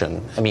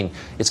 corruption. I mean,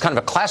 it's kind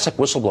of a classic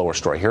whistleblower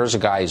story. Here's a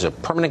guy who's a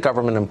permanent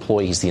government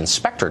employee. He's the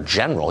inspector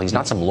general. He's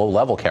not some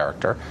low-level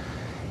character.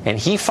 And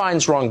he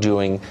finds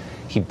wrongdoing,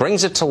 he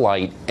brings it to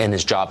light, and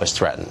his job is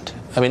threatened.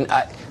 I mean,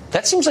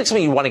 that seems like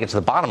something you want to get to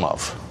the bottom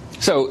of.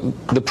 So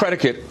the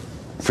predicate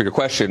for your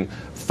question,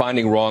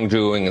 finding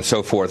wrongdoing and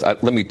so forth,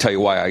 let me tell you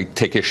why I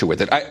take issue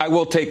with it. I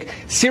will take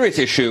serious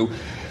issue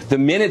the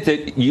minute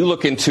that you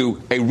look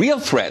into a real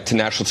threat to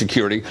national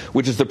security,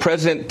 which is the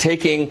president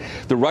taking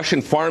the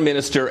Russian foreign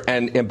minister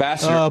and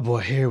ambassador. Oh, boy,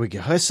 here we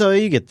go. So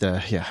you get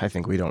I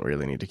think we don't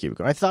really need to keep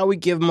going. I thought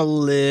we'd give him a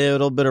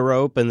little bit of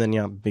rope and then,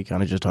 be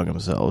kind of just talking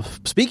himself.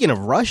 Speaking of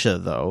Russia,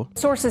 though.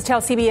 Sources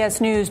tell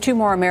CBS News 2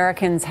 more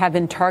Americans have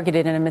been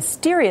targeted in a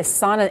mysterious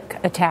sonic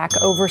attack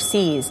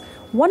overseas.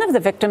 One of the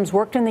victims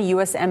worked in the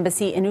U.S.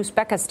 Embassy in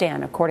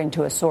Uzbekistan, according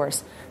to a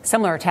source.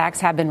 Similar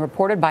attacks have been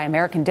reported by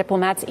American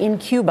diplomats in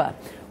Cuba.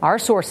 Our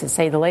sources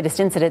say the latest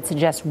incident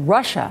suggests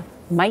Russia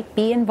might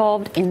be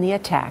involved in the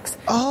attacks.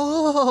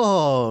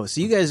 Oh,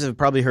 so you guys have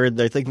probably heard,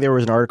 I think there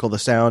was an article, The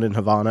Sound in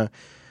Havana,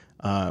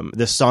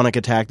 this sonic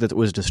attack that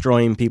was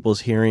destroying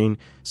people's hearing.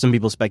 Some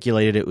people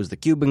speculated it was the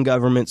Cuban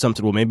government. Some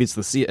said, well, maybe it's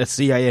a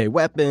CIA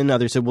weapon.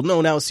 Others said, well,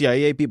 no, now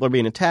CIA people are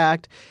being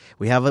attacked.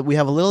 We have a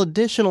little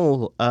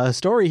additional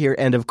story here.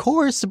 And of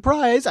course,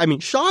 surprise,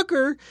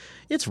 shocker,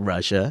 it's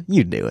Russia.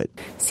 You knew it.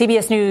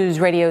 CBS News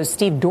Radio's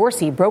Steve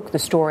Dorsey broke the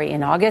story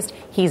in August.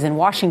 He's in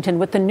Washington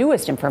with the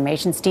newest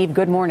information. Steve,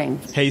 good morning.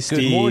 Hey, Steve.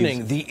 Good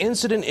morning. The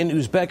incident in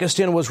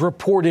Uzbekistan was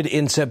reported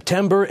in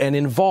September and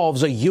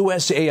involves a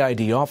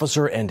USAID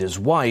officer and his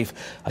wife.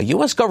 A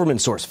U.S.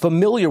 government source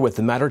familiar with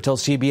the matter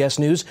tells CBS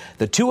News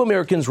the 2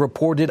 Americans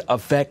reported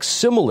effects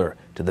similar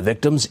to the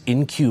victims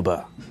in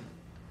Cuba.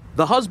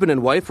 The husband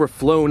and wife were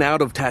flown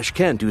out of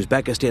Tashkent,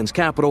 Uzbekistan's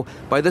capital,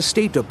 by the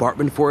State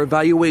Department for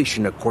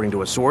evaluation, according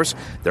to a source.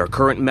 Their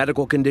current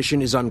medical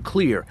condition is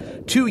unclear.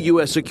 2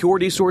 U.S.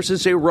 security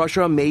sources say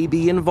Russia may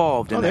be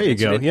involved in that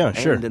incident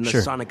and in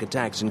the sonic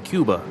attacks in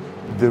Cuba.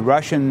 The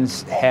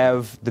Russians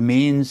have the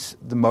means,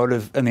 the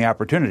motive, and the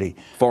opportunity.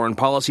 Foreign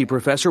policy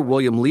professor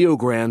William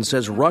Leogrand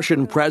says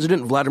Russian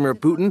President Vladimir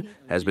Putin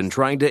has been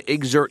trying to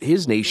exert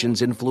his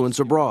nation's influence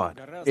abroad.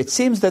 It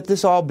seems that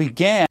this all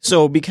began.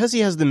 So because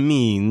he has the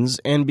means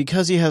and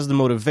because he has the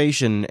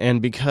motivation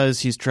and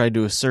because he's tried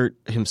to assert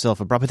himself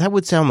abroad, but that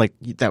would sound like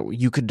that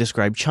you could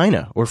describe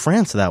China or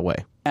France that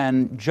way.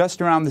 And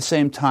just around the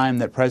same time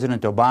that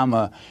President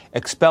Obama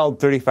expelled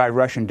 35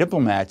 Russian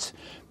diplomats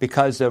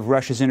because of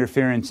Russia's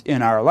interference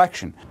in our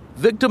election.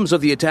 Victims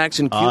of the attacks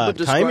in Cuba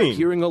describe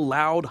hearing a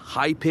loud,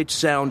 high-pitched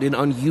sound in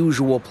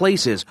unusual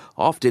places,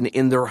 often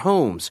in their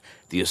homes.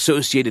 The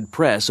Associated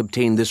Press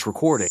obtained this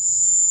recording.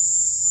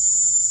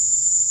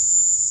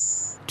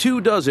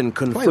 24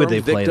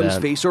 confirmed victims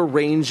face a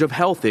range of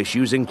health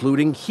issues,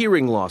 including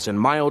hearing loss and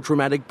mild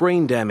traumatic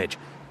brain damage.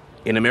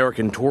 An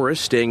American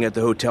tourist staying at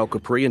the Hotel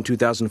Capri in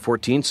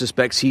 2014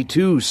 suspects he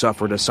too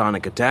suffered a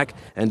sonic attack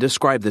and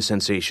described the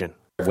sensation.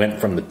 It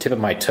went from the tip of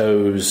my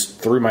toes,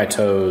 through my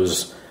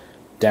toes,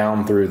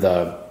 down through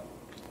the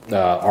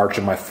arch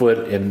of my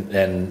foot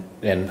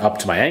and up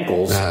to my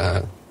ankles.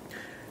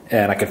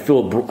 And I could feel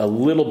a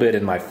little bit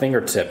in my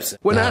fingertips.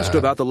 When asked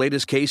about the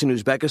latest case in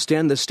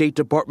Uzbekistan, the State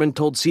Department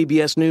told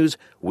CBS News,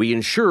 "We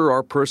ensure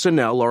our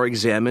personnel are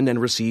examined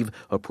and receive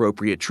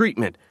appropriate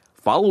treatment."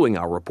 Following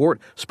our report,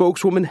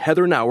 spokeswoman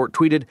Heather Nauert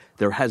tweeted,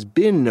 "There has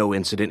been no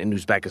incident in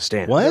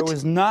Uzbekistan." There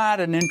was not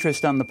an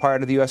interest on the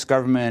part of the U.S.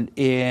 government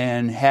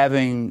in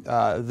having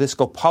this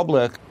go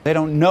public. They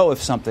don't know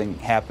if something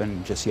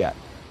happened just yet.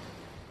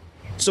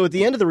 So at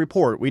the end of the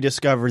report, we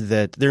discovered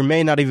that there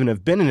may not even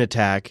have been an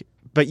attack,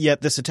 but yet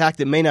this attack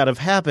that may not have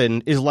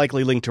happened is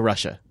likely linked to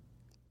Russia.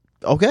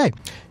 Okay.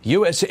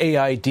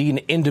 USAID, an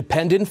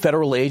independent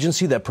federal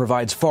agency that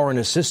provides foreign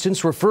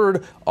assistance,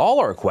 referred all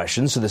our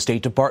questions to the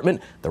State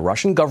Department. The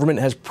Russian government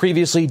has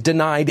previously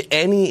denied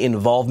any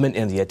involvement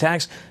in the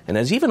attacks and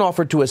has even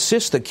offered to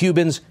assist the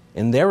Cubans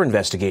in their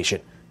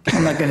investigation.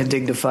 I'm not going to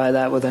dignify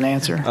that with an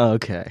answer.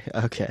 Okay.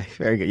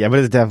 Very good. Yeah, but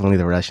it's definitely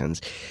the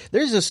Russians.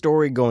 There's a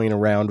story going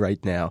around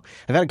right now.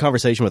 I've had a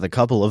conversation with a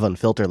couple of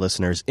Unfiltered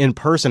listeners in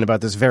person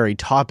about this very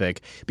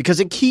topic because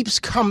it keeps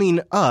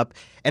coming up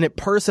and it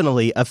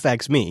personally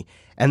affects me.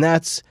 And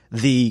that's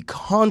the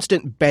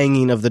constant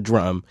banging of the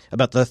drum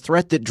about the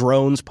threat that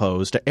drones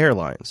pose to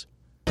airlines.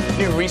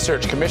 New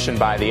research commissioned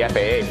by the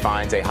FAA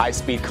finds a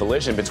high-speed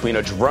collision between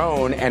a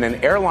drone and an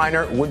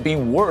airliner would be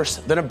worse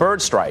than a bird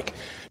strike.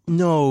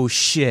 No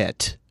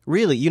shit.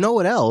 Really, you know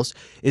what else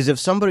is if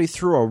somebody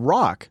threw a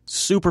rock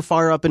super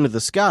far up into the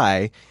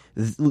sky,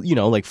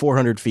 like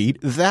 400 feet,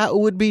 that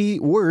would be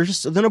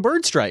worse than a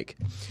bird strike.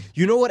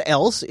 You know what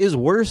else is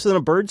worse than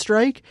a bird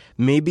strike?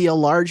 Maybe a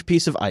large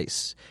piece of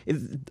ice.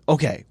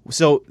 Okay,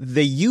 so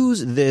they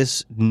use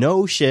this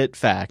no shit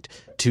fact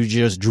to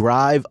just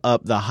drive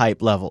up the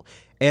hype level.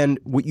 And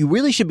what you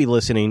really should be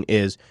listening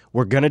is,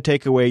 we're going to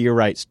take away your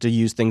rights to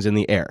use things in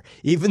the air,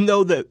 even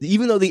though the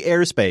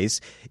airspace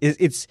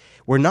is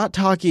we're not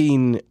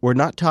talking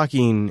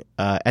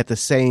at the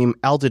same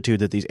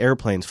altitude that these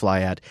airplanes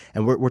fly at,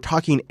 and we're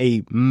talking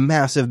a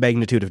massive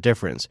magnitude of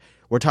difference.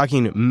 We're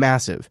talking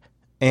massive,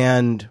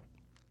 and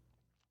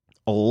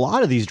a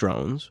lot of these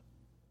drones,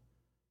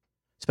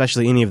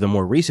 especially any of the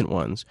more recent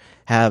ones,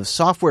 have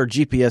software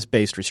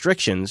GPS-based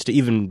restrictions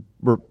to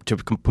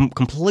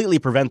completely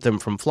prevent them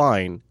from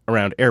flying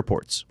around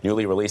airports.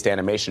 Newly released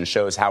animation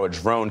shows how a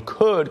drone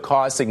could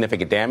cause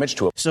significant damage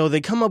to a... So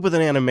they come up with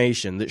an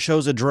animation that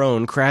shows a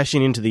drone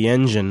crashing into the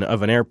engine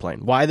of an airplane.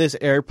 Why this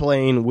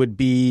airplane would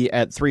be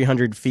at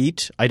 300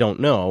 feet, I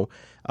don't know.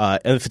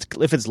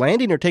 If it's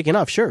landing or taking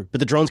off, sure, but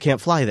the drones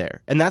can't fly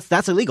there, and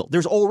that's illegal.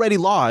 There's already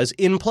laws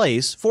in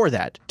place for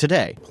that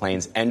today.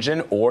 Plane's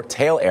engine or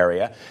tail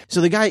area.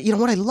 So the guy,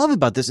 what I love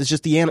about this is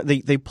just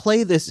they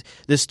play this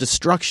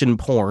destruction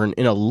porn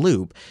in a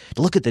loop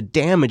to look at the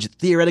damage that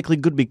theoretically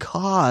could be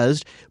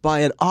caused by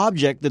an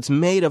object that's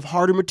made of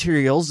harder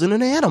materials than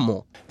an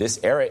animal. This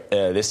year,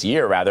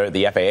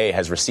 the FAA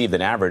has received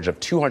an average of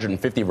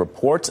 250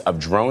 reports of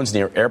drones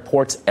near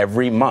airports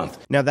every month.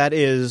 Now that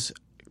is,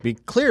 be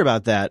clear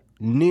about that,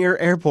 near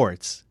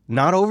airports,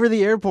 not over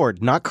the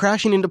airport, not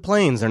crashing into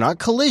planes. They're not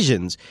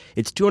collisions.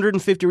 It's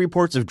 250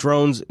 reports of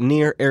drones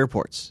near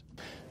airports.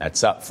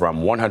 That's up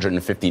from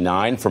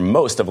 159 for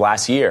most of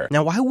last year.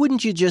 Now, why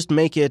wouldn't you just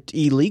make it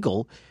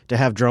illegal to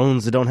have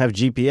drones that don't have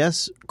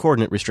GPS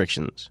coordinate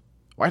restrictions?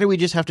 Why do we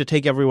just have to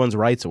take everyone's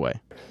rights away?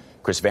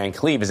 Chris Van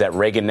Cleve is at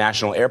Reagan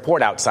National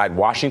Airport outside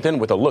Washington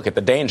with a look at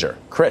the danger.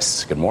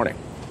 Chris, good morning.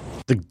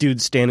 The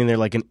dude's standing there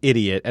like an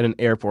idiot at an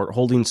airport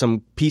holding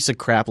some piece of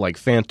crap like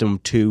Phantom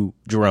 2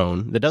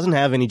 drone that doesn't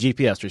have any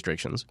GPS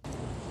restrictions.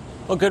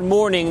 Well, good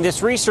morning.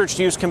 This research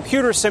used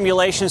computer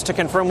simulations to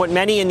confirm what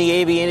many in the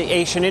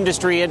aviation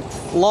industry had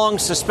long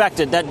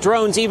suspected, that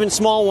drones, even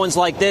small ones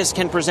like this,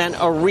 can present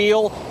a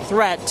real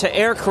threat to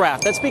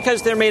aircraft. That's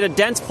because they're made of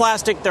dense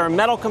plastic, there are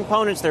metal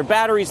components, there are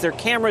batteries, there are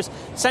cameras.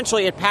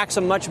 Essentially, it packs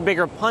a much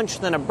bigger punch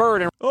than a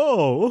bird.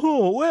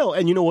 Well,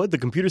 and you know what? The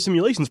computer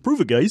simulations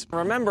prove it, guys.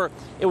 Remember,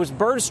 it was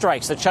bird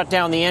strikes that shut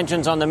down the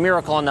engines on the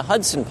Miracle on the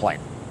Hudson plane.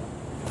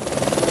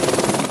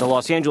 The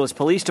Los Angeles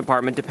Police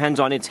Department depends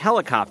on its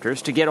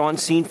helicopters to get on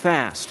scene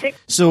fast.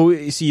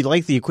 So, see, you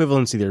like the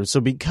equivalency there. So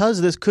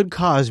because this could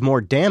cause more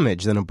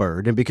damage than a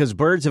bird, and because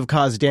birds have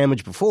caused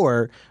damage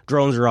before,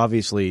 drones are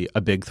obviously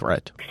a big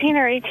threat. 16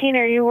 or 18,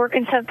 are you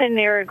working something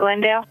near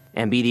Glendale?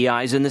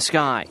 MBDI's in the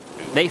sky.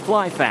 They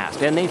fly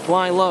fast and they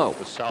fly low,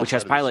 which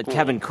has pilot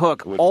Kevin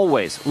Cook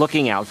always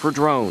looking out for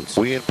drones.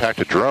 We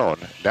impact a drone.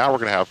 Now we're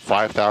going to have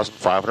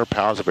 5,500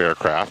 pounds of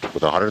aircraft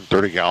with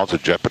 130 gallons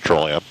of jet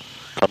petroleum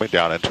coming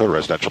down into a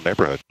residential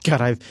neighborhood.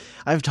 God,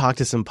 I've talked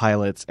to some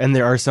pilots, and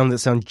there are some that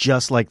sound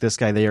just like this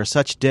guy. They are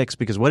such dicks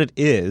because what it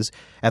is,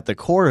 at the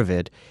core of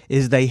it,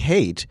 is they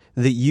hate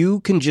that you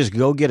can just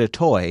go get a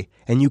toy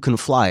and you can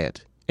fly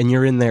it, and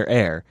you're in their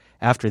air,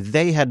 after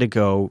they had to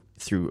go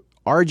through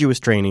arduous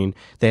training.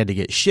 They had to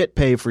get shit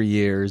pay for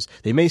years.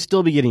 They may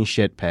still be getting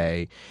shit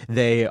pay.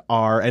 They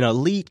are an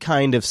elite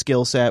kind of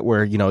skill set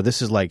where,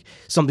 this is like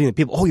something that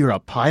people, oh, you're a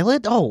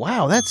pilot? Oh,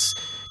 wow,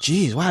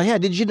 geez, wow, yeah,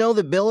 did you know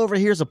that Bill over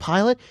here is a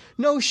pilot?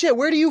 No shit,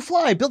 where do you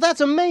fly? Bill,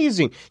 that's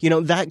amazing.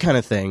 That kind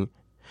of thing.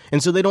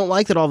 And so they don't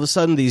like that all of a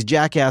sudden these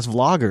jackass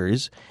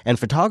vloggers and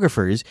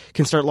photographers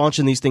can start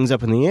launching these things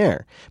up in the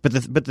air. But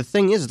the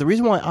thing is, the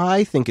reason why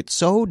I think it's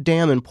so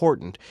damn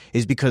important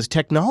is because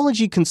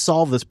technology can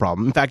solve this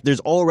problem. In fact, there's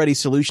already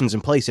solutions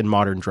in place in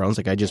modern drones,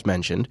 like I just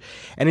mentioned.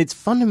 And it's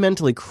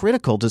fundamentally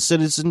critical to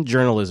citizen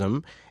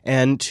journalism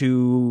and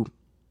to...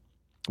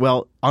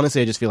 Well,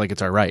 honestly, I just feel like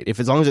it's all right.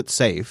 As long as it's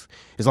safe,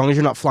 as long as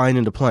you're not flying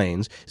into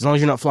planes, as long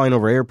as you're not flying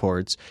over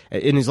airports,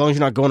 and as long as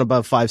you're not going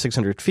above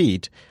 500-600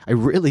 feet, I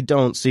really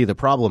don't see the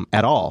problem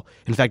at all.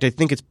 In fact, I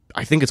think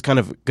it's kind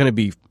of going to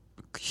be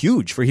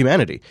huge for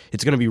humanity.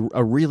 It's going to be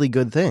a really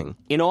good thing.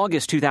 In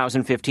August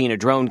 2015, a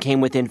drone came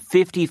within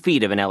 50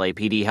 feet of an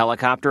LAPD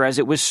helicopter as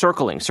it was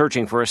circling,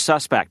 searching for a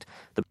suspect.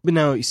 But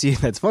now, you see,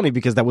 that's funny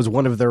because that was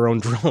one of their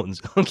own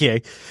drones.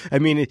 Okay. I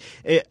mean,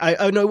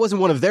 I know it wasn't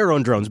one of their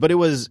own drones, but it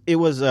was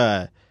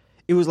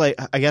like,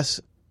 I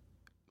guess,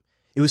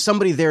 it was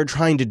somebody there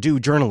trying to do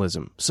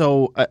journalism.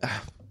 So,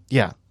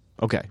 yeah.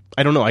 Okay.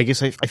 I don't know. I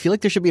guess I feel like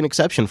there should be an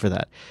exception for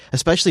that,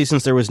 especially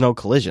since there was no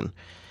collision.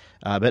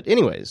 But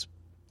anyways,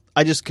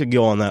 I just could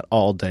go on that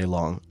all day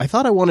long. I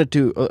thought I wanted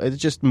to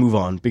just move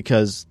on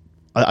because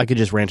I could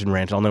just rant and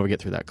rant. I'll never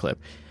get through that clip.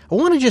 I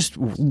want to just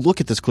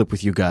look at this clip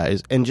with you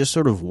guys and just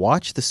sort of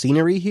watch the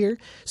scenery here.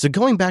 So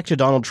going back to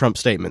Donald Trump's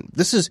statement,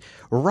 this is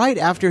right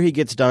after he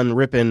gets done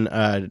ripping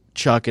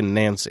Chuck and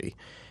Nancy.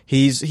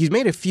 He's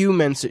made a few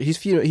mentions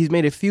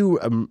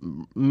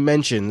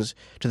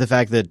to the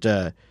fact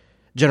that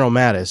General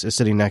Mattis is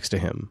sitting next to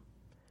him,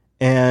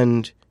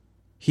 and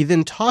he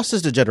then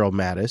tosses to General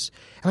Mattis,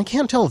 and I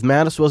can't tell if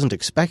Mattis wasn't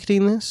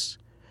expecting this,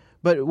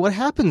 but what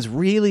happens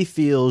really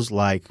feels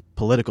like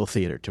political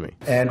theater to me.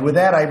 And with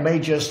that, I may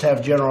just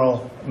have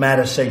General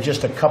Mattis say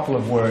just a couple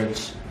of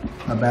words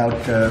about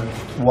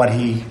what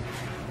he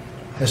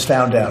has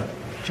found out.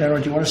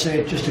 General, do you want to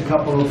say just a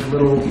couple of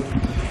little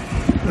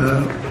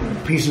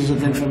pieces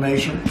of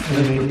information?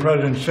 Mr.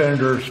 President,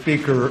 Senator,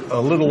 Speaker, a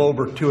little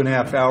over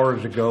 2.5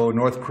 hours ago,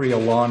 North Korea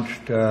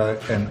launched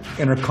an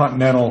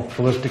intercontinental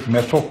ballistic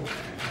missile.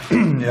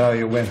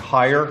 It went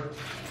higher,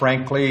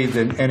 frankly,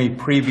 than any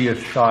previous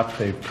shot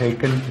they've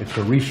taken. It's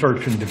a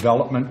research and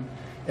development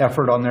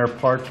effort on their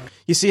part.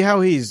 You see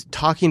how he's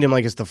talking to him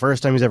like it's the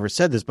first time he's ever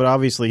said this, but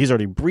obviously he's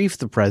already briefed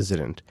the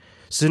president.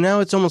 So now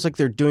it's almost like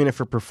they're doing it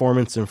for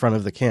performance in front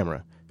of the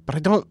camera. But I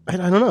don't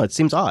know. It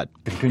seems odd.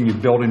 Continue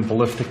building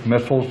ballistic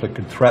missiles that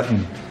could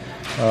threaten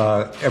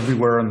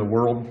everywhere in the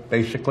world,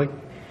 basically.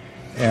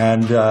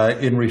 And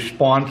in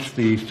response,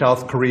 the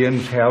South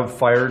Koreans have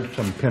fired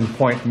some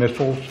pinpoint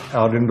missiles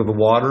out into the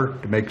water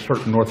to make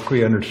certain North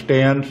Korea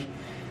understands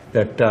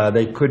that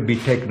they could be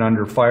taken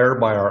under fire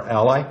by our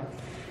ally.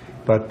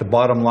 But the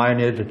bottom line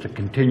is it's a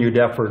continued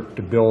effort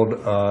to build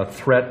a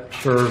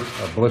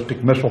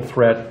ballistic missile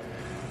threat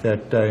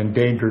that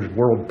endangers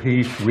world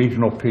peace,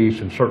 regional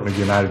peace, and certainly the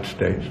United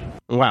States.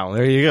 Wow,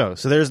 there you go.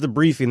 So there's the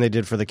briefing they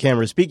did for the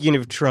camera. Speaking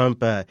of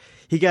Trump,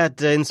 he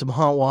got in some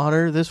hot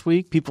water this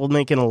week. People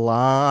making a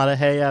lot of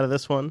hay out of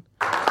this one.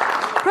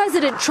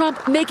 President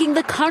Trump making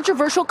the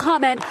controversial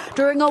comment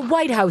during a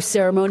White House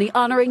ceremony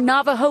honoring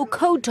Navajo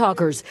code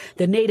talkers,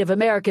 the Native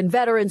American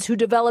veterans who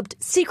developed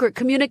secret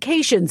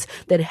communications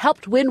that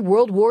helped win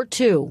World War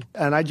II.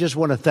 And I just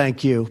want to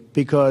thank you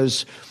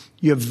because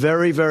you're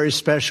very, very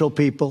special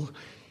people.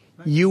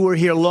 You were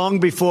here long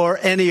before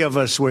any of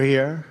us were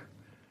here.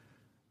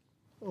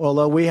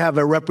 Although we have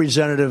a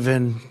representative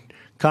in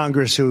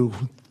Congress who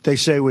they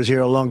say was here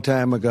a long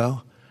time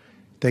ago.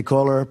 They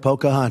call her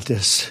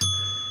Pocahontas.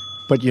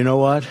 But you know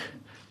what?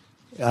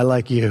 I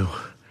like you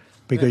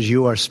because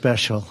you are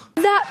special.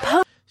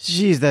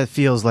 Jeez, that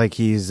feels like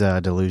he's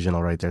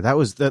delusional right there. That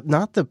was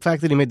not the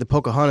fact that he made the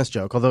Pocahontas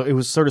joke, although it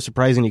was sort of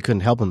surprising he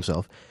couldn't help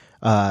himself.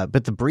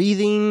 But the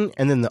breathing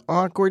and then the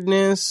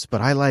awkwardness,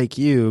 but I like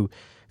you,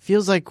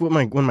 feels like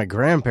when my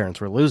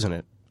grandparents were losing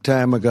it.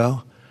 Time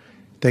ago,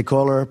 they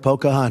call her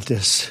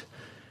Pocahontas.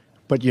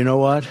 But you know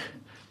what?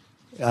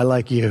 I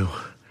like you.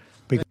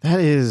 That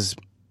is...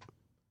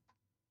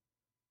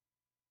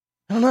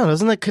 I don't know.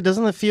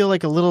 Doesn't that feel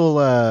like a little,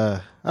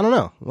 I don't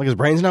know, like his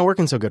brain's not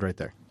working so good right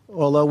there?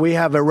 Although we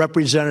have a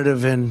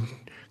representative in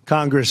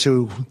Congress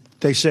who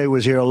they say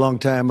was here a long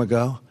time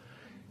ago.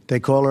 They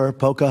call her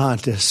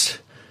Pocahontas.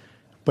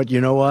 But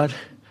you know what?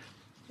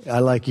 I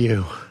like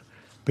you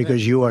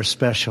because you are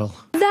special.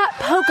 That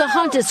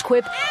Pocahontas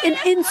quip, an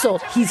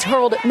insult he's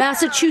hurled at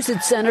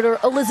Massachusetts Senator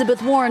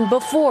Elizabeth Warren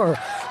before.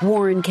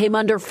 Warren came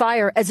under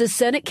fire as a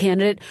Senate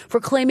candidate for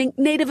claiming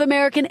Native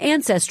American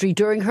ancestry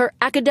during her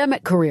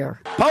academic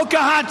career.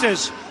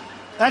 Pocahontas!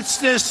 That's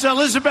this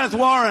Elizabeth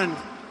Warren.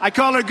 I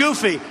call her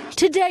Goofy.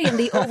 Today in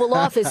the Oval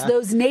Office,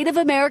 those Native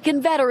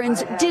American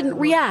veterans didn't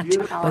react,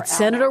 but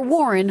Senator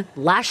Warren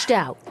lashed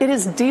out. It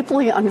is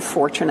deeply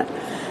unfortunate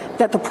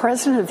that the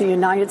President of the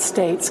United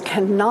States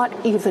cannot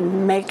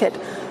even make it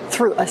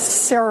through a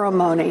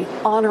ceremony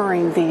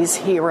honoring these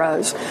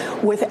heroes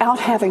without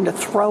having to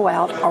throw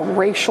out a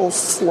racial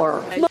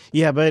slur.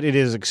 Yeah, but it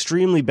is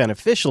extremely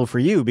beneficial for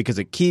you because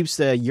it keeps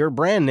your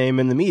brand name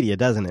in the media,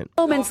 doesn't it?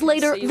 Moments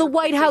later, the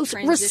White House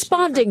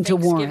responding to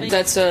Warren.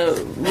 That's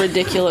a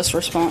ridiculous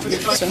response. Is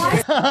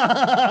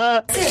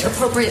it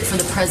appropriate for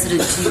the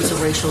president to use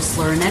a racial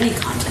slur in any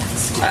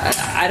context?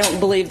 I don't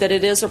believe that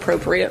it is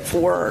appropriate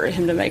for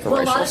him to make a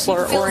racial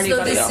slur or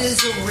anybody else.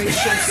 This is a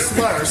racial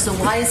slur, so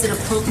why is it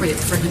appropriate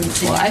for him to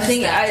use I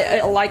think,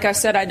 that? like I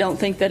said, I don't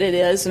think that it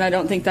is, and I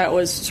don't think that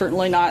was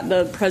certainly not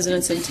the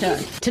president's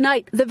intent.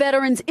 Tonight, the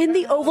veterans in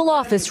the Oval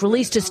Office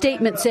released a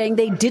statement saying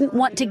they didn't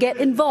want to get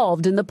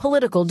involved in the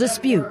political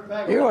dispute.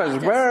 He was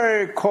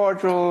very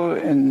cordial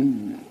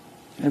and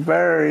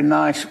very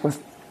nice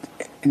with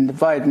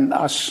inviting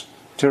us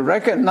to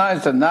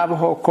recognize the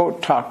Navajo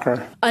Code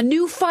Talker. A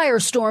new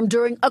firestorm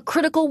during a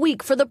critical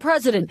week for the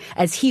president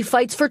as he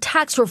fights for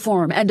tax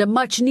reform and a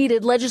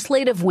much-needed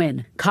legislative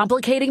win.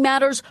 Complicating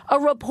matters, a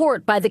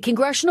report by the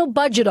Congressional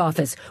Budget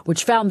Office,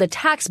 which found the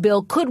tax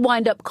bill could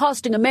wind up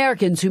costing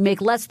Americans who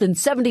make less than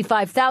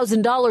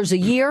 $75,000 a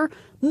year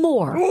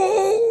more.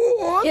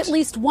 At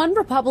least one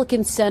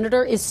Republican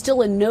senator is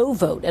still a no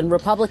vote, and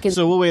Republicans...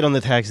 So we'll wait on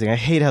the tax thing. I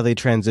hate how they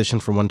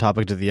transition from one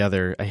topic to the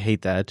other. I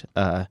hate that.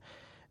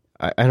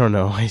 I don't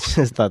know. I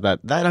just thought that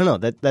I don't know.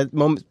 That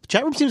moment,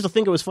 chat room seems to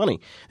think it was funny.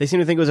 They seem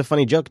to think it was a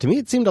funny joke. To me,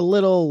 it seemed a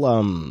little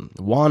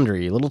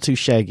wandery, a little too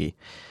shaggy.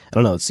 I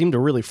don't know. It seemed to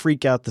really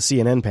freak out the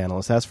CNN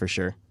panelists, that's for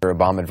sure.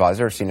 Obama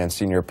advisor, CNN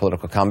senior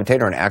political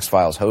commentator, and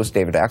Axe-Files host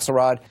David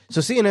Axelrod.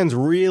 So CNN's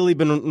really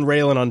been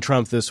railing on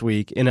Trump this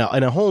week in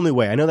a whole new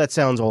way. I know that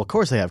sounds, well, of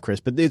course they have, Chris,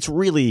 but it's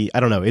really, I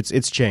don't know.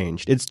 It's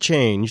changed. It's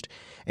changed.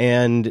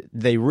 And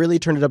they really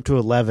turned it up to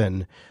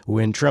 11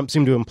 when Trump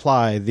seemed to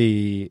imply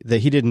that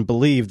he didn't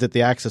believe that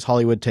the Access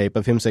Hollywood tape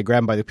of him say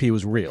grab him by the pee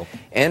was real.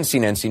 And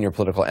CNN senior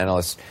political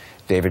analyst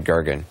David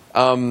Gergen.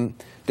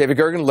 David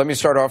Gergen, let me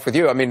start off with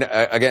you. I mean,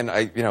 again,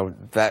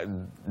 that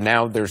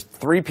now there's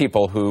 3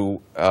 people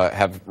who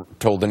have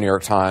told the New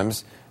York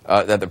Times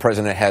that the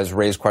president has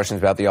raised questions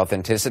about the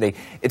authenticity.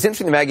 It's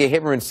interesting that Maggie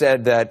Haberman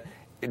said that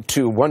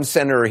to one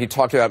senator, he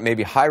talked about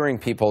maybe hiring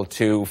people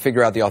to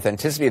figure out the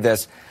authenticity of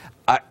this.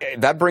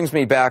 That brings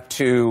me back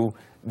to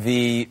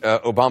the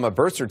Obama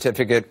birth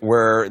certificate,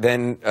 where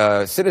then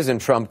citizen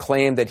Trump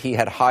claimed that he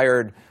had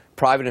hired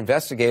private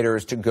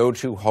investigators to go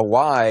to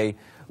Hawaii.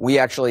 We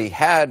actually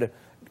had,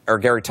 or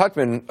Gary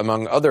Tuchman,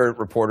 among other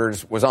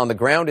reporters, was on the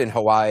ground in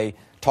Hawaii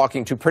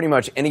talking to pretty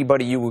much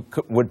anybody you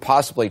would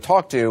possibly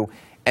talk to,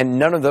 and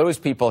none of those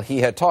people he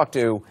had talked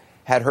to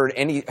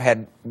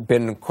had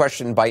been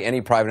questioned by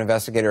any private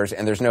investigators,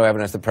 and there's no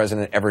evidence the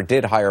president ever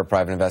did hire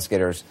private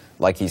investigators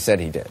like he said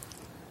he did.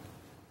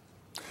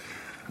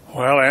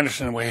 Well,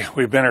 Anderson,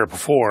 we've been here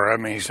before. I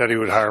mean, he said he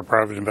would hire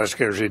private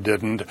investigators. He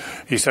didn't.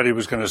 He said he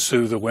was going to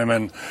sue the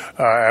women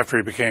after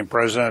he became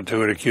president who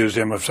had accused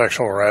him of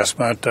sexual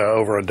harassment,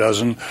 over a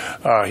dozen.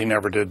 He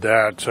never did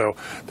that. So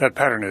that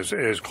pattern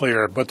is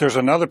clear. But there's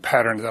another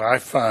pattern that I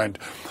find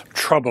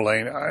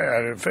troubling,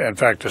 in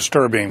fact,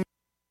 disturbing.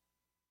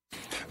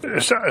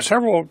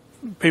 Several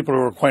people who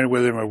are acquainted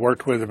with him and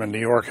worked with him in New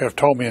York have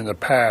told me in the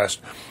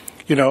past,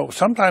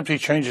 sometimes he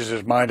changes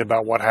his mind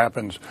about what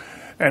happens,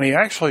 and he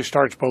actually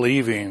starts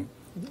believing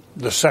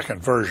the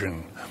second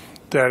version,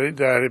 that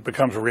it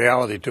becomes a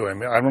reality to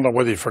him. I don't know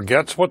whether he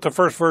forgets what the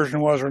first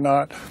version was or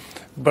not,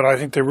 but I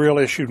think the real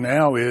issue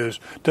now is,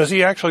 does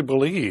he actually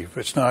believe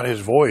it's not his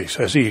voice?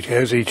 Has he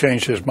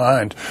changed his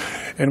mind?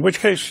 In which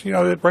case,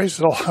 it raises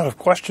a lot of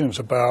questions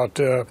about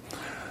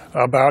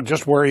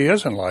just where he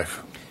is in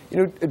life.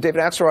 David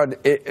Axelrod,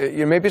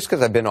 maybe it's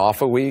because I've been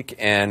off a week,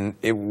 and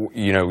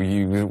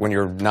when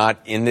you're not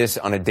in this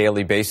on a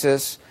daily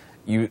basis,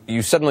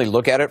 you suddenly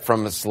look at it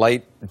from a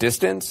slight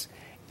distance,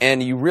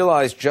 and you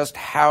realize just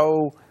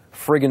how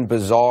friggin'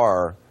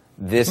 bizarre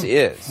this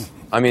is.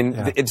 I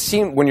mean, It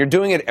seems when you're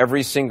doing it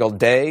every single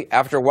day,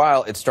 after a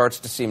while, it starts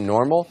to seem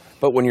normal.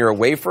 But when you're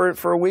away for it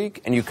for a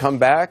week and you come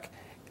back,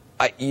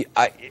 I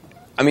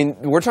mean,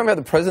 we're talking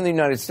about the president of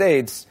the United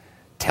States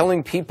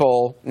telling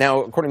people,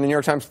 now, according to the New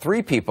York Times,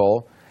 3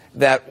 people,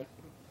 that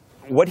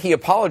what he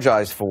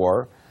apologized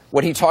for,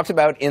 what he talked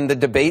about in the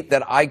debate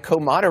that I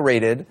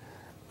co-moderated,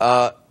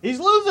 he's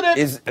losing it,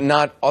 is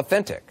not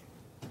authentic.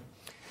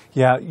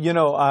 Yeah, you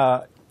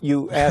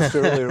asked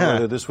earlier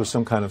whether this was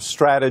some kind of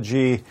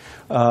strategy.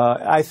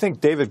 I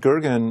think David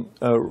Gergen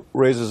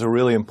raises a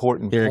really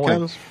important point. Here it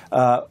comes.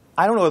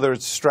 I don't know whether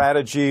it's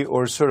strategy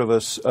or sort of a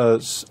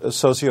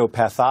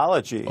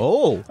sociopathology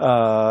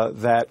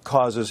that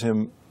causes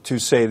him to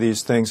say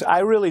these things. I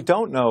really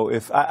don't know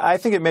if I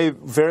think it may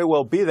very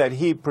well be that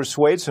he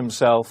persuades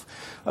himself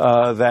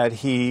that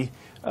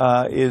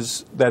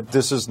that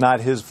this is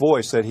not his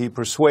voice, that he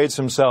persuades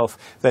himself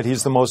that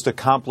he's the most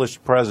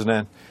accomplished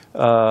president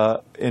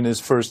in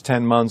his first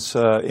 10 months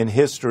in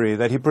history,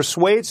 that he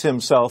persuades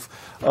himself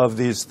of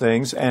these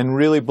things and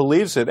really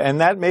believes it.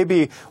 And that may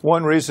be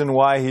one reason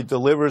why he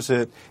delivers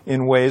it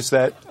in ways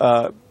that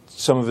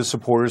some of his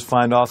supporters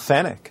find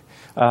authentic.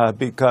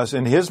 Because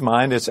in his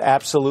mind, it's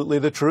absolutely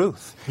the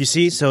truth. You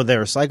see, so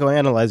they're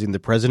psychoanalyzing the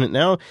president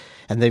now,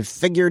 and they've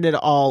figured it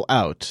all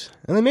out.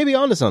 And they may be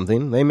onto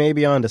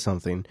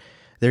something.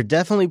 They're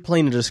definitely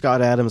playing into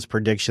Scott Adams'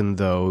 prediction,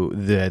 though,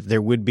 that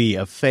there would be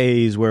a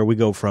phase where we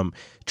go from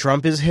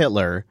Trump is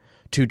Hitler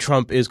to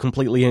Trump is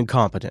completely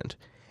incompetent.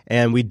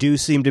 And we do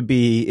seem to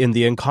be in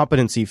the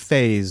incompetency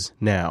phase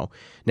now.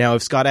 Now,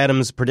 if Scott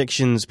Adams'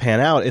 predictions pan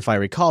out, if I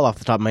recall off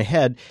the top of my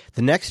head,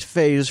 the next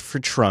phase for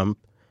Trump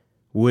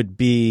would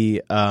be,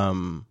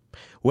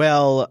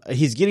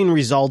 he's getting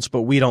results,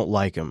 but we don't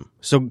like him.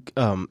 So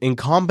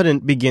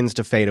incompetent begins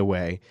to fade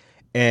away.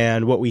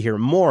 And what we hear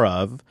more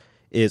of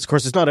is, of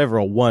course, it's not ever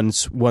a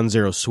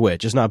 1-0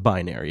 switch. It's not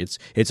binary.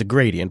 It's a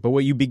gradient. But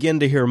what you begin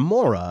to hear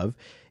more of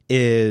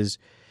is,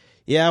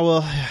 he's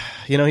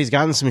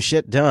gotten some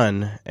shit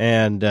done,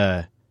 and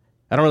I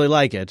don't really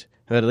like it,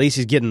 but at least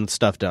he's getting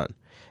stuff done.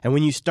 And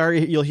when you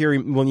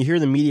hear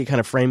the media kind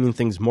of framing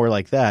things more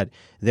like that,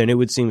 then it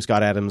would seem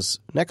Scott Adams'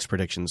 next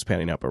predictions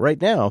panning out. But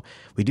right now,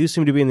 we do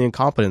seem to be in the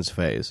incompetence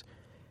phase.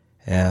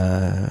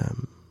 I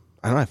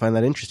don't know. I find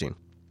that interesting.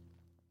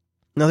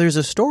 Now, there's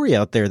a story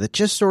out there that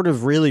just sort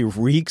of really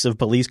reeks of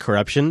police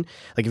corruption.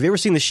 Like, have you ever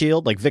seen The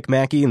Shield? Like Vic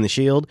Mackey in The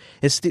Shield?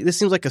 This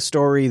seems like a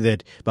story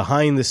that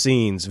behind the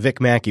scenes,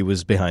 Vic Mackey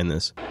was behind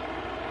this.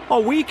 A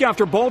week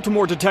after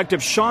Baltimore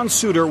detective Sean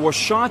Suiter was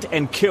shot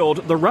and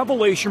killed, the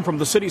revelation from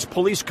the city's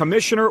police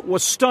commissioner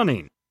was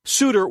stunning.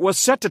 Suiter was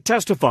set to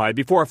testify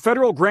before a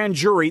federal grand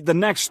jury the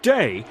next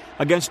day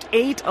against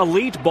 8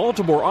 elite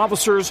Baltimore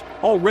officers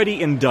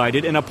already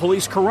indicted in a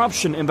police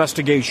corruption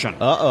investigation.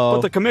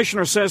 But the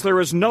commissioner says there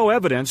is no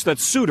evidence that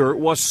Suiter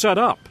was set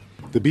up.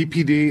 The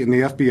BPD and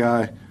the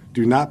FBI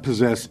do not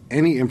possess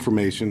any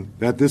information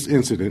that this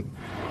incident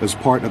is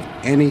part of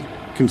any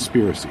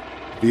conspiracy.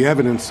 The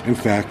evidence, in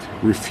fact,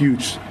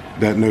 refutes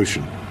that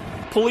notion.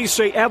 Police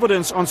say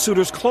evidence on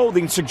Suiter's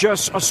clothing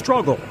suggests a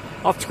struggle.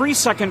 A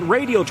 3-second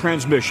radio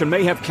transmission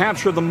may have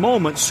captured the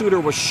moment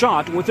Suiter was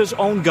shot with his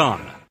own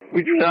gun.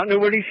 We do not know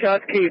where these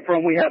shots came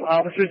from. We have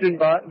officers in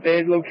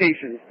bad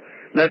locations.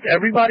 Let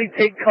everybody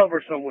take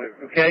cover somewhere,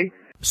 okay?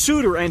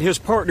 Suiter and his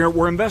partner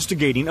were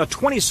investigating a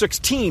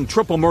 2016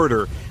 triple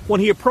murder when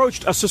he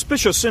approached a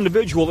suspicious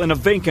individual in a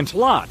vacant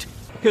lot.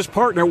 His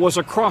partner was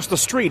across the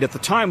street at the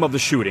time of the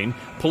shooting.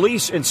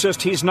 Police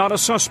insist he's not a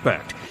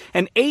suspect.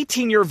 An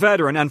 18-year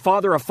veteran and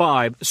father of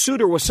 5,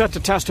 Suiter was set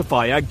to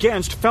testify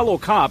against fellow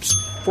cops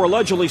for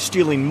allegedly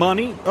stealing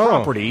money,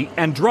 property,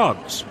 and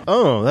drugs.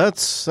 Oh,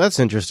 that's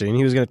interesting.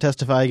 He was going to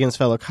testify against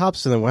fellow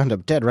cops and then wound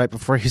up dead right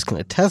before he was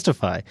going to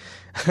testify.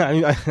 Let's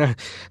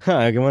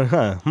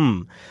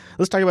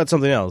talk about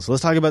something else.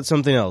 Let's talk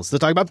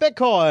about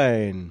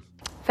Bitcoin.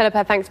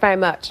 Philippa, thanks very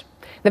much.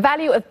 The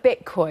value of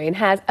Bitcoin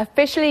has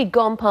officially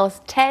gone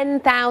past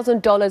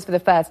 $10,000 for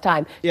the first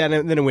time. Yeah,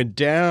 and then it went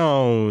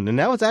down. And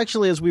now it's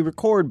actually, as we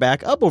record,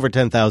 back up over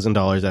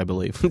 $10,000, I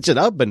believe. It's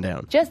up and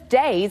down. Just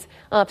days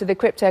after the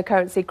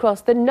cryptocurrency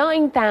crossed the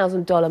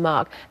 $9,000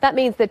 mark. That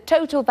means the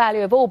total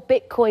value of all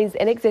Bitcoins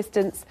in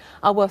existence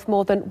are worth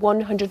more than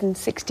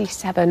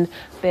 $167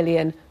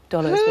 billion.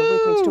 But with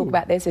me to talk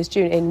about this is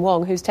June-In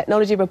Wong, who's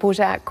technology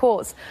reporter at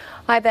Quartz.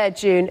 Hi there,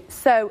 June.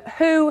 So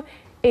who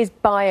is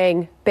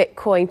buying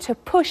Bitcoin to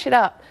push it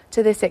up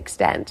to this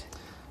extent?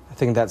 I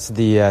think that's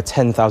the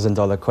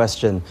 $10,000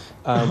 question.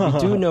 We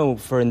do know,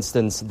 for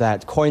instance,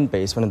 that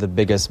Coinbase, one of the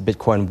biggest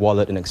Bitcoin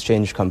wallet and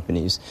exchange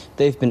companies,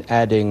 they've been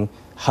adding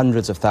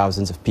hundreds of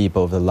thousands of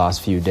people over the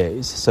last few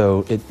days.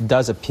 So it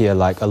does appear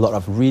like a lot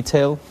of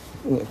retail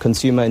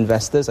consumer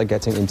investors are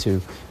getting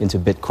into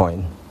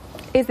Bitcoin.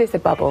 Is this a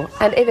bubble?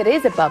 And if it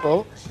is a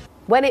bubble,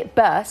 when it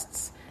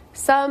bursts,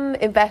 some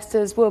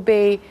investors will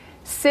be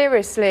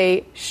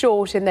seriously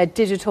short in their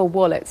digital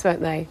wallets,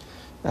 won't they?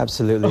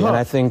 Absolutely. And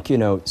I think,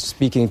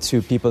 speaking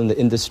to people in the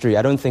industry,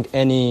 I don't think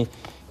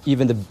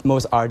even the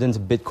most ardent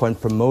Bitcoin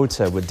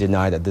promoter would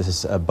deny that this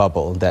is a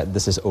bubble, that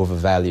this is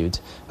overvalued.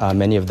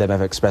 Many of them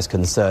have expressed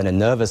concern and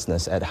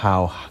nervousness at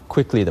how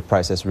quickly the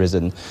price has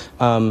risen.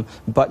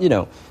 But,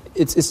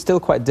 it's still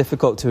quite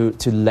difficult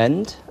to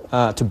lend,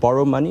 to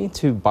borrow money,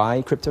 to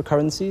buy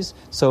cryptocurrencies.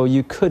 So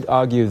you could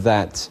argue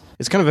that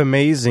it's kind of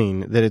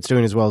amazing that it's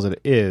doing as well as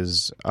it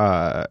is.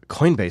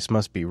 Coinbase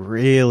must be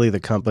really the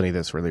company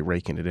that's really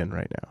raking it in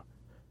right now.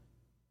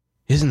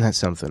 Isn't that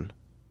something?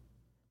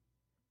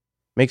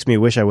 Makes me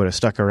wish I would have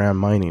stuck around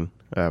mining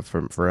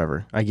for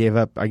forever. I gave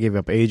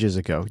up ages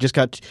ago.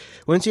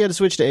 Once you had to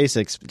switch to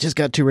ASICs, it just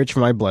got too rich for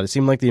my blood. It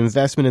seemed like the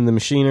investment in the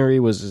machinery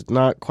was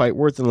not quite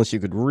worth it unless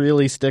you could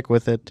really stick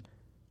with it.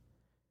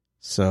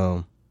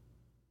 So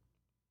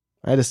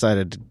I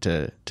decided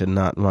to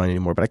not mine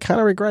anymore, but I kind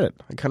of regret it.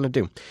 I kind of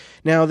do.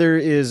 Now, there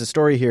is a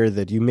story here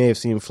that you may have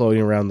seen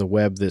floating around the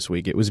web this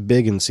week. It was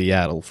big in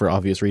Seattle for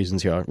obvious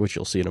reasons here, which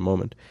you'll see in a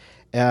moment.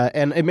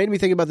 And it made me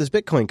think about this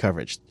Bitcoin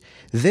coverage.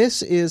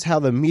 This is how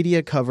the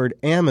media covered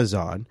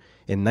Amazon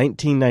in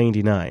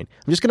 1999.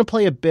 I'm just going to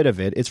play a bit of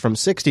it. It's from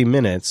 60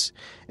 Minutes,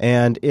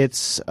 and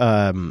it's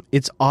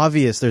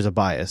obvious there's a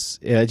bias.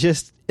 They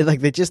just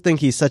think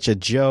he's such a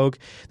joke.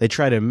 They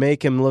try to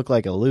make him look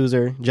like a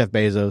loser. Jeff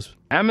Bezos.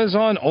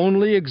 Amazon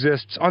only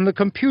exists on the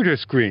computer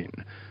screen,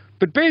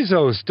 but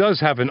Bezos does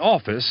have an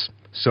office,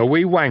 so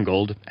we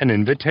wangled an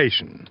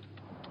invitation.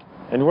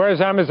 And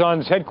where's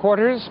Amazon's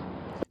headquarters?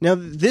 Now,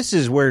 this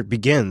is where it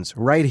begins,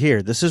 right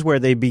here. This is where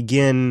they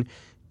begin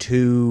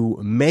to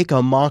make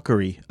a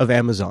mockery of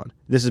Amazon.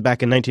 This is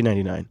back in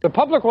 1999. The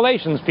public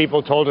relations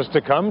people told us to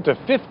come to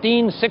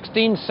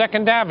 1516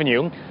 2nd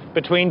Avenue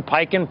between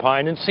Pike and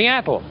Pine in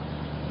Seattle.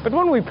 But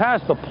when we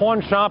passed the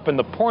pawn shop and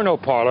the porno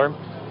parlor,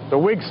 the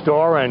wig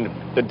store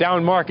and the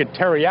down-market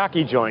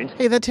teriyaki joint...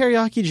 Hey, that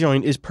teriyaki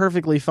joint is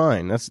perfectly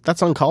fine.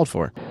 That's uncalled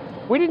for.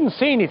 We didn't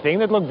see anything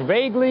that looked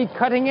vaguely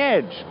cutting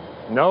edge.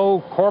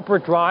 No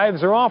corporate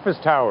drives or office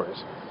towers.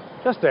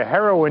 Just a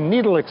heroin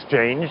needle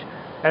exchange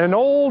and an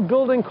old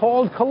building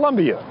called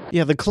Columbia.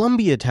 Yeah, the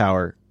Columbia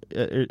Tower,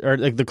 or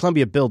like the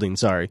Columbia Building,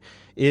 sorry,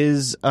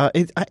 is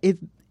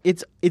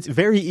it's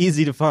very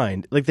easy to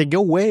find. Like, they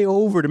go way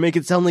over to make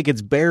it sound like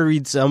it's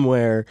buried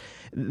somewhere.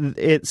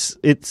 It's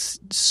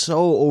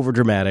so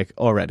overdramatic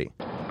already.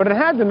 But it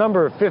had the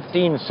number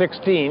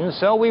 1516,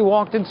 so we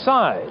walked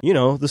inside. You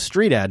know, the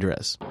street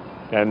address.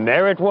 And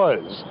there it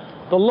was,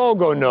 the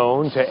logo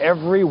known to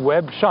every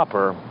web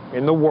shopper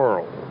in the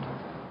world.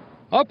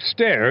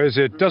 Upstairs,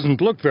 it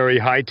doesn't look very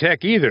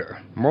high-tech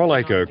either. More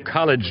like a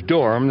college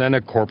dorm than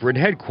a corporate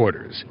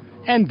headquarters.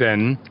 And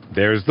then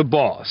there's the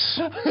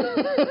boss.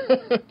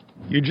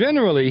 You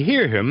generally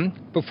hear him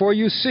before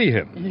you see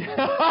him.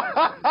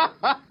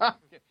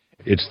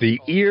 It's the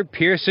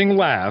ear-piercing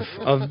laugh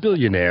of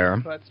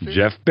billionaire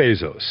Jeff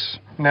Bezos.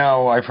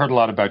 Now, I've heard a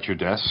lot about your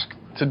desk.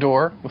 It's a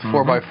door with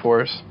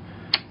 4x4s.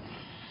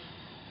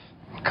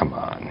 Come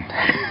on.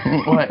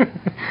 What?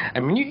 I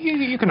mean,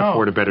 you can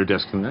afford a better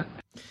desk than that.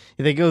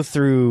 They go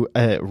through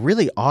a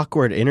really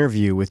awkward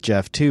interview with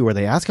Jeff, too, where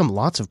they ask him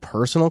lots of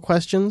personal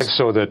questions.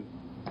 So that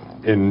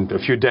in a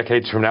few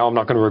decades from now, I'm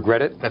not going to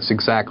regret it? That's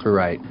exactly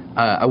right.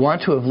 I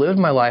want to have lived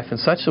my life in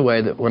such a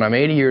way that when I'm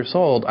 80 years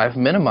old, I've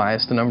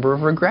minimized the number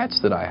of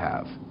regrets that I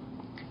have.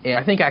 And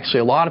I think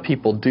actually a lot of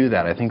people do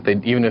that. I think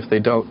even if they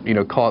don't,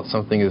 call it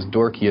something as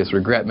dorky as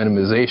regret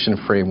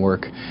minimization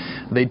framework,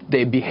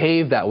 they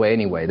behave that way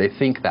anyway. They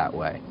think that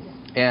way.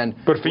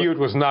 But for you, it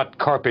was not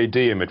carpe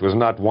diem. It was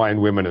not wine,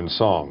 women, and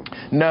song.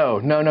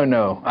 No.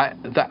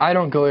 I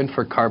don't go in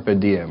for carpe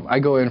diem. I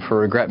go in for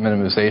regret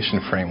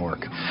minimization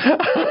framework.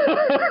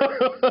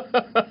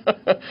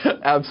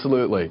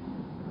 Absolutely.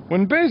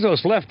 When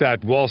Bezos left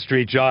that Wall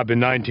Street job in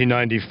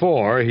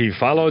 1994, he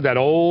followed that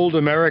old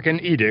American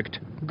edict,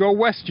 go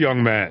west,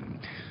 young man.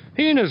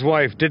 He and his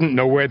wife didn't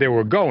know where they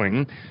were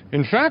going.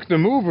 In fact, the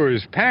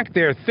movers packed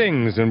their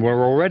things and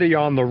were already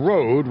on the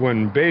road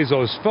when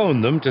Bezos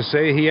phoned them to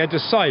say he had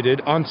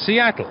decided on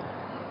Seattle.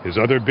 His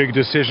other big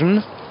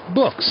decision?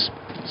 Books.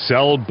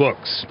 Sell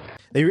books.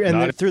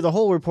 Through the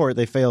whole report,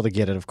 they fail to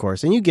get it, of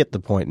course. And you get the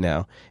point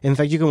now. In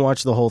fact, you can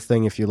watch the whole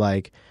thing if you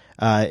like.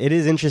 It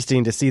is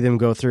interesting to see them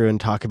go through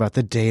and talk about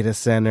the data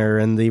center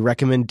and the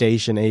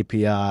recommendation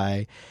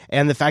API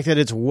and the fact that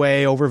it's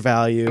way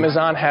overvalued.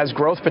 Amazon has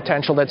growth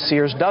potential that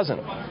Sears doesn't.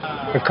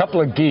 A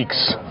couple of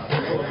geeks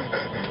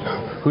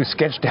who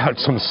sketched out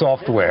some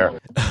software.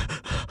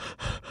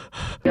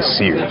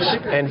 Sears.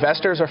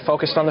 Investors are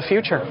focused on the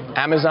future.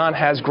 Amazon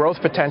has growth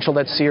potential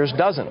that Sears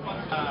doesn't.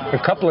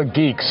 A couple of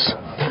geeks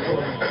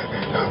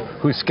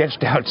who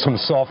sketched out some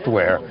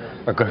software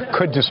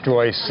could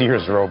destroy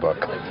Sears Roebuck.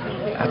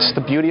 That's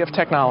the beauty of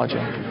technology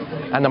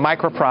and the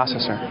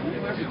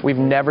microprocessor. We've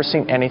never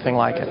seen anything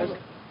like it.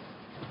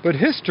 But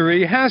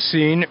history has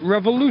seen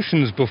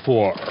revolutions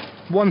before,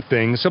 one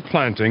thing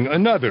supplanting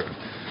another.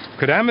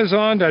 Could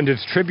Amazon and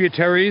its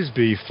tributaries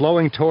be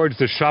flowing towards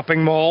the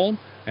shopping mall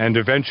and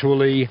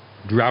eventually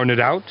drown it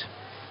out?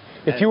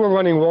 If you were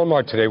running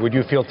Walmart today, would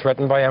you feel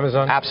threatened by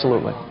Amazon?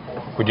 Absolutely.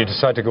 Would you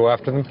decide to go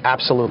after them?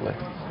 Absolutely.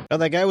 Oh,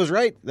 that guy was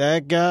right.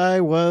 That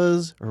guy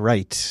was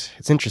right.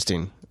 It's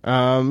interesting.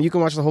 You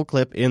can watch the whole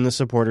clip in the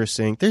supporter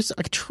sync. There's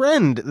a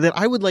trend that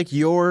I would like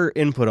your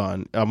input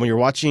on when you're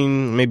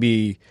watching.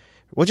 Maybe,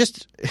 I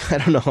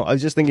don't know. I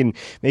was just thinking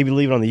maybe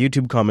leave it on the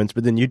YouTube comments,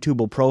 but then YouTube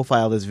will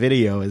profile this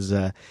video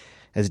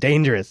as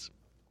dangerous.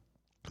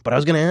 But I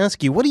was going to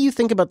ask you, what do you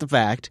think about the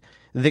fact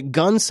that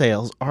gun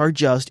sales are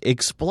just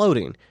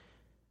exploding?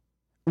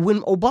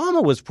 When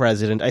Obama was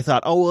president, I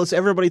thought,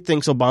 everybody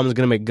thinks Obama's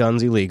going to make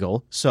guns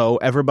illegal, so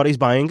everybody's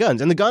buying guns.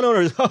 And the gun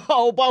owners,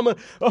 Obama's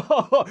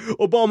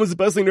the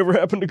best thing that ever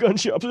happened to gun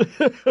shops.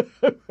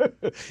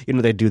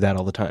 They do that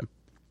all the time.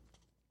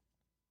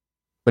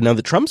 But now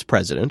that Trump's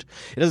president,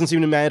 it doesn't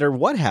seem to matter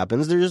what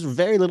happens. There's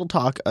very little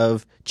talk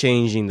of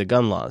changing the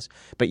gun laws.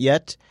 But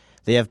yet,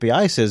 the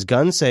FBI says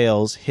gun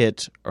sales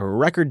hit a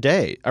record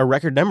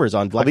numbers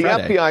on Black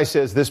Friday. The FBI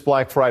says this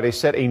Black Friday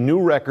set a new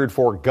record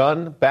for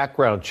gun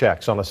background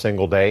checks on a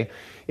single day.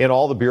 In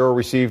all, the Bureau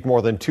received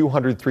more than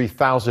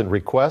 203,000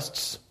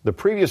 requests. The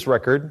previous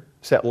record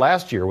set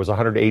last year was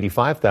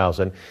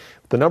 185,000.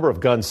 The number of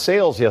gun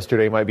sales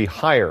yesterday might be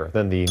higher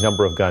than the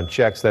number of gun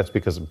checks. That's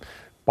because a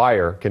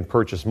buyer can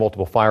purchase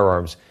multiple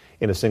firearms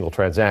in a single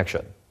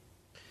transaction.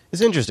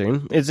 It's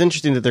interesting. It's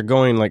interesting that they're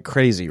going like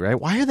crazy, right?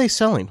 Why are they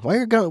selling?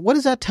 What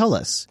does that tell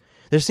us?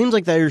 There seems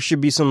like there should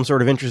be some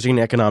sort of interesting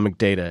economic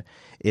data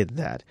in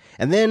that.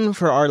 And then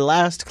for our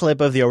last clip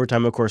of the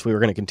overtime, of course, we were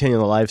going to continue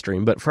the live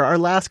stream, but for our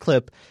last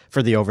clip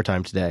for the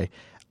overtime today,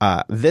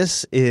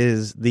 this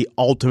is the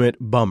ultimate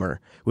bummer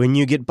when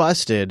you get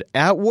busted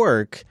at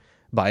work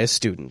by a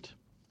student.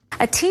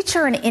 A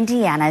teacher in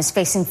Indiana is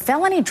facing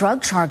felony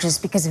drug charges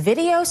because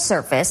video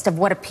surfaced of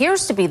what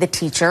appears to be the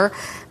teacher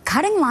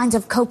cutting lines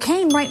of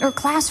cocaine right in her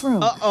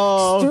classroom.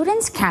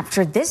 Students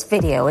captured this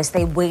video as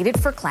they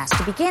waited for class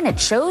to begin. It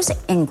shows the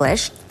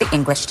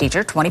English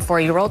teacher,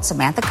 24-year-old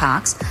Samantha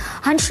Cox,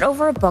 hunched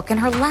over a book in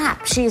her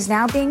lap. She is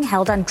now being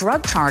held on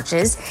drug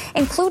charges,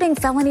 including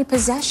felony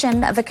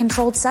possession of a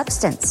controlled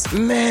substance.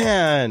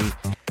 Man,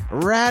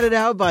 ratted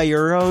out by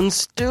your own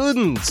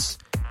students.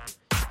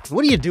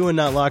 What are you doing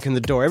not locking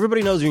the door?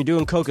 Everybody knows when you're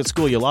doing coke at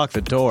school, you lock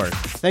the door.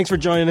 Thanks for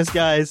joining us,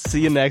 guys.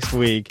 See you next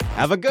week.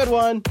 Have a good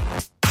one.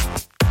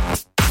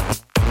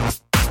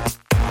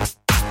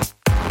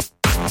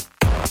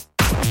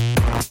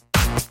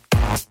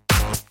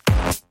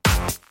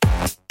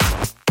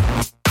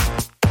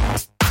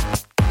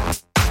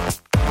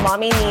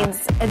 Mommy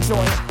needs a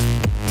joint.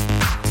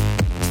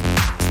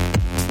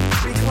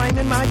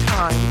 Reclaiming my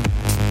time.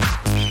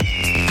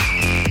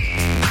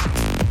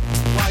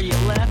 While you're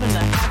laughing, the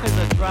hackers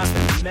are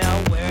dropping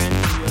malware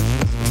into your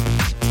system.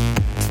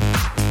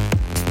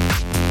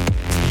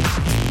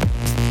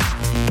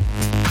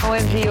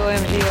 OMG,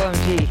 OMG,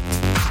 OMG.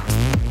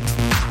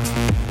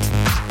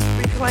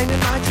 Reclaiming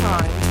my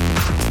time.